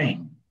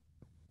explain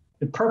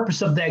the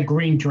purpose of that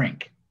green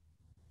drink?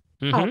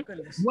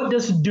 Mm-hmm. What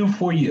does it do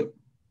for you?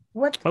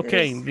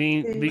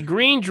 The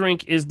green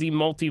drink is the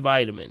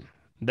multivitamin.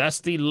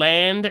 That's the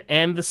land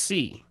and the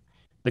sea.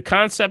 The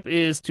concept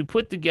is to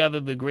put together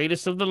the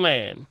greatest of the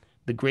land,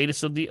 the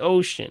greatest of the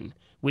ocean,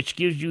 which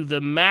gives you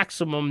the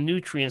maximum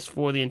nutrients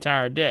for the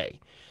entire day,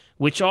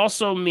 which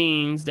also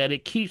means that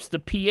it keeps the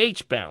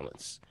pH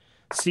balance.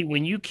 See,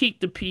 when you keep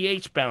the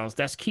pH balance,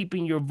 that's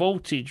keeping your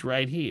voltage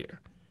right here,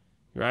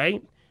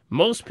 right?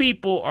 Most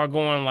people are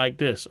going like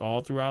this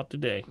all throughout the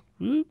day.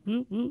 Whoop,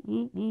 whoop, whoop,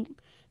 whoop,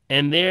 whoop.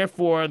 And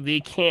therefore, they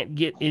can't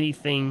get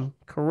anything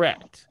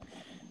correct.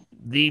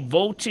 The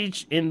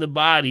voltage in the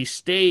body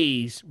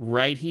stays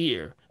right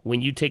here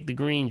when you take the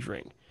green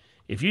drink.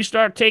 If you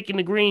start taking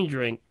the green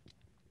drink,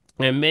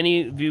 and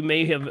many of you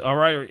may have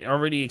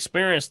already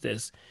experienced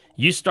this,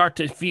 you start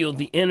to feel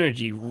the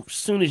energy as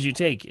soon as you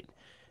take it,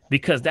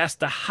 because that's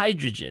the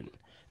hydrogen.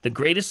 The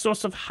greatest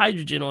source of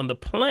hydrogen on the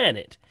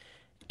planet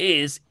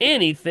is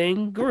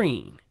anything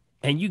green.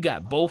 And you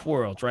got both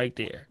worlds right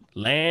there,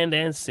 land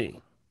and sea.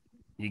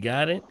 You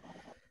got it?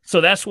 So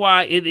that's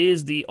why it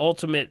is the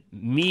ultimate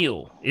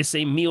meal. It's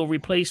a meal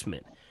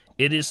replacement.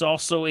 It is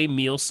also a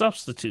meal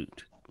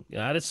substitute.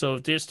 Got it? So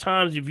if there's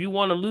times if you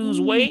want to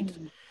lose weight,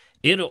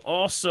 it'll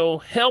also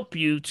help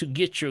you to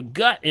get your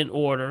gut in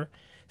order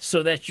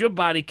so that your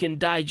body can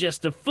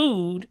digest the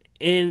food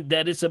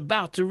that it's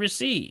about to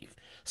receive.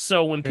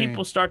 So when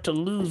people start to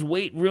lose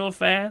weight real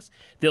fast,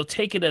 they'll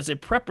take it as a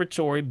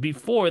preparatory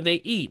before they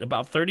eat.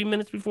 About 30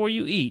 minutes before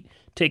you eat,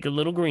 take a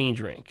little green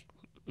drink.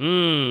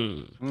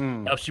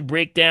 Helps you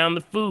break down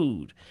the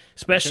food,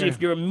 especially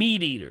if you're a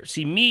meat eater.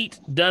 See, meat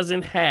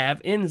doesn't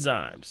have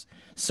enzymes,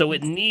 so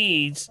it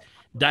needs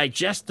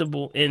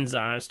digestible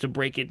enzymes to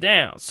break it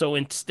down. So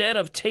instead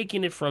of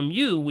taking it from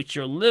you, which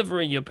your liver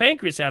and your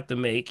pancreas have to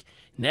make,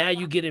 now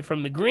you get it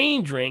from the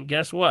green drink.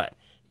 Guess what?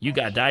 You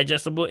got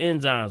digestible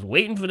enzymes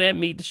waiting for that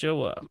meat to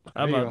show up.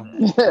 How about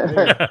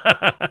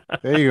that?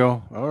 There you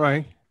go. All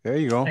right. There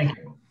you go. Thank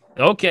you.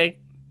 Okay.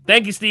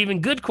 Thank you,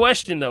 Stephen. Good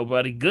question, though,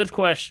 buddy. Good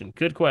question.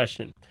 Good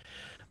question.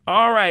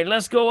 All right,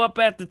 let's go up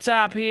at the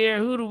top here.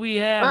 Who do we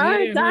have All here?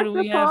 right, Who Dr. do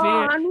we Paul, have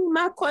here? I need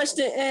my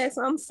question asked.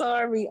 I'm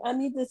sorry. I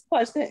need this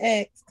question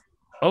asked.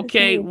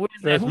 Okay,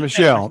 that's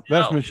Michelle.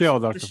 That's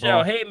Michelle, Dr.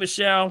 Michelle. Paul. Hey,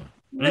 Michelle.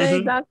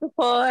 Hey, Dr.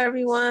 Paul,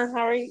 everyone.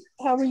 How are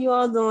you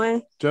all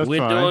doing? We're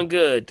fine. doing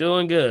good.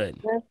 Doing good.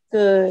 That's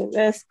good.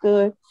 That's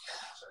good.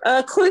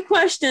 Quick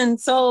question.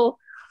 So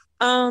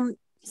I'm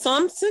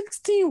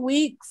 16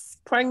 weeks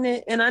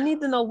pregnant, and I need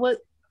to know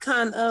what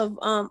kind of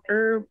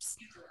herbs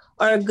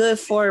are good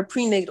for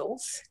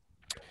prenatals.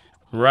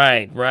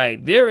 Right.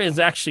 There is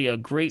actually a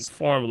great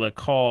formula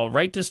called,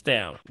 write this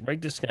down.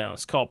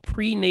 It's called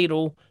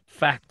prenatal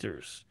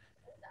factors.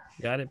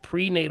 Got it?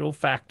 Prenatal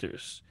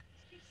factors.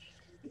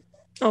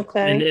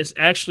 Okay. And it's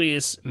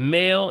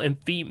male and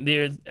female.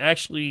 There's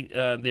actually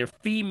they're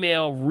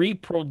female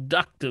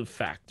reproductive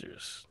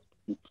factors.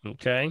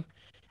 Okay.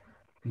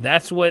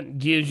 That's what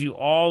gives you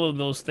all of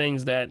those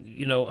things that,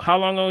 how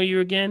long are you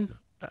again?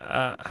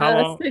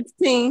 How long?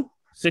 16.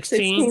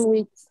 16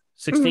 weeks.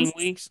 16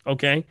 weeks.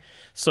 Okay.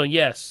 So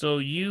yes. So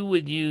you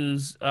would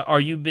use.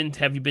 Have you been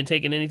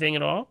taking anything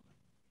at all?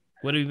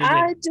 What have you been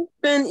taking? I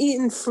just been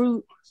eating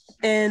fruit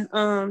and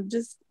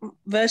just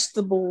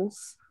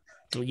vegetables.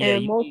 Yeah,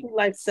 and mostly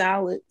like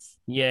salads.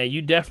 Yeah,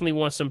 you definitely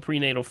want some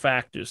prenatal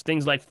factors,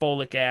 things like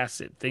folic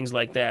acid, things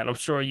like that. I'm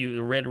sure the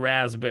red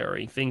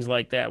raspberry, things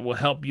like that will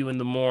help you in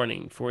the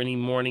morning for any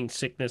morning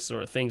sickness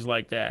or things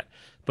like that.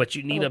 But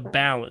you need a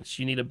balance.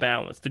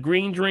 The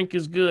green drink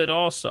is good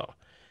also.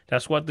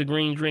 That's what the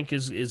green drink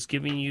is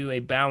giving you, a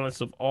balance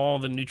of all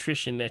the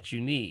nutrition that you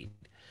need.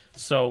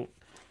 So,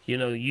 you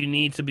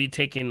need to be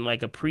taking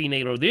like a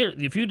prenatal.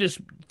 If you just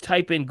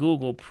type in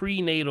Google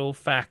prenatal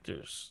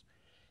factors,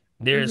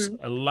 there's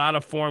a lot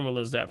of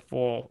formulas that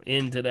fall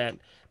into that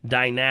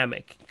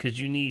dynamic because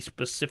you need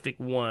specific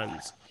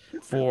ones.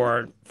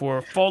 For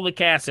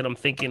folic acid, I'm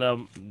thinking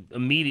of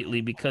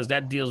immediately because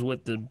that deals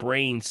with the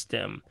brain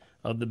stem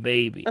of the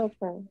baby.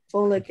 Okay,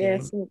 folic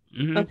acid.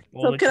 Mm-hmm.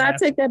 So can I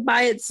take that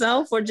by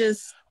itself or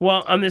just?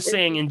 Well, I'm just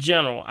saying in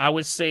general. I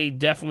would say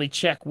definitely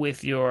check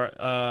with your,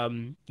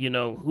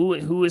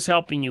 who is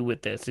helping you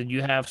with this. Did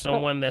you have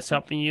someone that's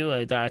helping you,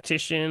 a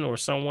dietitian or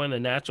someone, a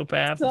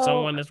naturopath,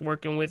 someone that's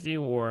working with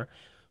you, or?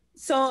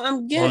 So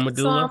I'm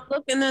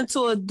looking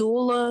into a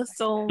doula.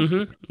 So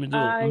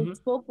I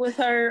spoke with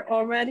her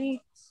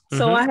already.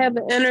 So I have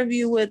an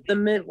interview with the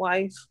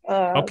midwife.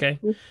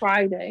 This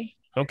Friday.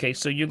 Okay,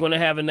 so you're going to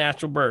have a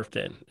natural birth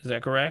then. Is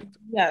that correct?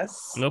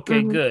 Yes.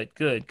 Okay, good.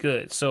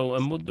 So a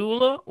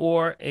doula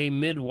or a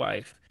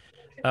midwife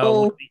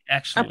would be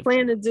excellent. I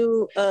plan to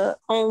do a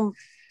home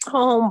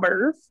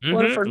birth. A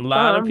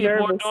lot of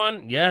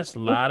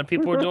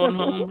people are doing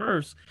home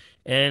births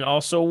and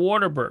also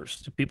water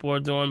births. People are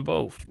doing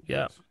both.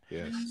 Yeah.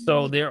 Yes.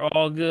 So they're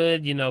all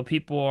good.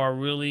 People are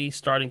really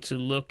starting to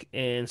look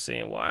and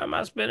saying, why am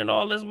I spending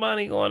all this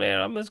money going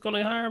there? I'm just going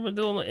to hire a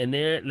doula. And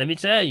let me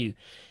tell you,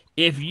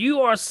 if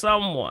you are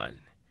someone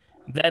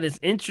that is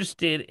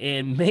interested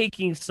in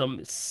making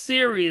some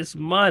serious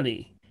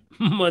money,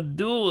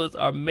 medullas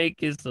are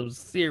making some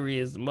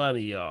serious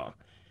money, y'all.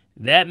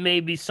 That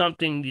may be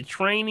something, the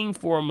training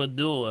for a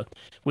medulla,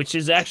 which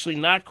is actually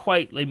not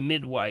quite a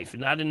midwife,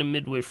 not in the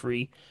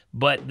midwifery,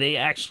 but they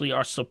actually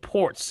are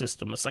support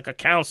system. It's like a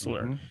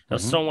counselor,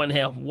 someone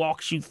who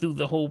walks you through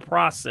the whole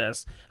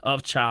process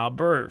of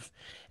childbirth.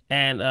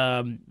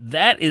 And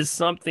that is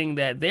something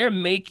that they're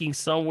making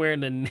somewhere in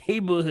the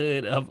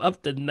neighborhood of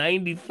up to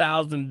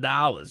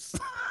 $90,000.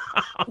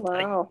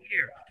 Wow.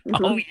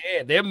 Oh,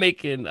 yeah. They're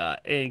making an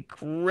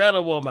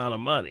incredible amount of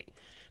money.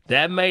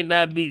 That may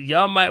not be,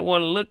 y'all might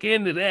want to look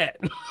into that.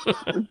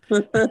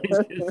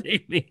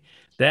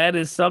 That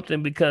is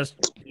something because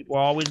people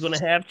are always going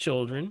to have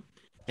children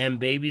and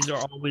babies are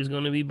always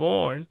going to be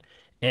born.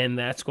 And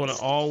that's going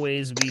to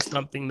always be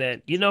something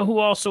that, who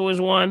also is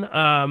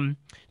one?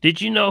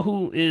 Did you know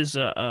who is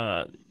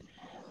Erica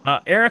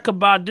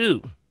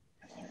Badu?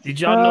 Did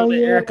y'all know that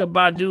Erica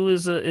Badu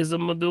is a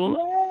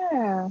medulla?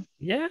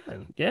 Yeah.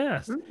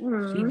 Yes.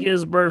 She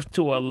gives birth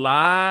to a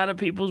lot of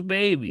people's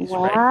babies.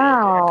 Wow. Right there.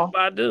 Erica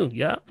Badu.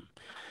 Yeah.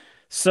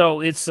 So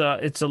it's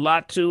a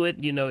lot to it.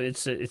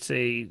 It's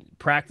a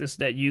practice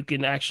that you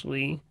can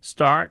actually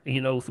start,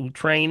 through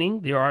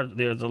training.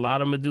 There's a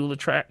lot of medulla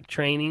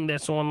training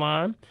that's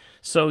online.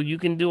 So you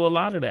can do a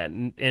lot of that.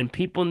 And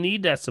people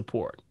need that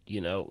support.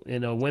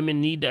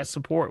 Women need that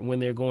support when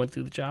they're going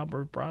through the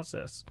childbirth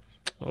process.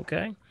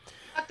 Okay.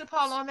 Dr.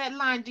 Paul, on that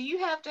line, do you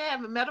have to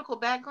have a medical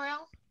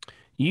background?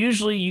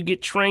 Usually you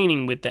get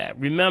training with that.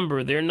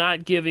 Remember,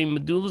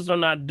 medullas are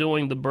not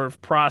doing the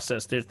birth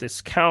process.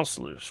 There's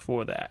counselors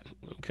for that,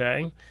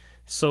 okay?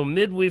 So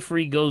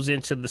midwifery goes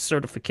into the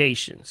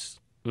certifications.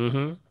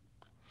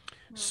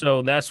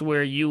 So that's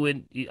where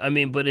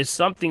but it's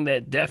something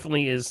that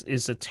definitely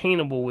is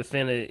attainable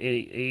within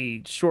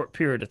a short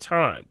period of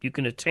time. You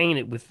can attain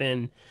it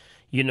within,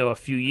 a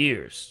few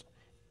years.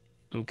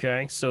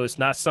 Okay, so it's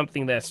not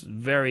something that's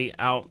very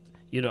out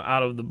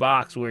of the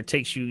box where it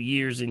takes you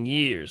years and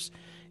years,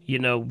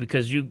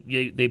 because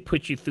they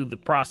put you through the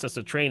process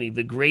of training.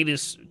 The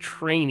greatest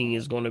training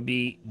is going to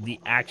be the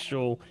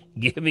actual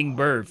giving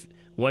birth.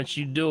 Once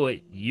you do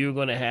it, you're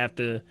going to have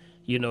to,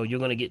 you're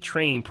going to get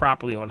trained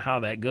properly on how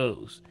that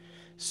goes.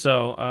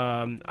 So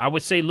I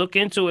would say look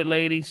into it,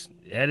 ladies.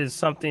 That is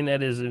something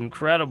that is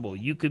incredible.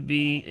 You could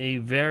be a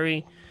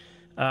very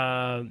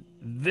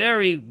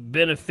very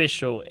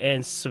beneficial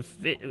and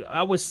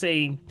I would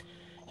say,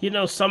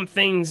 some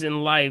things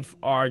in life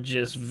are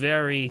just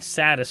very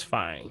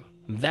satisfying.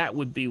 That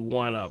would be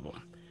one of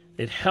them.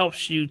 It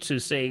helps you to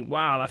say,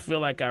 wow, I feel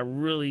like I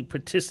really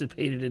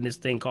participated in this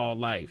thing called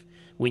life.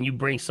 When you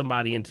bring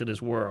somebody into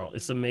this world,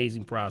 it's an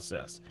amazing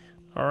process.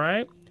 All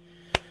right.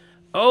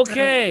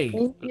 Okay.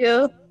 Thank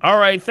you. All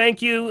right.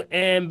 Thank you.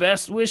 And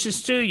best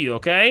wishes to you.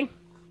 Okay.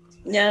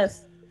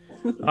 Yes.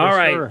 All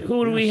right. Sir.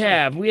 Who do we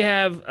have? We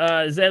have,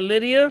 is that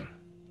Lydia?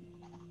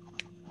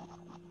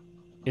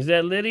 Is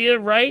that Lydia,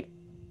 right?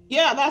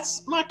 Yeah,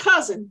 that's my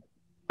cousin.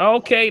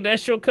 Okay,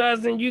 that's your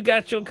cousin. You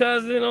got your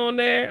cousin on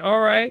there. All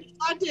right.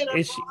 I did.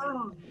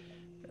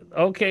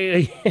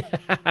 Okay.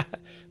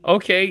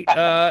 Okay.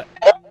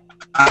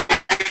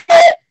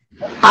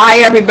 Hi,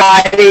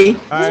 everybody.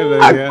 Hi,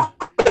 Lydia.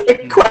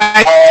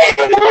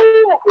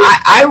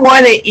 I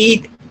want to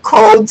eat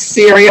cold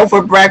cereal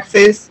for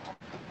breakfast.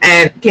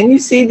 And can you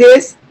see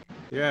this?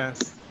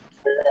 Yes.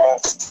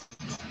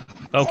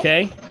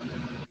 Okay.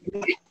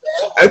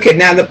 Okay,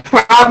 now the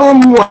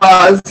problem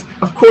was,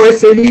 of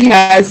course, it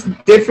has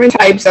different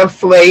types of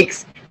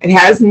flakes. It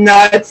has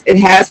nuts, it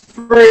has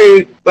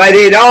fruit, but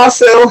it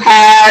also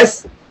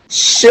has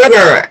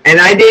sugar. And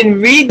I didn't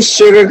read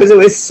sugar because it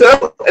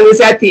was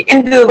at the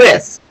end of the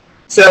list.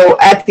 So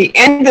at the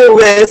end of the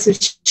list,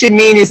 it should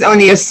mean it's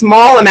only a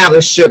small amount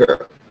of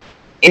sugar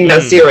in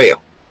the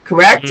cereal,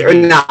 correct or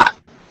not?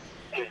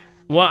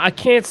 Well, I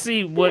can't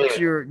see what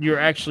you're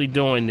actually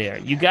doing there.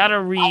 You gotta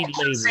read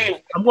labels.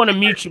 I'm gonna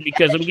mute you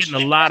because I'm getting a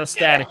lot of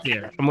static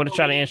there. I'm gonna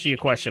try to answer your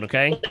question,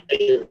 okay?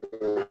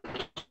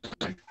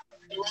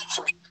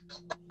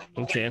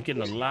 Okay, I'm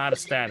getting a lot of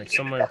static.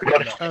 Someone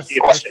pick it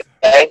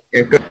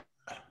up.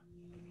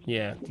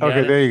 Yeah.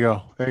 Okay, there you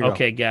go.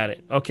 Okay, got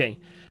it. Okay.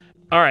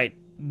 All right.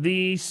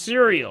 The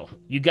cereal.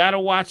 You got to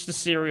watch the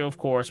cereal, of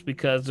course,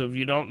 because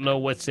you don't know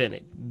what's in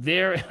it.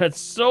 There are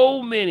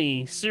so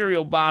many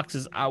cereal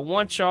boxes. I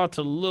want y'all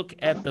to look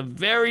at the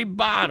very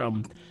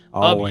bottom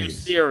of your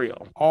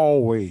cereal.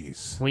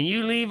 Always. When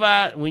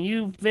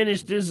you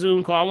finish this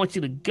Zoom call, I want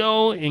you to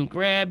go and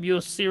grab your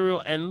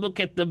cereal and look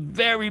at the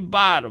very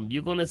bottom.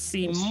 You're going to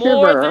see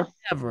more than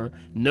ever.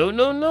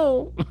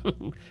 No.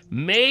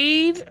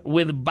 Made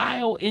with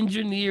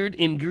bioengineered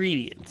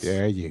ingredients.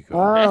 There you go.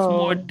 Wow. That's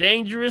more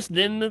dangerous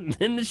than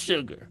the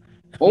sugar.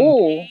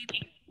 Oh.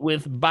 Made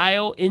with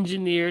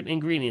bioengineered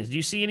ingredients. Do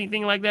you see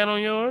anything like that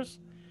on yours?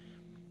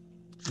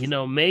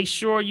 Make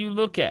sure you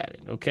look at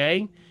it,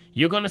 okay?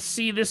 You're going to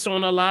see this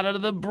on a lot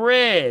of the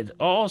bread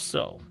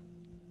also.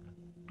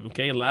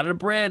 Okay, a lot of the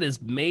bread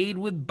is made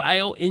with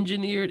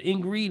bioengineered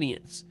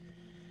ingredients.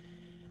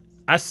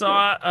 I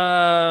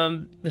saw,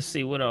 let's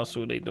see, what else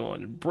were they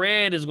doing?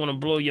 Bread is going to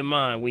blow your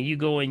mind when you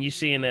go and you're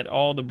seeing that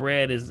all the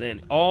bread is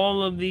in.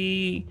 All of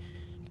the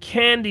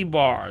candy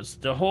bars,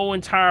 the whole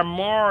entire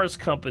Mars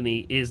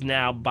company is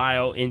now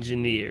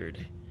bioengineered.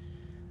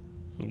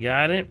 You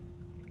got it?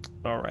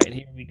 All right,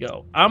 here we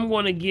go. I'm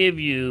going to give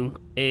you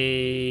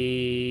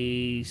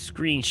a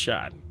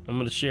screenshot. I'm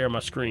going to share my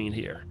screen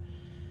here.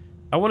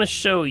 I want to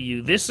show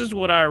you. This is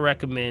what I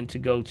recommend to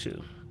go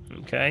to.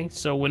 Okay,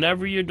 so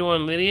whenever you're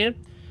doing Lydia,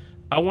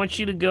 I want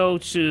you to go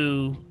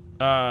to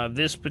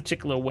this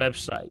particular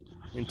website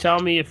and tell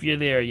me if you're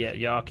there yet,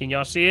 y'all. Can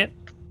y'all see it?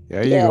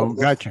 There you go.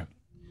 Gotcha.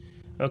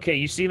 Okay,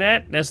 you see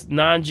that? That's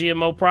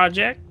Non-GMO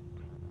Project.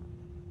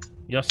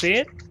 Y'all see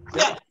it?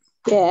 Yeah.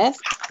 Yes.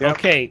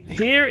 Okay,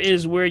 here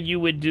is where you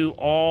would do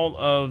all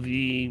of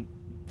the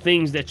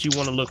things that you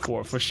want to look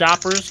for. For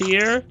shoppers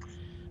here,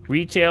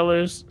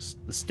 retailers,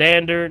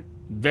 standard,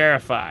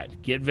 verified.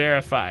 Get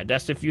verified.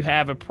 That's if you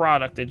have a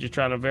product that you're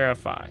trying to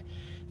verify.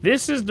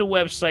 This is the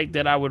website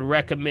that I would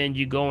recommend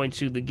you going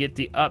to get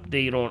the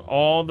update on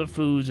all the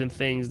foods and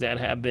things that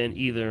have been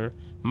either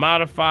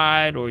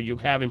modified or you're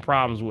having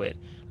problems with.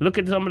 Look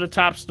at some of the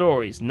top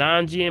stories.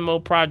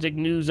 Non-GMO Project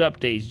news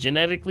updates.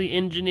 Genetically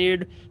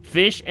engineered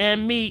fish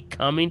and meat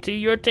coming to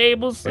your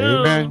table soon.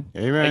 Amen.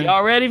 Amen. Are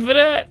y'all ready for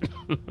that?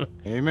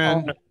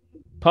 Amen.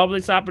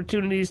 Public's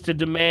opportunities to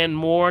demand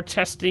more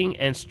testing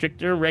and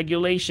stricter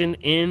regulation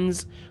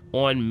ends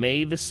on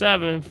May the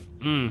 7th.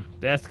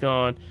 That's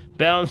gone.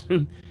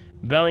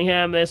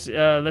 Bellingham, let's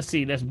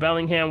see, that's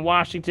Bellingham,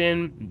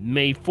 Washington,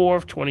 May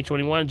 4th,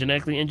 2021,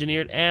 genetically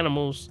engineered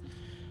animals.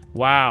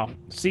 Wow.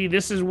 See,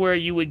 this is where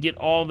you would get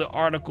all the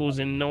articles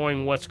and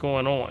knowing what's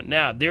going on.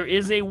 Now, there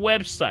is a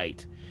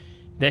website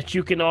that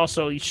you can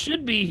also, it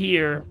should be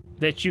here,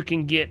 that you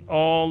can get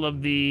all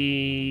of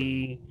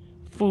the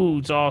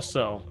foods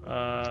also.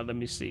 Let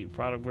me see,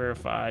 product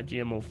verified,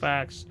 GMO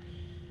facts.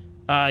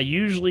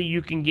 Usually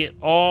you can get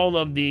all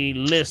of the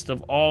list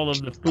of all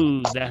of the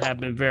foods that have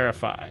been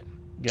verified.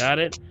 Got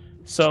it?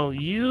 So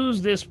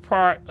use this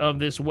part of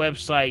this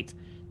website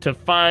to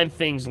find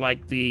things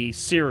like the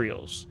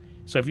cereals.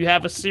 So if you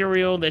have a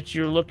cereal that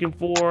you're looking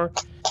for,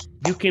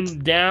 you can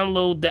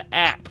download the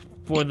app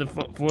for the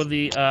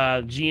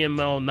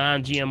GMO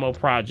non-GMO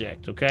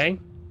project. Okay.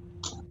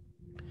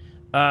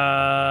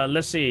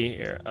 Let's see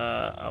here.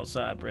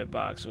 Outside bread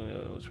box.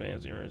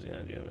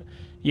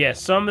 Yeah,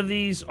 some of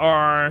these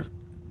are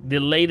the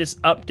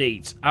latest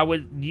updates. I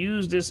would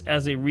use this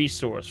as a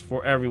resource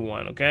for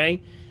everyone.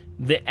 Okay.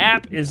 The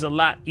app is a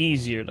lot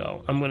easier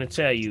though. I'm going to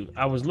tell you.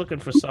 I was looking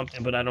for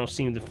something, but I don't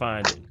seem to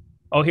find it.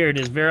 Oh, here it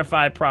is.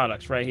 Verified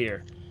products right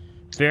here.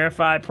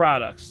 Verified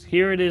products.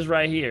 Here it is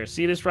right here.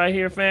 See this right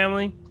here,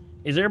 family?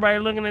 Is everybody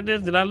looking at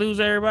this? Did I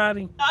lose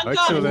everybody?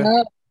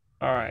 Excellent.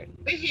 All right.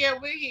 We're here.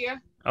 We're here.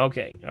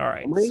 Okay. All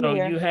right. So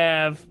you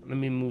have, let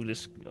me move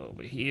this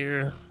over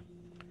here.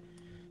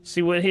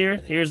 See what here?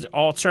 Here's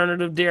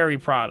alternative dairy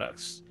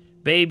products,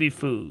 baby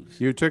foods.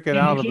 You took it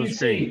out of the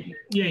screen.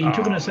 Yeah, you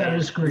took us out of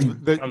the screen.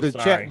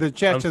 The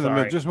chat's in the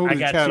middle. Just move the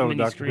chat over,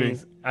 Dr. B.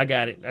 I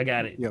got it.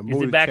 Yeah,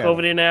 is it back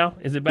over there now?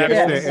 Is it back?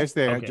 Yeah, over it's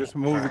there. Okay. Just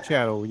move the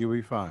chat over. You'll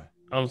be fine.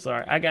 I'm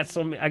sorry. I got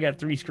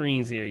 3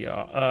 screens here,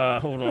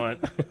 y'all. Hold on.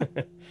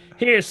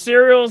 Here's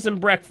cereals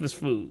and breakfast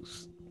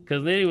foods.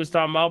 Because they was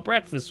talking about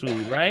breakfast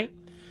food, right?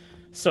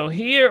 So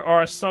here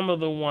are some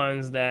of the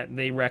ones that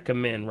they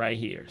recommend right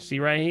here. See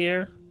right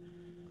here?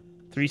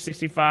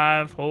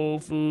 365, Whole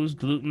Foods,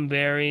 gluten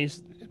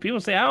berries. People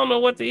say, I don't know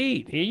what to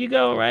eat. Here you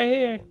go, right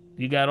here.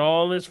 You got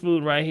all this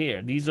food right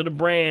here. These are the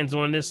brands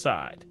on this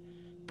side.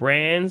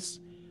 Brands,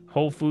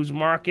 Whole Foods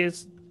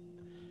Markets.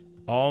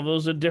 All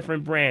those are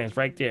different brands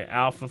right there.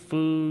 Alpha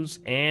Foods,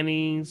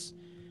 Annie's,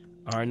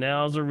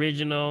 Arnell's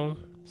Original.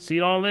 See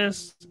all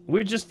this?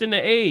 We're just in the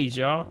age,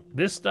 y'all.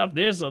 This stuff,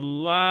 there's a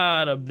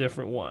lot of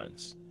different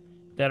ones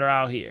that are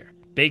out here.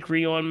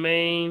 Bakery on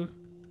Main.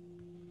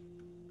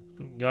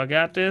 Y'all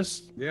got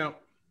this? Yeah.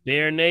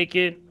 Bare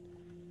Naked.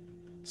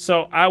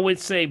 So I would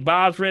say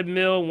Bob's Red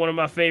Mill, one of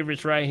my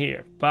favorites right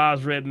here.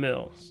 Bob's Red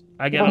Mills.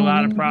 I get a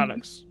lot of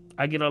products.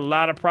 I get a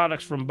lot of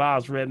products from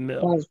Bob's Red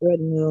Mill. Bob's Red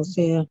Mills,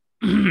 yeah.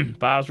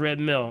 Bob's Red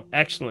Mill.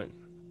 Excellent.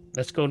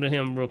 Let's go to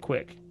him real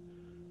quick.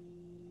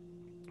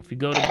 If you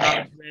go to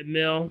Bob's Red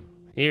Mill,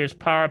 here's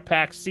Power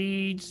Pack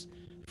Seeds,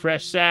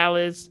 Fresh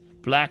Salads,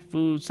 Black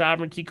Food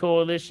Sovereignty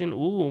Coalition.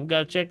 Ooh, we got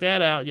to check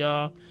that out,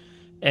 y'all.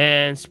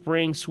 And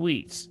Spring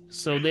Sweets.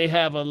 So they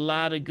have a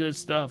lot of good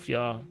stuff,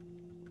 y'all.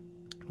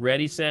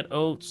 Ready Set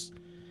Oats,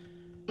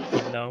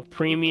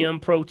 premium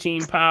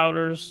protein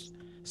powders.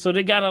 So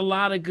they got a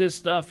lot of good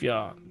stuff,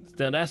 y'all.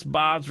 So that's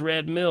Bob's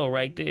Red Mill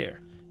right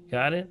there.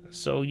 Got it?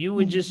 So you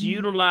would just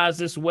utilize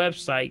this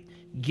website,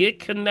 get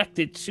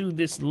connected to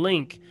this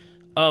link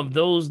of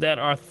those that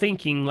are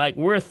thinking like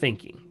we're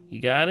thinking. You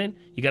got it?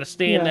 You got to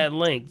stay in that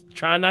link.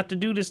 Try not to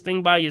do this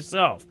thing by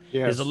yourself.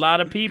 Yes. There's a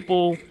lot of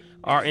people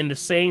are in the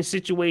same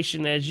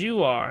situation as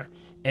you are,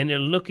 and they're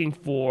looking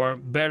for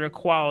better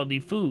quality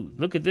food.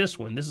 Look at this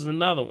one. This is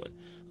another one.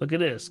 Look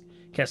at this.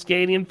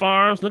 Cascadian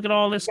Farms. Look at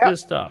all this good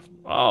stuff.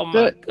 Oh,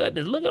 my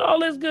goodness. Look at all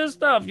this good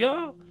stuff,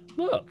 y'all.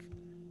 Look.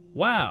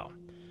 Wow.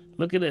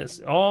 Look at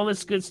this. All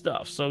this good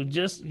stuff. So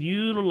just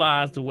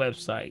utilize the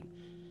website.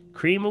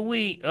 Cream of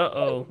wheat.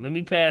 Uh-oh. Let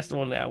me pass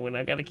on that one.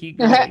 I got to keep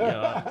going,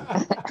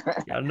 y'all.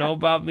 Y'all know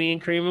about me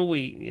and cream of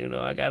wheat.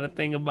 I got a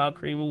thing about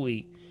cream of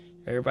wheat.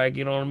 Everybody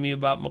get on me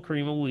about my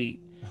cream of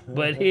wheat.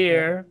 But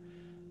here,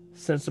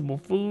 Sensible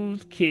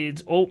Foods,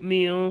 kids'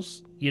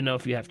 oatmeals,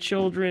 if you have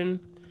children,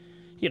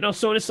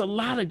 so it's a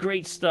lot of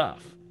great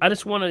stuff. I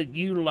just want to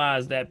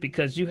utilize that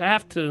because you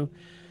have to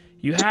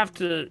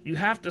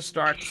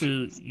start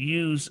to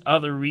use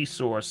other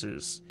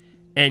resources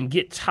and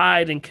get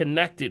tied and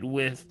connected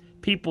with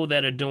people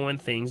that are doing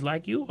things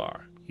like you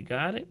are. You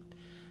got it?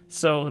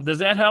 So does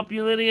that help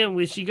you, Lydia?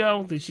 Did she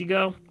go?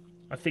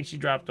 I think she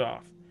dropped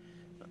off.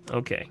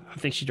 Okay, I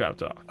think she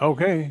dropped off.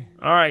 Okay.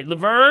 All right,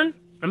 Laverne.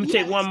 I'm gonna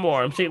take one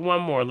more.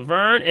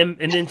 Laverne and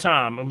then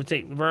Tom. I'm gonna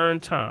take Laverne,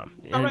 Tom,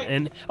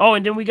 and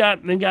then we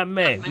got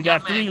May. We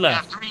got 3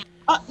 left.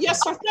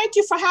 Yes, sir. Thank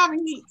you for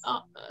having me,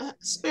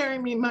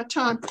 sparing me my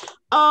time.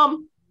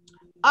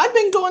 I've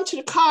been going to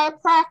the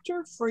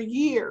chiropractor for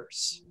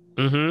years.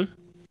 Mm-hmm.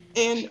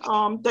 And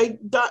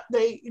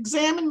they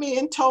examined me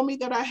and told me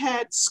that I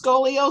had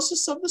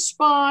scoliosis of the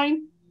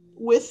spine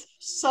with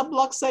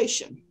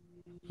subluxation.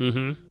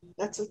 Mm-hmm.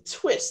 That's a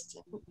twist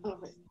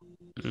of it.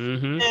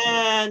 Mm-hmm.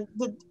 And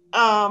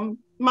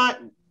my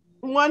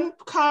one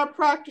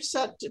chiropractor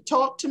said to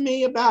talk to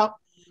me about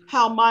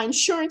how my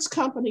insurance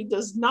company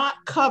does not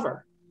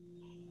cover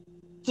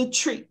the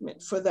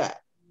treatment for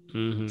that.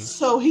 Mm-hmm.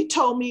 So he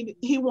told me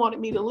he wanted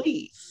me to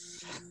leave.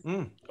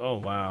 Oh,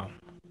 wow.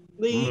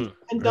 Leave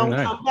and don't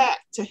come back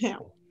to him.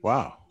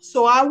 Wow.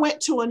 So I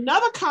went to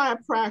another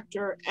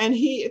chiropractor and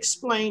he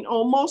explained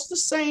almost the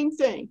same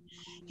thing.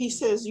 He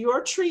says,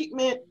 your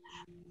treatment,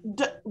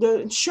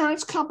 the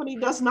insurance company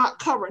does not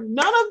cover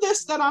none of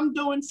this that I'm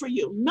doing for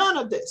you. None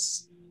of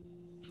this.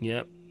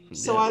 Yep.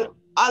 So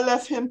I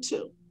left him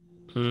too.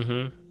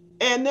 Mm-hmm.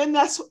 And then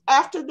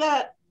after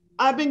that,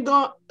 I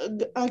got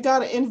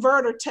an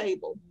inverter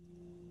table.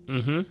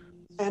 Mm-hmm.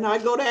 And I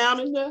go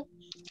down in the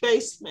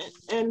basement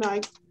and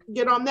I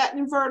get on that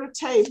inverter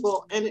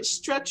table and it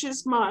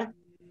stretches my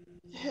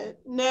head,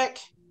 neck,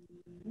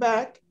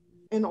 back,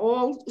 and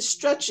all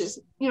stretches.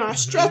 I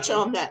stretch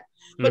on that.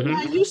 But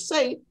now you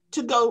say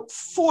to go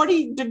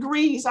 40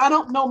 degrees. I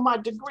don't know my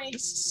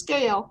degrees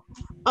scale.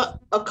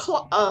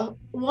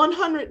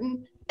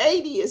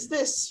 180 is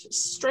this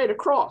straight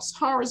across,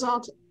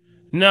 horizontal.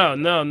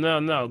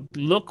 No.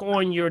 Look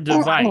on your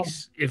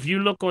device. If you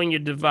look on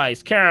your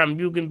device, Karen,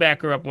 you can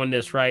back her up on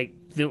this, right?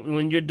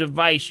 On your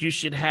device, you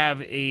should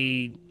have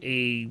a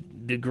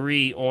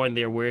degree on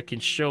there where it can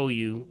show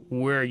you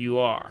where you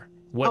are,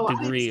 what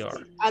degree you are.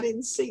 I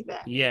didn't see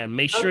that. Yeah,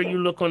 make sure you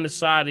look on the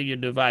side of your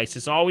device.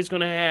 It's always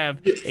going to have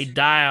a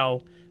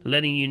dial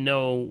letting you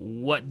know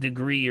what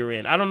degree you're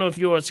in. I don't know if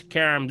yours,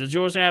 Karen, does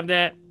yours have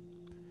that?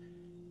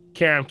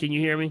 Karen, can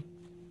you hear me?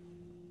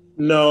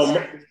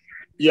 No.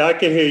 Yeah, I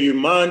can hear you.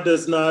 Mine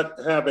does not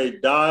have a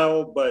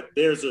dial, but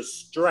there's a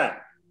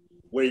strap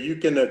where you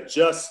can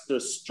adjust the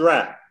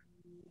strap.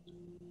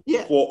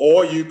 Yeah.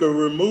 Or you can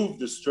remove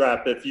the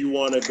strap if you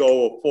want to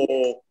go a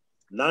full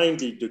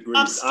 90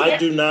 degrees. I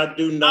do not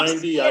do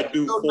 90. I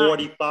do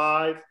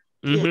 45,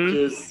 which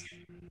is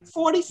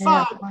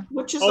 45,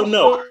 which is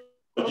no,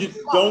 you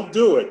don't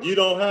do it. You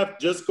don't have,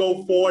 just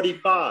go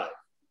 45.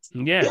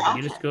 Yeah,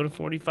 you just go to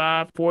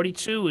 45.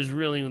 42 is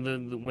really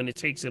when it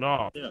takes it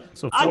off. Yeah.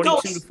 So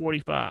 42 to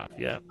 45.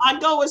 Yeah. I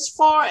go as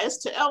far as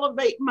to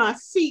elevate my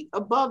feet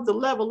above the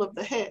level of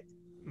the head.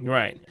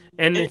 Right.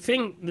 And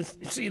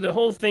the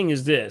whole thing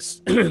is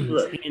this.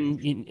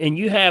 and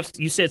you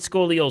said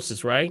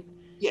scoliosis, right?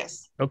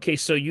 Yes. Okay,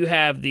 so you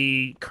have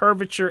the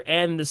curvature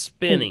and the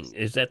spinning.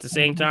 Is that the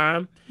same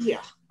time?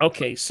 Yeah.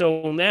 Okay,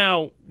 so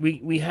now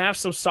we have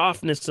some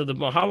softness to the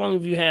bone. How long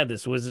have you had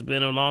this? Was it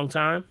been a long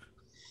time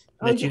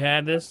that you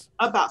had this?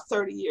 About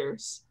 30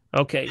 years.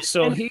 Okay,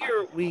 so here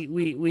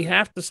we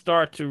have to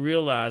start to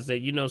realize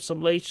that,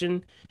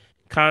 sublation,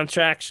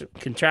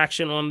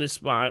 contraction on the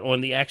spine,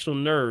 on the actual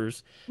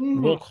nerves,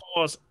 will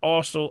cause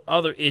also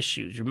other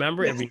issues.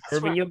 Remember, every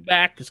nerve in your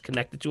back is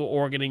connected to an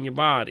organ in your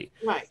body.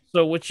 Right.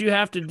 So what you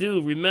have to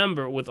do,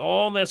 remember, with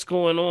all that's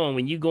going on,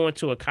 when you go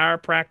into a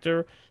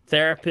chiropractor,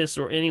 therapist,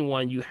 or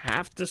anyone, you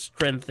have to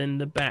strengthen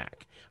the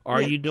back.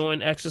 Are you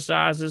doing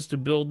exercises to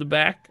build the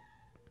back?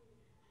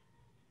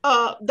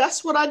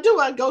 That's what I do.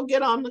 I go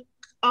get on the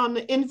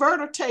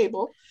inverter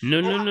table. No.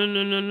 The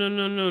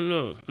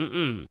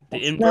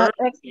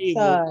inverter table is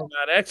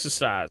not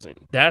exercising.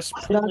 That's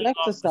pulling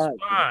off the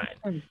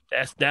spine.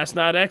 That's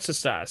not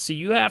exercise. See,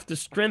 you have to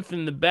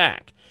strengthen the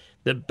back.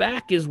 The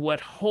back is what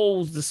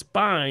holds the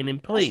spine in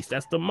place.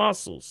 That's the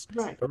muscles.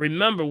 Right. But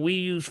remember, we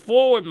use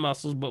forward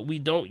muscles, but we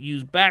don't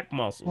use back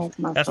muscles.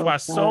 That's why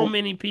so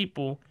many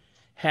people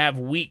have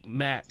weak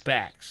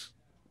backs.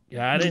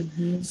 Got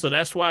it? So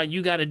that's why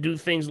you got to do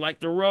things like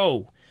the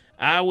row.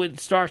 I would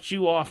start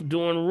you off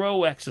doing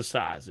row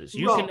exercises.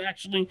 You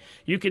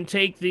can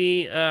take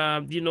the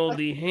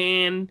the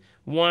hand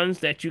ones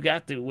that you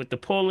got with the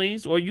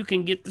pulleys, or you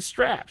can get the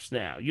straps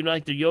now.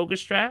 Like the yoga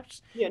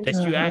straps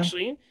that you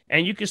actually,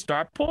 and you can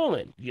start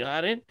pulling.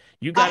 Got it?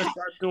 You got to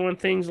start doing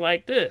things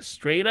like this,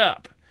 straight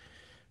up.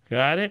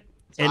 Got it?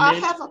 So and I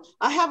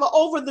have an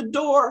over the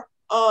door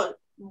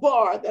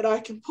bar that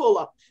I can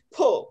pull,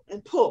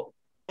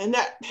 and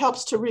that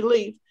helps to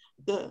relieve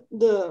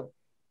the.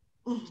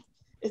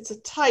 It's a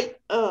tight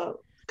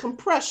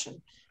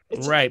compression.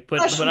 Right, but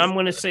I'm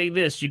going to say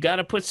this: you got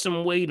to put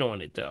some weight on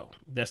it, though.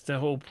 That's the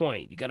whole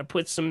point. You got to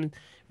put some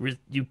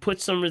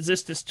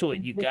resistance to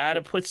it. You got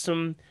to put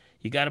some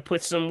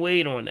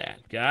weight on that.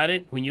 Got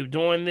it? When you're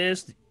doing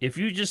this, if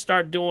you just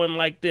start doing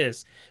like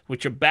this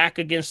with your back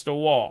against the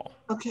wall,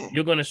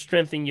 you're going to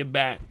strengthen your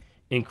back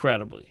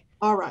incredibly.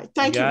 All right,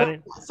 thank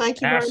you. Thank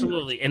you.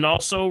 Absolutely, and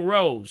also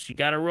rows. You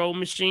got a row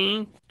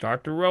machine.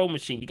 Start the row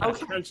machine. You got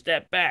to crunch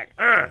that back.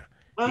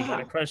 You got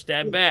to crunch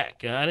that back.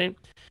 Got it?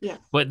 Yeah.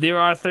 But there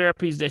are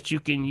therapies that you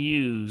can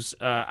use.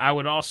 I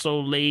would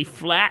also lay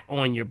flat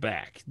on your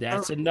back.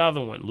 That's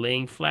another one,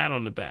 laying flat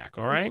on the back.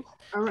 All right?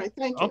 All right.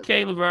 Thank you.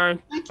 Okay,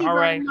 Laverne. Thank you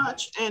very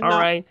much. And all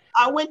right.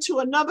 I went to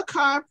another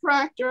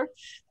chiropractor,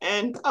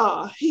 and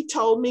he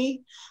told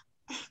me,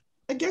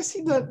 I guess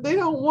they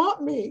don't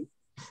want me.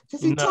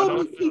 Because he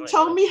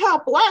told me how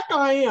black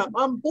I am.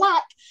 I'm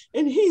black,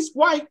 and he's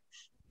white.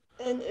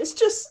 And it's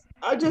just...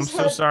 I'm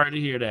so sorry to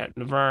hear that,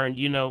 Laverne.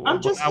 he told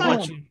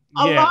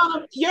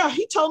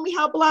me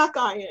how black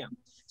I am.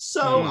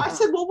 So I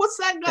said, well, what's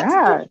that got to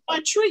do with my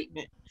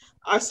treatment?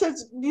 I said,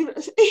 he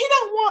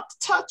don't want to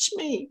touch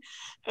me.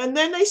 And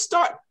then they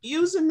start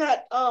using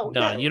that.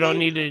 No, you don't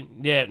need to.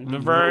 Yeah,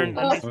 Laverne,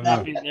 let me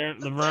stop you there.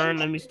 Laverne,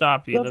 let me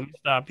stop you. Let me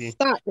stop you.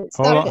 Stop it.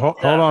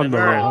 Hold on,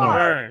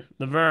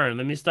 Laverne,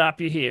 let me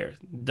stop you here.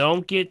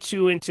 Don't get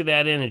too into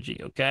that energy,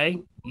 okay?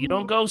 You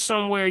don't go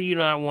somewhere you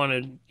don't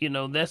want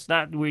to, that's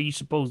not where you're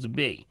supposed to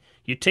be.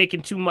 You're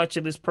taking too much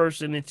of this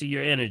person into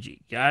your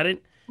energy. Got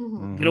it?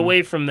 Mm-hmm. Get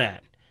away from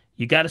that.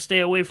 You got to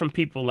stay away from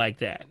people like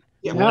that.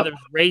 Yep. Whether it's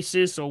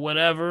racist or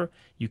whatever,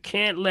 you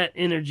can't let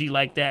energy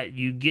like that.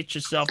 You get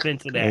yourself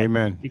into that.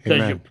 Amen.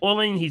 Because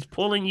Amen. he's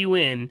pulling you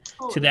in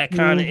to that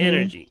kind of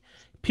energy.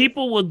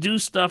 People will do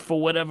stuff for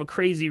whatever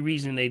crazy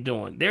reason they're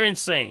doing. They're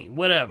insane,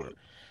 whatever.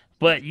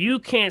 But you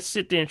can't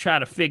sit there and try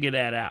to figure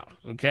that out.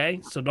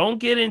 Okay? So don't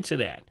get into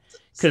that.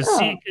 Because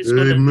it's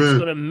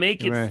gonna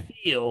make it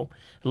feel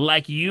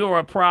like you're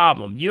a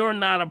problem. You're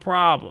not a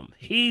problem.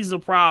 He's a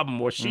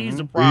problem or she's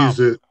a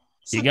problem.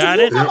 You got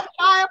it? Do you have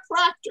a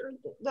chiropractor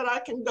that I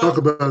can go? Talk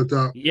about it,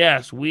 Doc.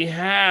 Yes, we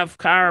have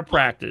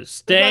chiropractors.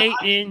 Stay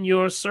in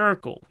your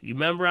circle. You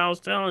remember I was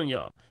telling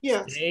y'all?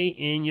 Yes. Stay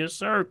in your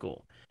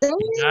circle. You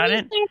got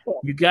it?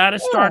 You got to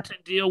start to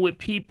deal with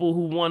people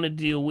who want to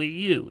deal with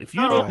you. If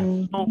you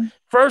don't know,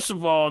 first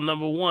of all,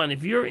 number one,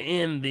 if you're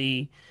in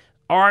the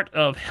art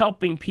of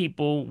helping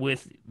people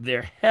with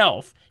their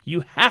health,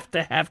 you have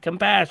to have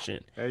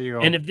compassion. There you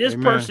go. And if this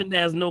person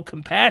has no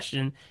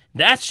compassion,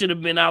 that should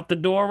have been out the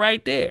door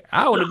right there.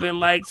 I would have been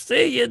like,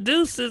 see you,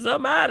 deuces,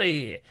 I'm out of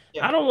here.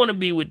 Yeah. I don't want to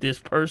be with this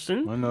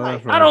person.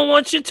 I don't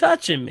want you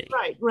touching me.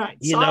 Right.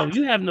 You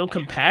you have no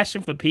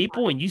compassion for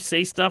people and you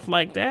say stuff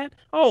like that.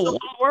 One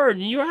word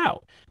and you're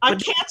out. I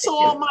cancel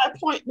all my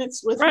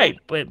appointments with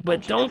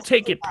but don't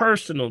take it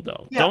personal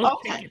though. Don't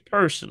take it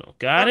personal.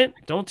 Got it?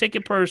 Don't take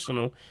it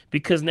personal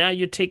because now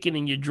you're taking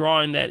and you're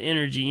drawing that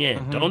energy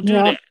in. Don't do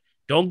that.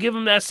 Don't give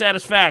them that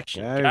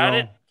satisfaction. Got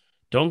it?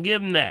 Don't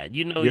give him that.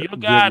 Your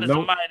God is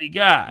a mighty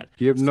God.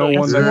 Give no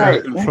one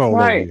that control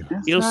over you.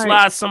 He'll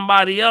slide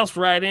somebody else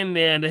right in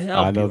there to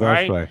help I know you,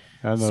 that's right?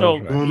 I know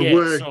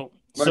that's right.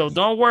 So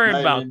don't worry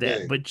about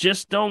that. But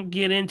just don't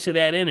get into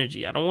that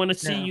energy. I don't want to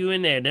see you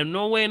in there. There's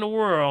no way in the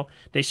world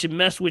they should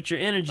mess with your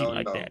energy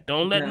like that.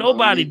 Don't let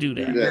nobody do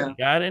that.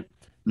 Got it?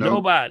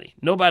 Nobody.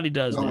 Nobody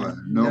does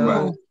that.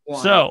 Nobody.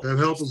 So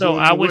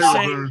I would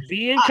say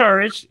be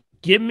encouraged.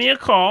 Give me a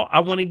call. I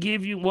want to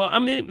give you. Well, I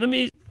mean, let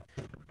me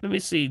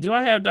see. Do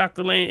I have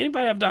Dr. Lane?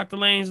 Anybody have Dr.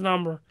 Lane's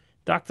number?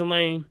 Dr.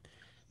 Lane.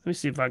 Let me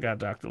see if I got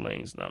Dr.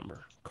 Lane's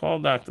number. Call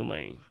Dr.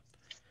 Lane.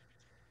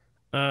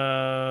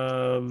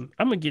 I'm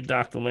gonna get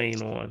Dr.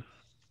 Lane on.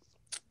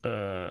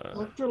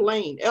 Dr.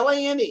 Lane, Lane.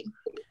 Laine.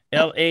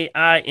 Laine.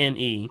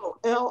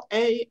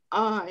 Okay.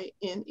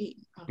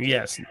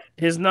 Yes.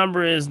 His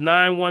number is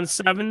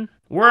 917.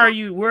 Where are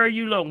you?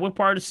 What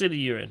part of the city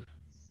you're in?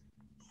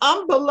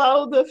 I'm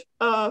below the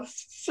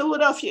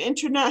Philadelphia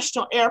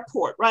International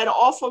Airport, right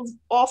off of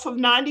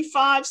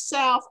 95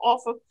 South,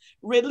 off of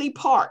Ridley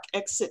Park,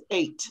 exit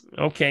 8.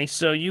 Okay,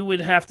 so you would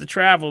have to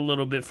travel a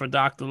little bit for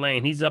Dr.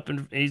 Lane. He's up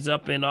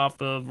in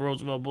off of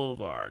Roosevelt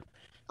Boulevard,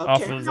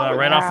 off of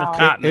off of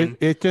Cotton.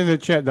 It's in the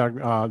chat,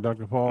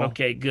 Dr. Paul.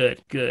 Okay,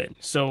 good.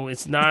 So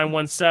it's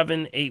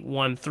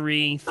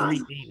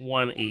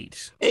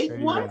 917-813-3818.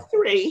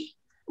 813.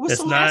 What's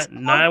That's the last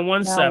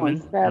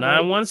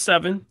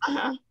 917.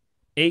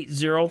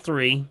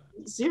 803.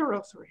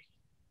 03.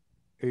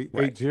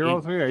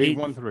 803 or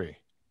 813?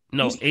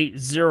 No,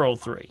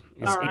 803.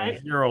 It's all right.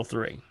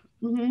 803.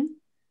 Mm-hmm.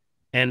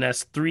 And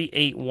that's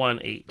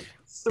 3818.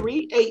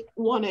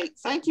 3818.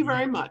 Thank you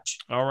very much.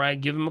 All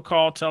right, give him a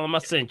call. Tell him I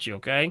sent you,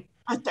 okay?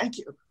 I thank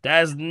you.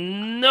 That's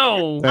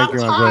no.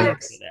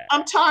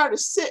 I'm tired of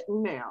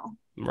sitting now.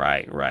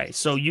 Right.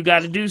 So you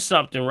got to do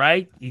something,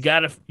 right? You got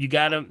to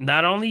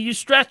not only you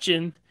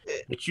stretching,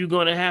 but you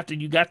got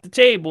the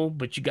table,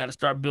 but you got to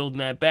start building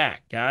that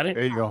back. Got it?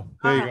 There you go.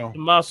 The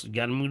muscles. You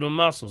got to move the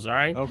muscles, all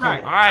right? Okay.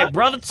 All right,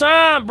 Brother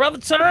Tom.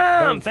 Thank you,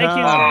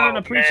 man.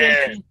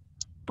 Appreciate you.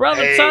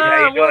 Brother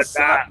Tom, what's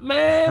up,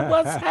 man?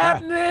 What's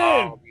happening?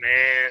 Oh,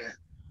 man.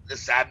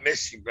 Listen, I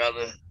miss you,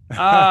 brother.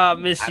 I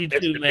miss you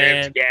too,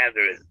 man.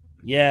 Gathering.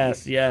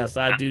 Yes,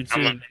 I do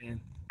too, man.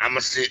 I'm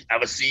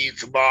gonna see you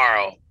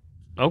tomorrow.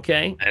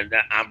 Okay. And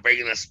I'm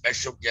bringing a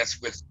special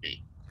guest with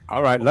me.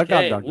 All right, look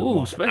out, Dr.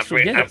 Ooh, special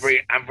guest.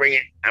 I'm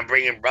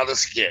bringing Brother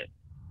Skip.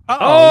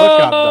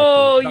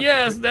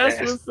 Yes, that's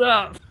what's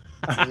up.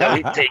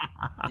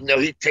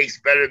 He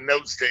takes better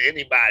notes than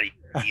anybody.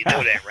 You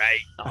know that, right?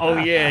 Oh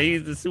yeah,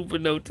 he's the super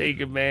note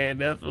taker, man.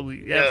 Definitely.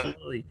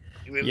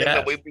 You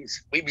remember we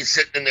be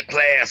sitting in the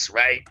class,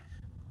 right?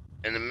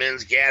 In the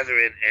men's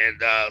gathering,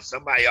 and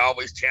somebody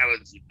always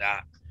challenged you,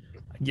 Doc.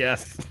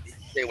 Yes.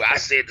 Well, I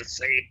said the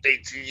same thing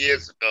 2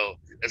 years ago.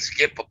 And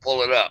Skip will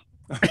pull it up.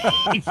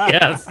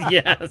 Yes.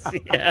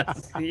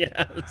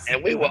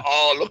 And we would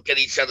all look at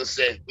each other and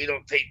say, we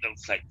don't take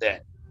notes like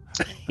that.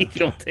 He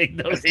don't take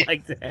notes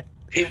like that.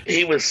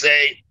 He would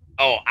say,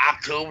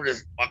 October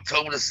the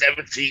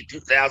 17th,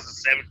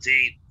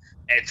 2017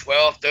 at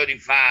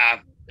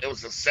 12:35, it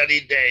was a sunny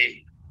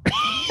day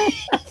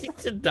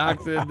The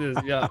doc said this.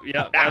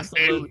 Yep,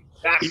 absolutely.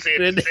 Doc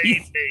said the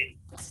same thing.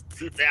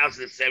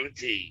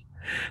 2017.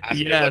 I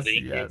still Yes, want to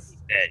yes.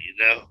 that, you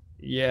know.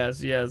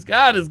 Yes.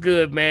 God is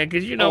good, man.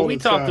 Because All we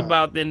the talked time.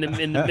 about in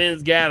the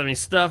men's gathering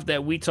stuff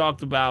that we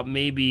talked about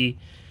maybe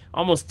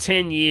almost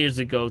 10 years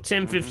ago,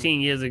 10, 15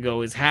 years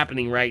ago is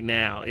happening right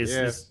now.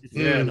 It's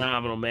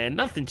phenomenal, man.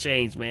 Nothing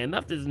changed, man.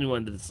 Nothing's new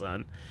under the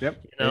sun.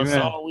 Yep. It's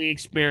all we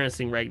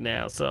experiencing right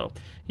now. So,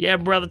 yeah,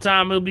 Brother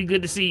Tom, it'll be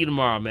good to see you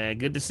tomorrow, man.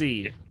 Good to see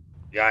you.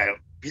 Yeah.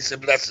 Peace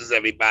and blessings,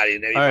 everybody,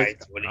 and everybody.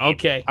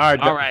 Okay. All right.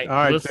 All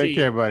right. We'll Take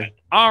care, buddy.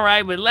 All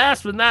right. But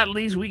last but not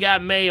least, we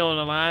got May on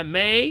the line.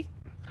 May,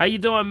 how you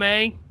doing,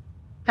 May?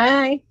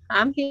 Hi,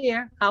 I'm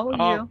here. How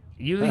are you?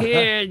 You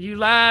here, you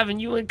live,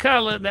 and you in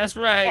color. That's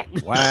right.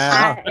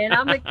 Wow. And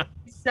I'm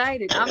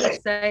excited.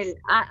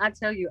 I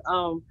tell you,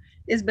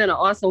 it's been an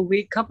awesome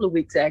couple of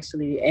weeks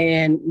actually.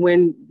 And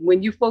when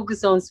you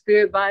focus on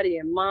spirit, body,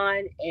 and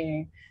mind,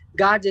 and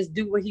God just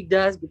do what He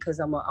does, because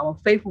I'm a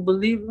faithful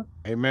believer.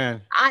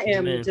 Amen. I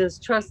am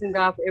just trusting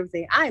God for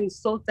everything. I am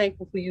so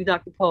thankful for you,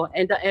 Dr. Paul,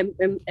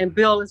 and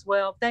Bill as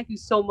well. Thank you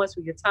so much for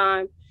your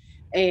time.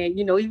 And,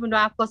 even though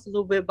I fussed a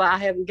little bit, but I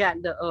haven't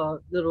gotten the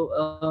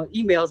little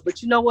emails.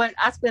 But you know what?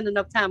 I spend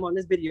enough time on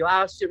this video.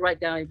 I'll write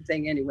down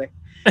everything anyway.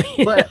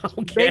 But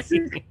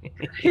basically,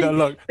 no,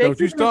 look, don't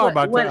you start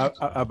about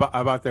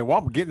that. Well,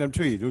 I'm getting them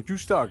to you. Don't you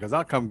start, because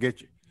I'll come get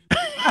you.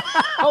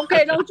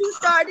 Okay, don't you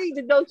start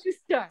either. Don't you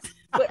start.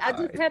 But I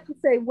just have to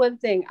say one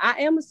thing. I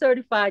am a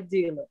certified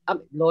dealer.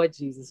 Lord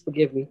Jesus,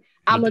 forgive me.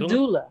 I'm a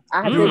doula.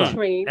 I have been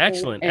trained.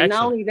 Excellent. And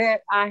not only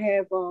that, I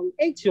have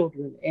 8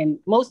 children, and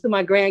most of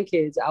my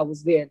grandkids, I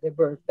was there at their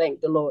birth.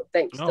 Thank the Lord.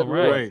 Thanks to the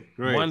Lord.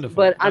 Great. Wonderful.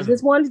 But I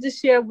just wanted to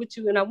share with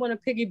you, and I want to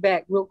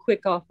piggyback real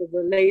quick off of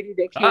the lady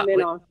that came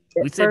in on.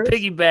 We said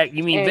piggyback.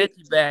 You mean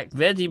veggie back?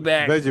 Veggie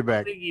back.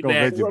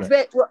 Yes,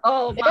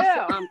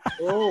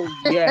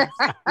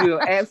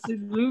 you're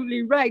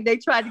absolutely right. They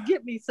tried to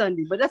get me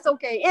Sunday, but that's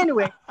okay.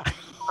 Anyway,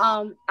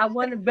 I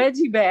want to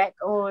veggie back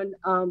on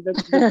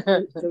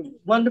the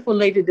wonderful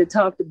lady that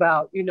talked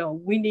about,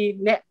 we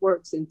need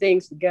networks and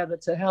things together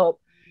to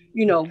help,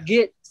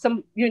 get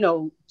some,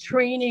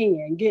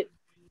 training and get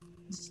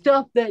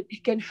stuff that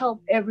can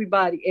help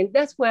everybody. And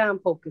that's where I'm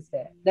focused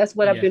at. That's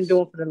what I've been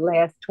doing for the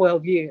last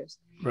 12 years.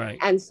 Right.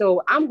 And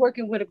so I'm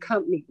working with a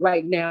company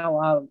right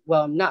now.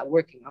 Well, I'm not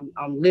working.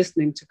 I'm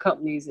listening to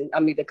companies,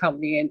 the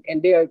company,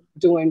 and they're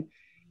doing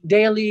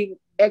daily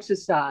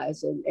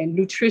exercise and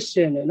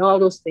nutrition and all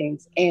those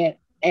things. And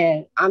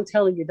I'm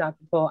telling you,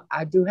 Dr. Paul,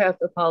 I do have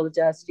to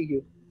apologize to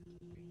you.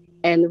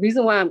 And the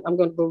reason why I'm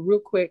going to go real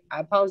quick, I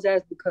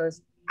apologize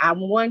because I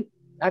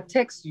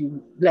texted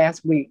you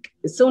last week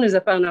as soon as I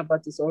found out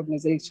about this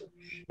organization.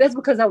 That's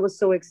because I was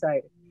so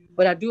excited.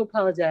 But I do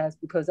apologize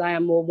because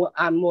I'm more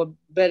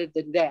better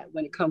than that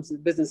when it comes to the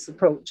business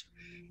approach.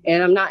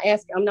 And I'm not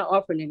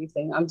offering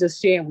anything. I'm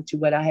just sharing with you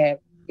what I have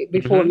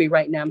before me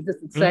right now. I'm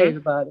just excited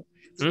about it.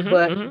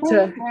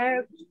 To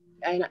have,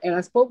 and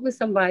I spoke with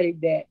somebody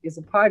that is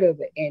a part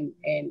of it, and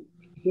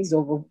he's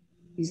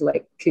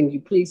like, can you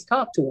please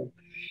talk to him?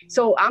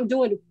 So I'm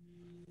doing it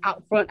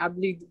out front. I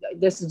believe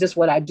this is just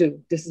what I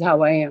do. This is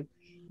how I am.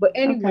 But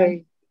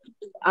anyway,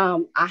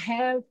 I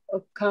have a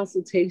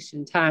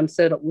consultation time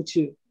set up with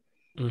you.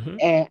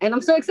 And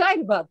I'm so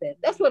excited about that.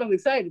 That's what I'm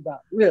excited about.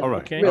 Really. All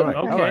right. Okay. Really.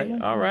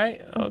 All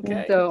right.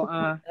 Okay. So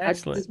I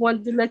just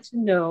wanted to let you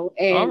know.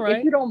 And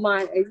if you don't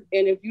mind, and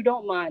if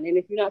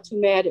you're not too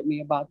mad at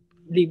me about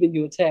leaving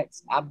you a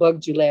text, I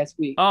bugged you last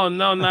week. Oh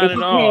no, not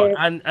at all.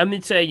 I'm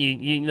gonna tell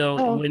you,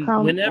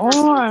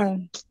 whenever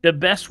the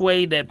best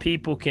way that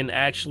people can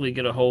actually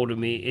get a hold of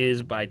me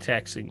is by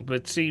texting.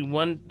 But see,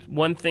 one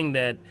thing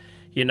that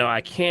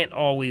I can't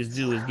always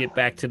do is get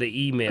back to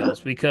the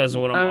emails, because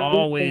when I'm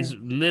always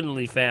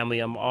literally family,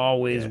 I'm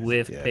always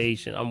with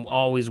patient. I'm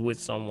always with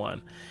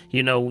someone.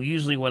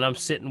 Usually when I'm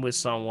sitting with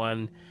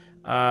someone,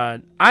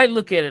 I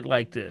look at it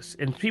like this,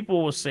 and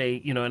people will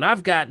say, and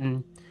I've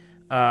gotten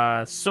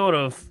sort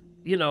of,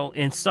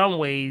 in some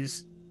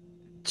ways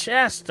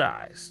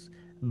chastised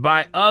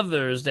by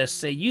others that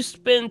say you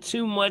spend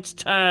too much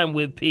time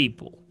with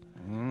people.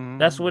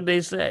 That's what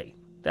they say.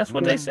 That's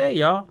what they say,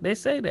 y'all. They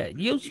say that.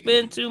 You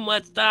spend too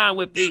much time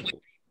with people.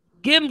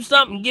 Give them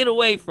something, get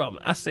away from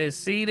it. I said,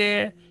 see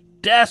there?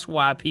 That's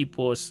why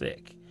people are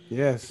sick.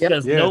 Yes.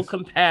 Because no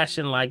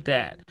compassion like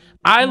that.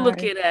 I look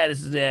at it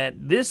as that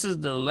this is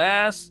the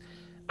last.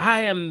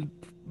 I am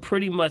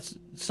pretty much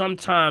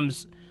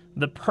sometimes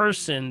the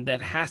person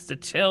that has to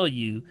tell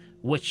you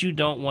what you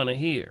don't want to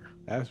hear.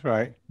 That's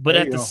right. But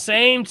at the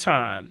same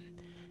time,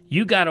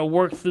 you got to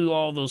work through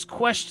all those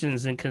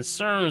questions and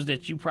concerns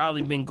that you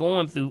probably been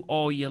going through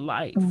all your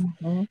life.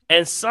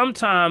 And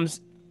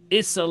sometimes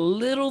it's a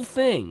little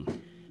thing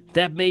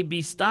that may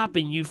be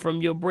stopping you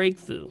from your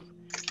breakthrough,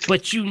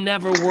 but you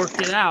never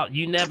worked it out.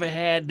 You never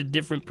had the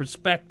different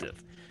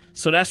perspective.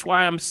 So that's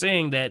why I'm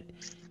saying that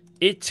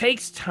it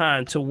takes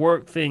time to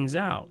work things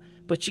out,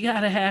 but you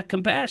got to have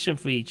compassion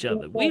for each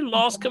other. We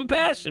lost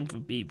compassion for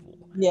people.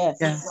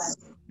 Yes.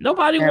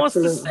 Nobody wants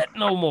to sit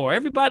no more.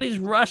 Everybody's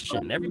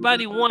rushing.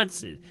 Everybody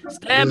wants it.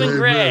 Stab and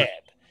grab.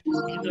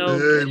 You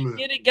know,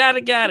 get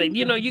it, got it.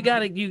 You know, you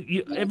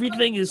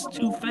everything is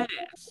too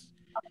fast.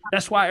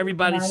 That's why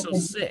everybody's so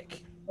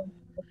sick.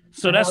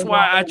 So that's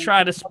why I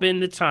try to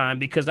spend the time,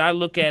 because I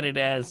look at it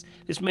as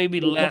this may be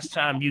the last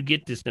time you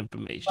get this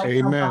information.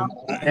 Amen.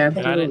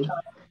 Got it?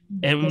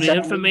 And the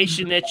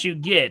information that you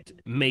get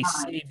may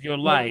save your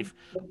life,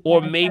 or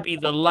maybe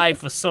the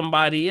life of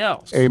somebody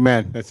else.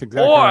 Amen. That's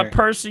exactly or right. a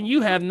person you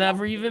have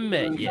never even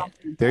met yet.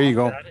 There you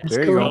go.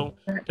 There you go.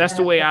 That's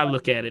the way I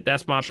look at it.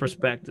 That's my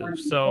perspective.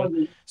 So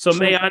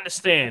may I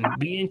understand.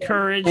 Be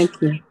encouraged.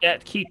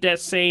 Keep that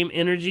same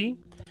energy.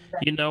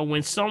 You know,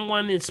 when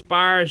someone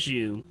inspires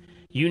you,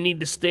 you need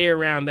to stay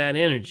around that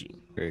energy.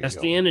 That's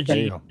the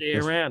energy you stay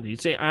around. You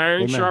say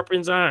iron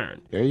sharpens iron.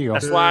 There you go.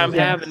 That's why I'm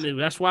having it.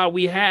 That's why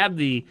we have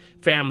the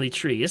family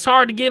tree. It's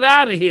hard to get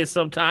out of here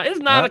sometimes. It's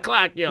 9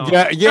 o'clock, y'all.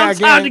 It's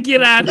hard to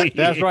get out of here.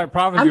 That's right.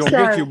 Prophet, you'll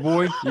get you,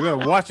 boy. You better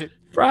watch it.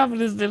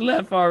 Prophet is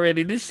left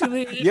already. This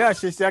shit. Yeah,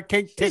 she said, I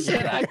can't take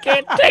it. I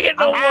can't take it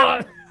no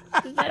more.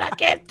 She said, I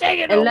can't take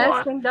it no more. And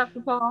last thing,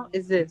 Dr. Paul,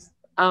 is this.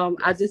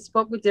 I just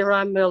spoke with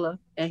Deron Miller,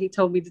 and he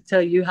told me to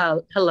tell you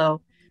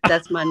hello.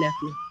 That's my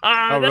nephew.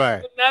 All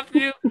right.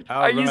 Nephew?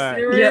 Are you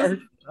serious?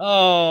 Yes.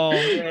 Oh,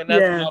 man,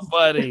 that's my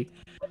buddy.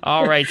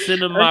 All right,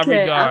 send him my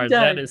regards.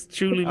 That is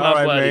truly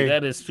my buddy. Man.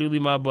 That is truly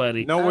my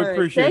buddy. No, we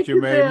appreciate you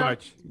very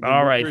much.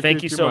 All right,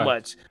 thank you so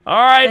much.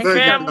 All right,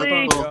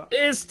 family,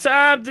 it's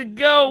time to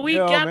go. We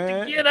got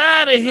to get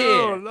out of here.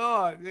 Oh,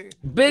 Lord.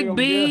 Big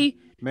B,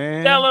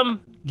 man.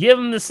 Give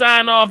them the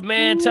sign off,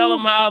 man. Tell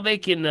them how they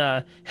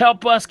can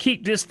help us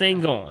keep this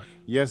thing going.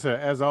 Yes, sir.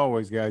 As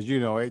always, guys, you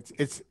know it's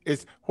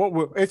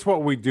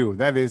what we do.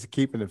 That is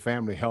keeping the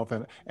family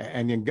healthy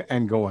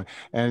and going.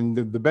 And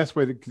the best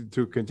way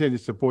to continue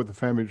to support the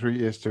family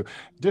tree is to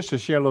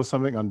share a little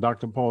something on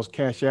Dr. Paul's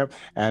Cash App.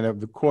 And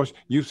of course,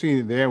 you've seen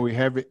it there. We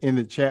have it in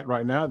the chat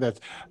right now. That's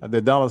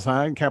the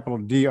 $, capital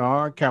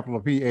DR, capital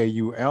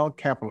PAUL,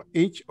 capital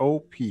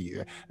HOP.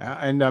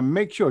 And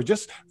make sure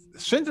just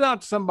send it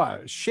out to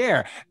somebody.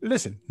 Share.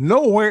 Listen,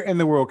 nowhere in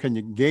the world can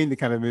you gain the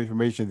kind of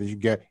information that you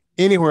get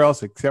anywhere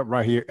else except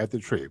right here at the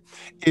tree.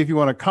 If you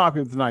want a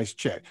copy of tonight's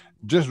chat,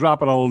 just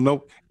drop it a little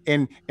note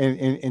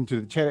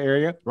into the chat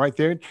area right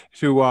there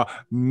to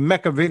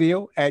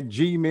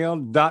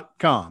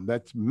meccavideo@gmail.com.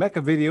 That's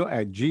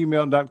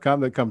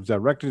meccavideo@gmail.com. That comes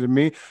directly to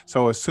me.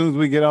 So as soon as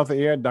we get off the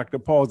air, Dr.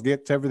 Paul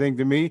gets everything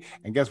to me.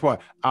 And guess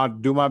what? I'll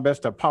do my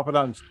best to pop it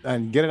out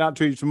and get it out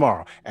to you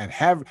tomorrow and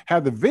have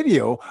the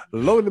video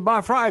loaded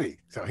by Friday.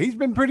 So he's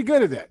been pretty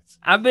good at that.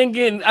 I've been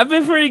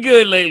pretty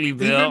good lately,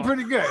 Bill. He's been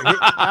pretty good.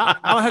 I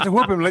don't have to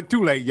whip him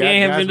too late, guys. He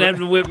ain't been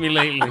having to whip me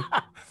lately.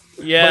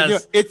 Yes. But, you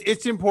know,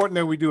 it's important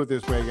that we do it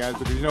this way, guys,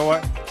 because you know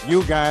what?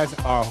 You guys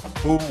are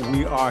who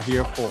we are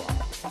here for,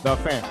 the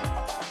family.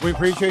 We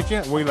appreciate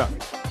you. We love you.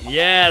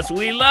 Yes,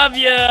 we love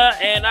you.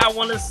 And I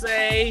want to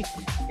say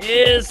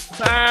it's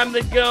time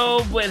to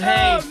go. But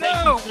hey,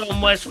 thank you so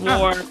much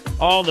for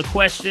all the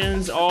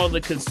questions, all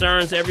the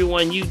concerns.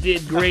 Everyone, you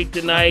did great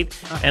tonight.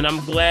 And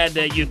I'm glad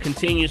that you're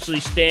continuously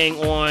staying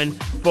on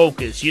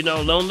focus. You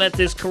know, don't let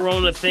this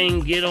corona thing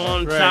get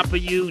on top of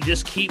you.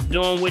 Just keep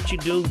doing what you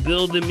do.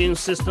 Build the immune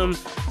system.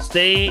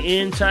 Stay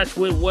in touch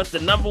with what the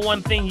number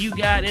one thing you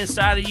got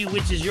inside of you,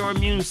 which is your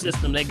immune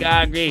system that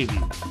God gave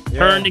you.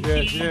 Turn the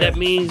key. That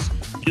means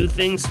do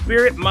things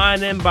spirit,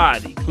 mind, and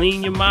body.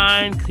 Clean your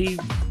mind.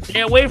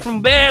 Stay away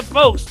from bad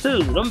folks,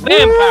 too. Them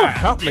vampires.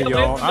 Help me,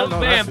 y'all. Them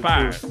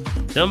vampires.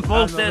 Them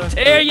folks that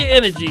tear your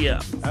energy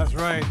up. That's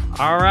right.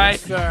 All right.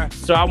 Yes,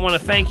 so I want to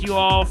thank you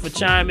all for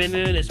chiming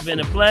in. It's been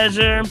a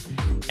pleasure.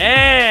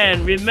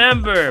 And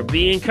remember,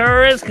 be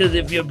encouraged, because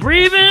if you're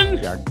breathing,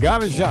 you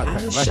got a shot.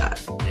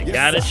 You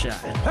got a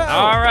shot.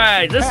 All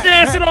right. Let's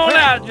dance it on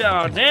out,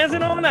 y'all. Dance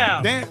it on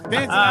out. Dance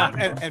it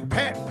out and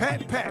pat.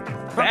 Pat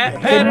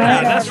it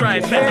out. That's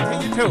right.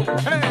 Pat. You too.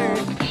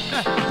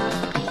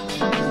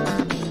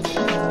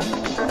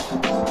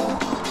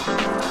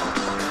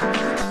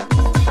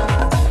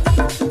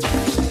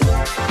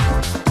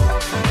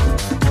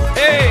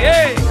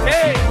 Hey.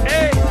 Hey.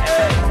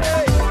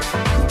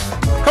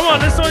 Come on,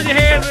 let's hold your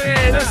hands in the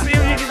air. Let's see if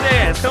you can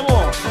dance. Come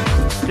on.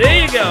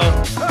 There you go.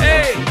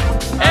 Hey.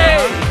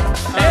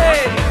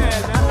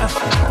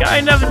 Y'all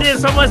ain't never did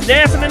so much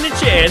dancing in the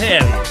chair,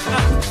 have you?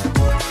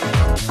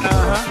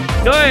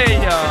 Go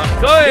ahead,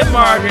 y'all. Go ahead,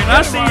 Margaret.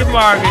 I see you,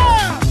 Margaret.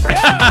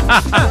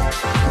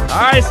 All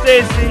right,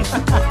 Stacy.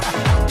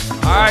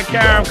 All right,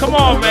 Karen. Come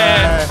on,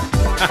 man.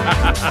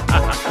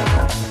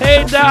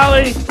 Hey,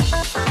 Dolly.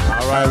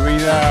 All right,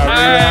 Rita.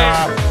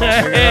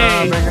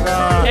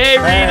 Hey,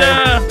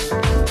 Rita.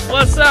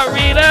 What's up,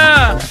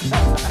 Rita?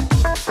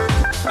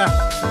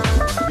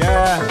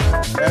 Yeah,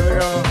 there we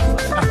go.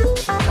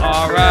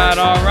 All right.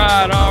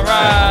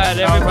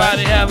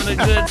 Everybody having a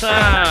good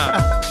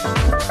time.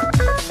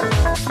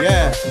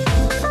 Yeah.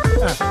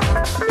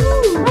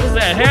 Who's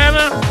that,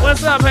 Hannah?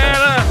 What's up,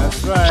 Hannah?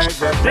 That's right.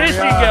 There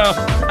she go.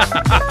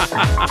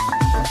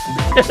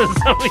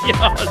 Some of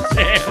y'all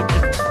jamming.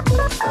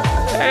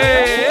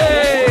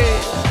 Hey.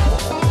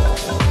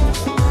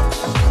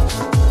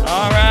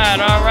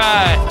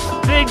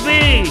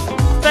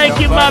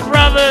 my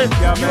brother.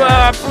 You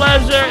are a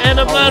pleasure and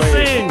a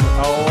blessing.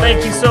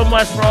 Thank you so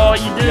much for all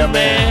you do,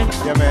 man.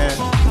 Yeah, man.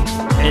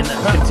 And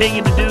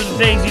continue to do the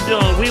things you're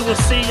doing. We will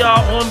see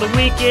y'all on the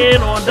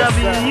weekend on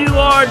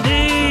WURD.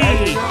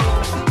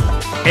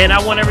 And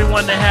I want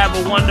everyone to have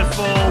a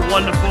wonderful,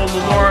 wonderful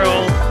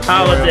Memorial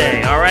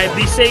holiday. All right,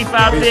 be safe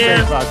out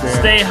there.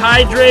 Stay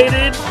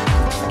hydrated.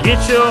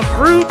 Get your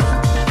fruit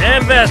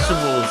and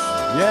vegetables.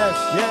 Yes.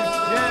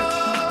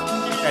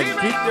 And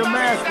keep your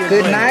mask in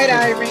Good place. night,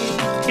 Irene.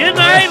 Good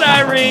night,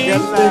 Irene.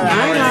 Good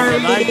night,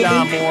 Irene. Good night,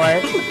 John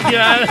boy.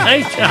 Good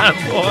night, John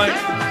boy.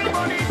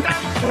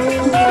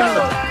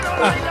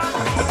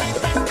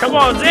 Come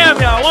on, jam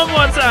y'all one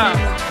more time.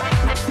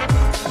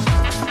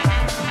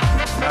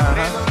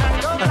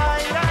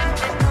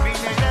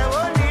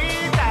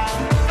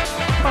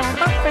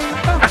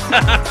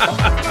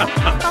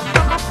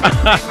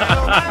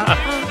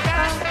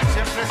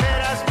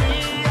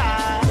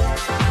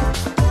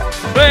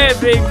 Go ahead,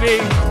 Big B.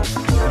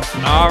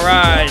 All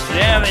right,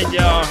 damn it,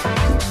 y'all.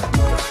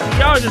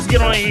 Y'all just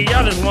get on here.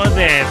 Y'all just want to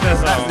dance. That's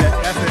all.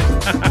 That's it.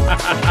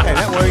 Hey,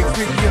 that way you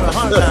can get a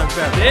hard time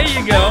better. There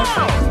you go.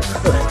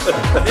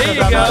 There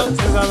you go.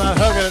 Since I'm not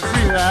hugging a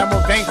tree, I'm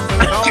more gangster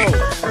than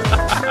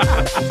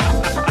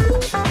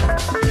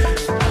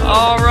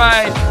all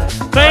right.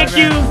 Thank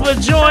you for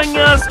joining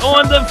us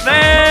on the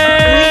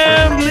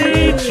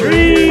Family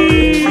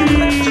Tree.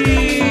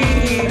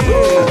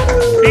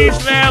 Peace,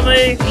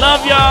 family.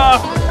 Love y'all.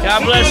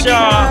 God bless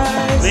y'all.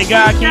 May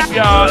God keep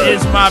y'all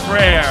is my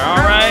prayer. All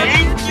right.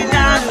 Thank you,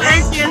 guys.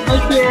 Thank you.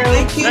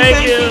 Thank you.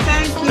 Thank you.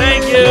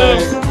 Thank you.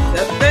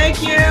 Thank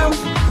you.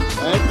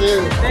 Thank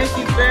you. Thank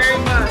you very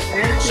much.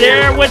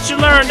 Share what you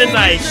learned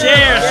tonight.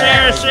 Share.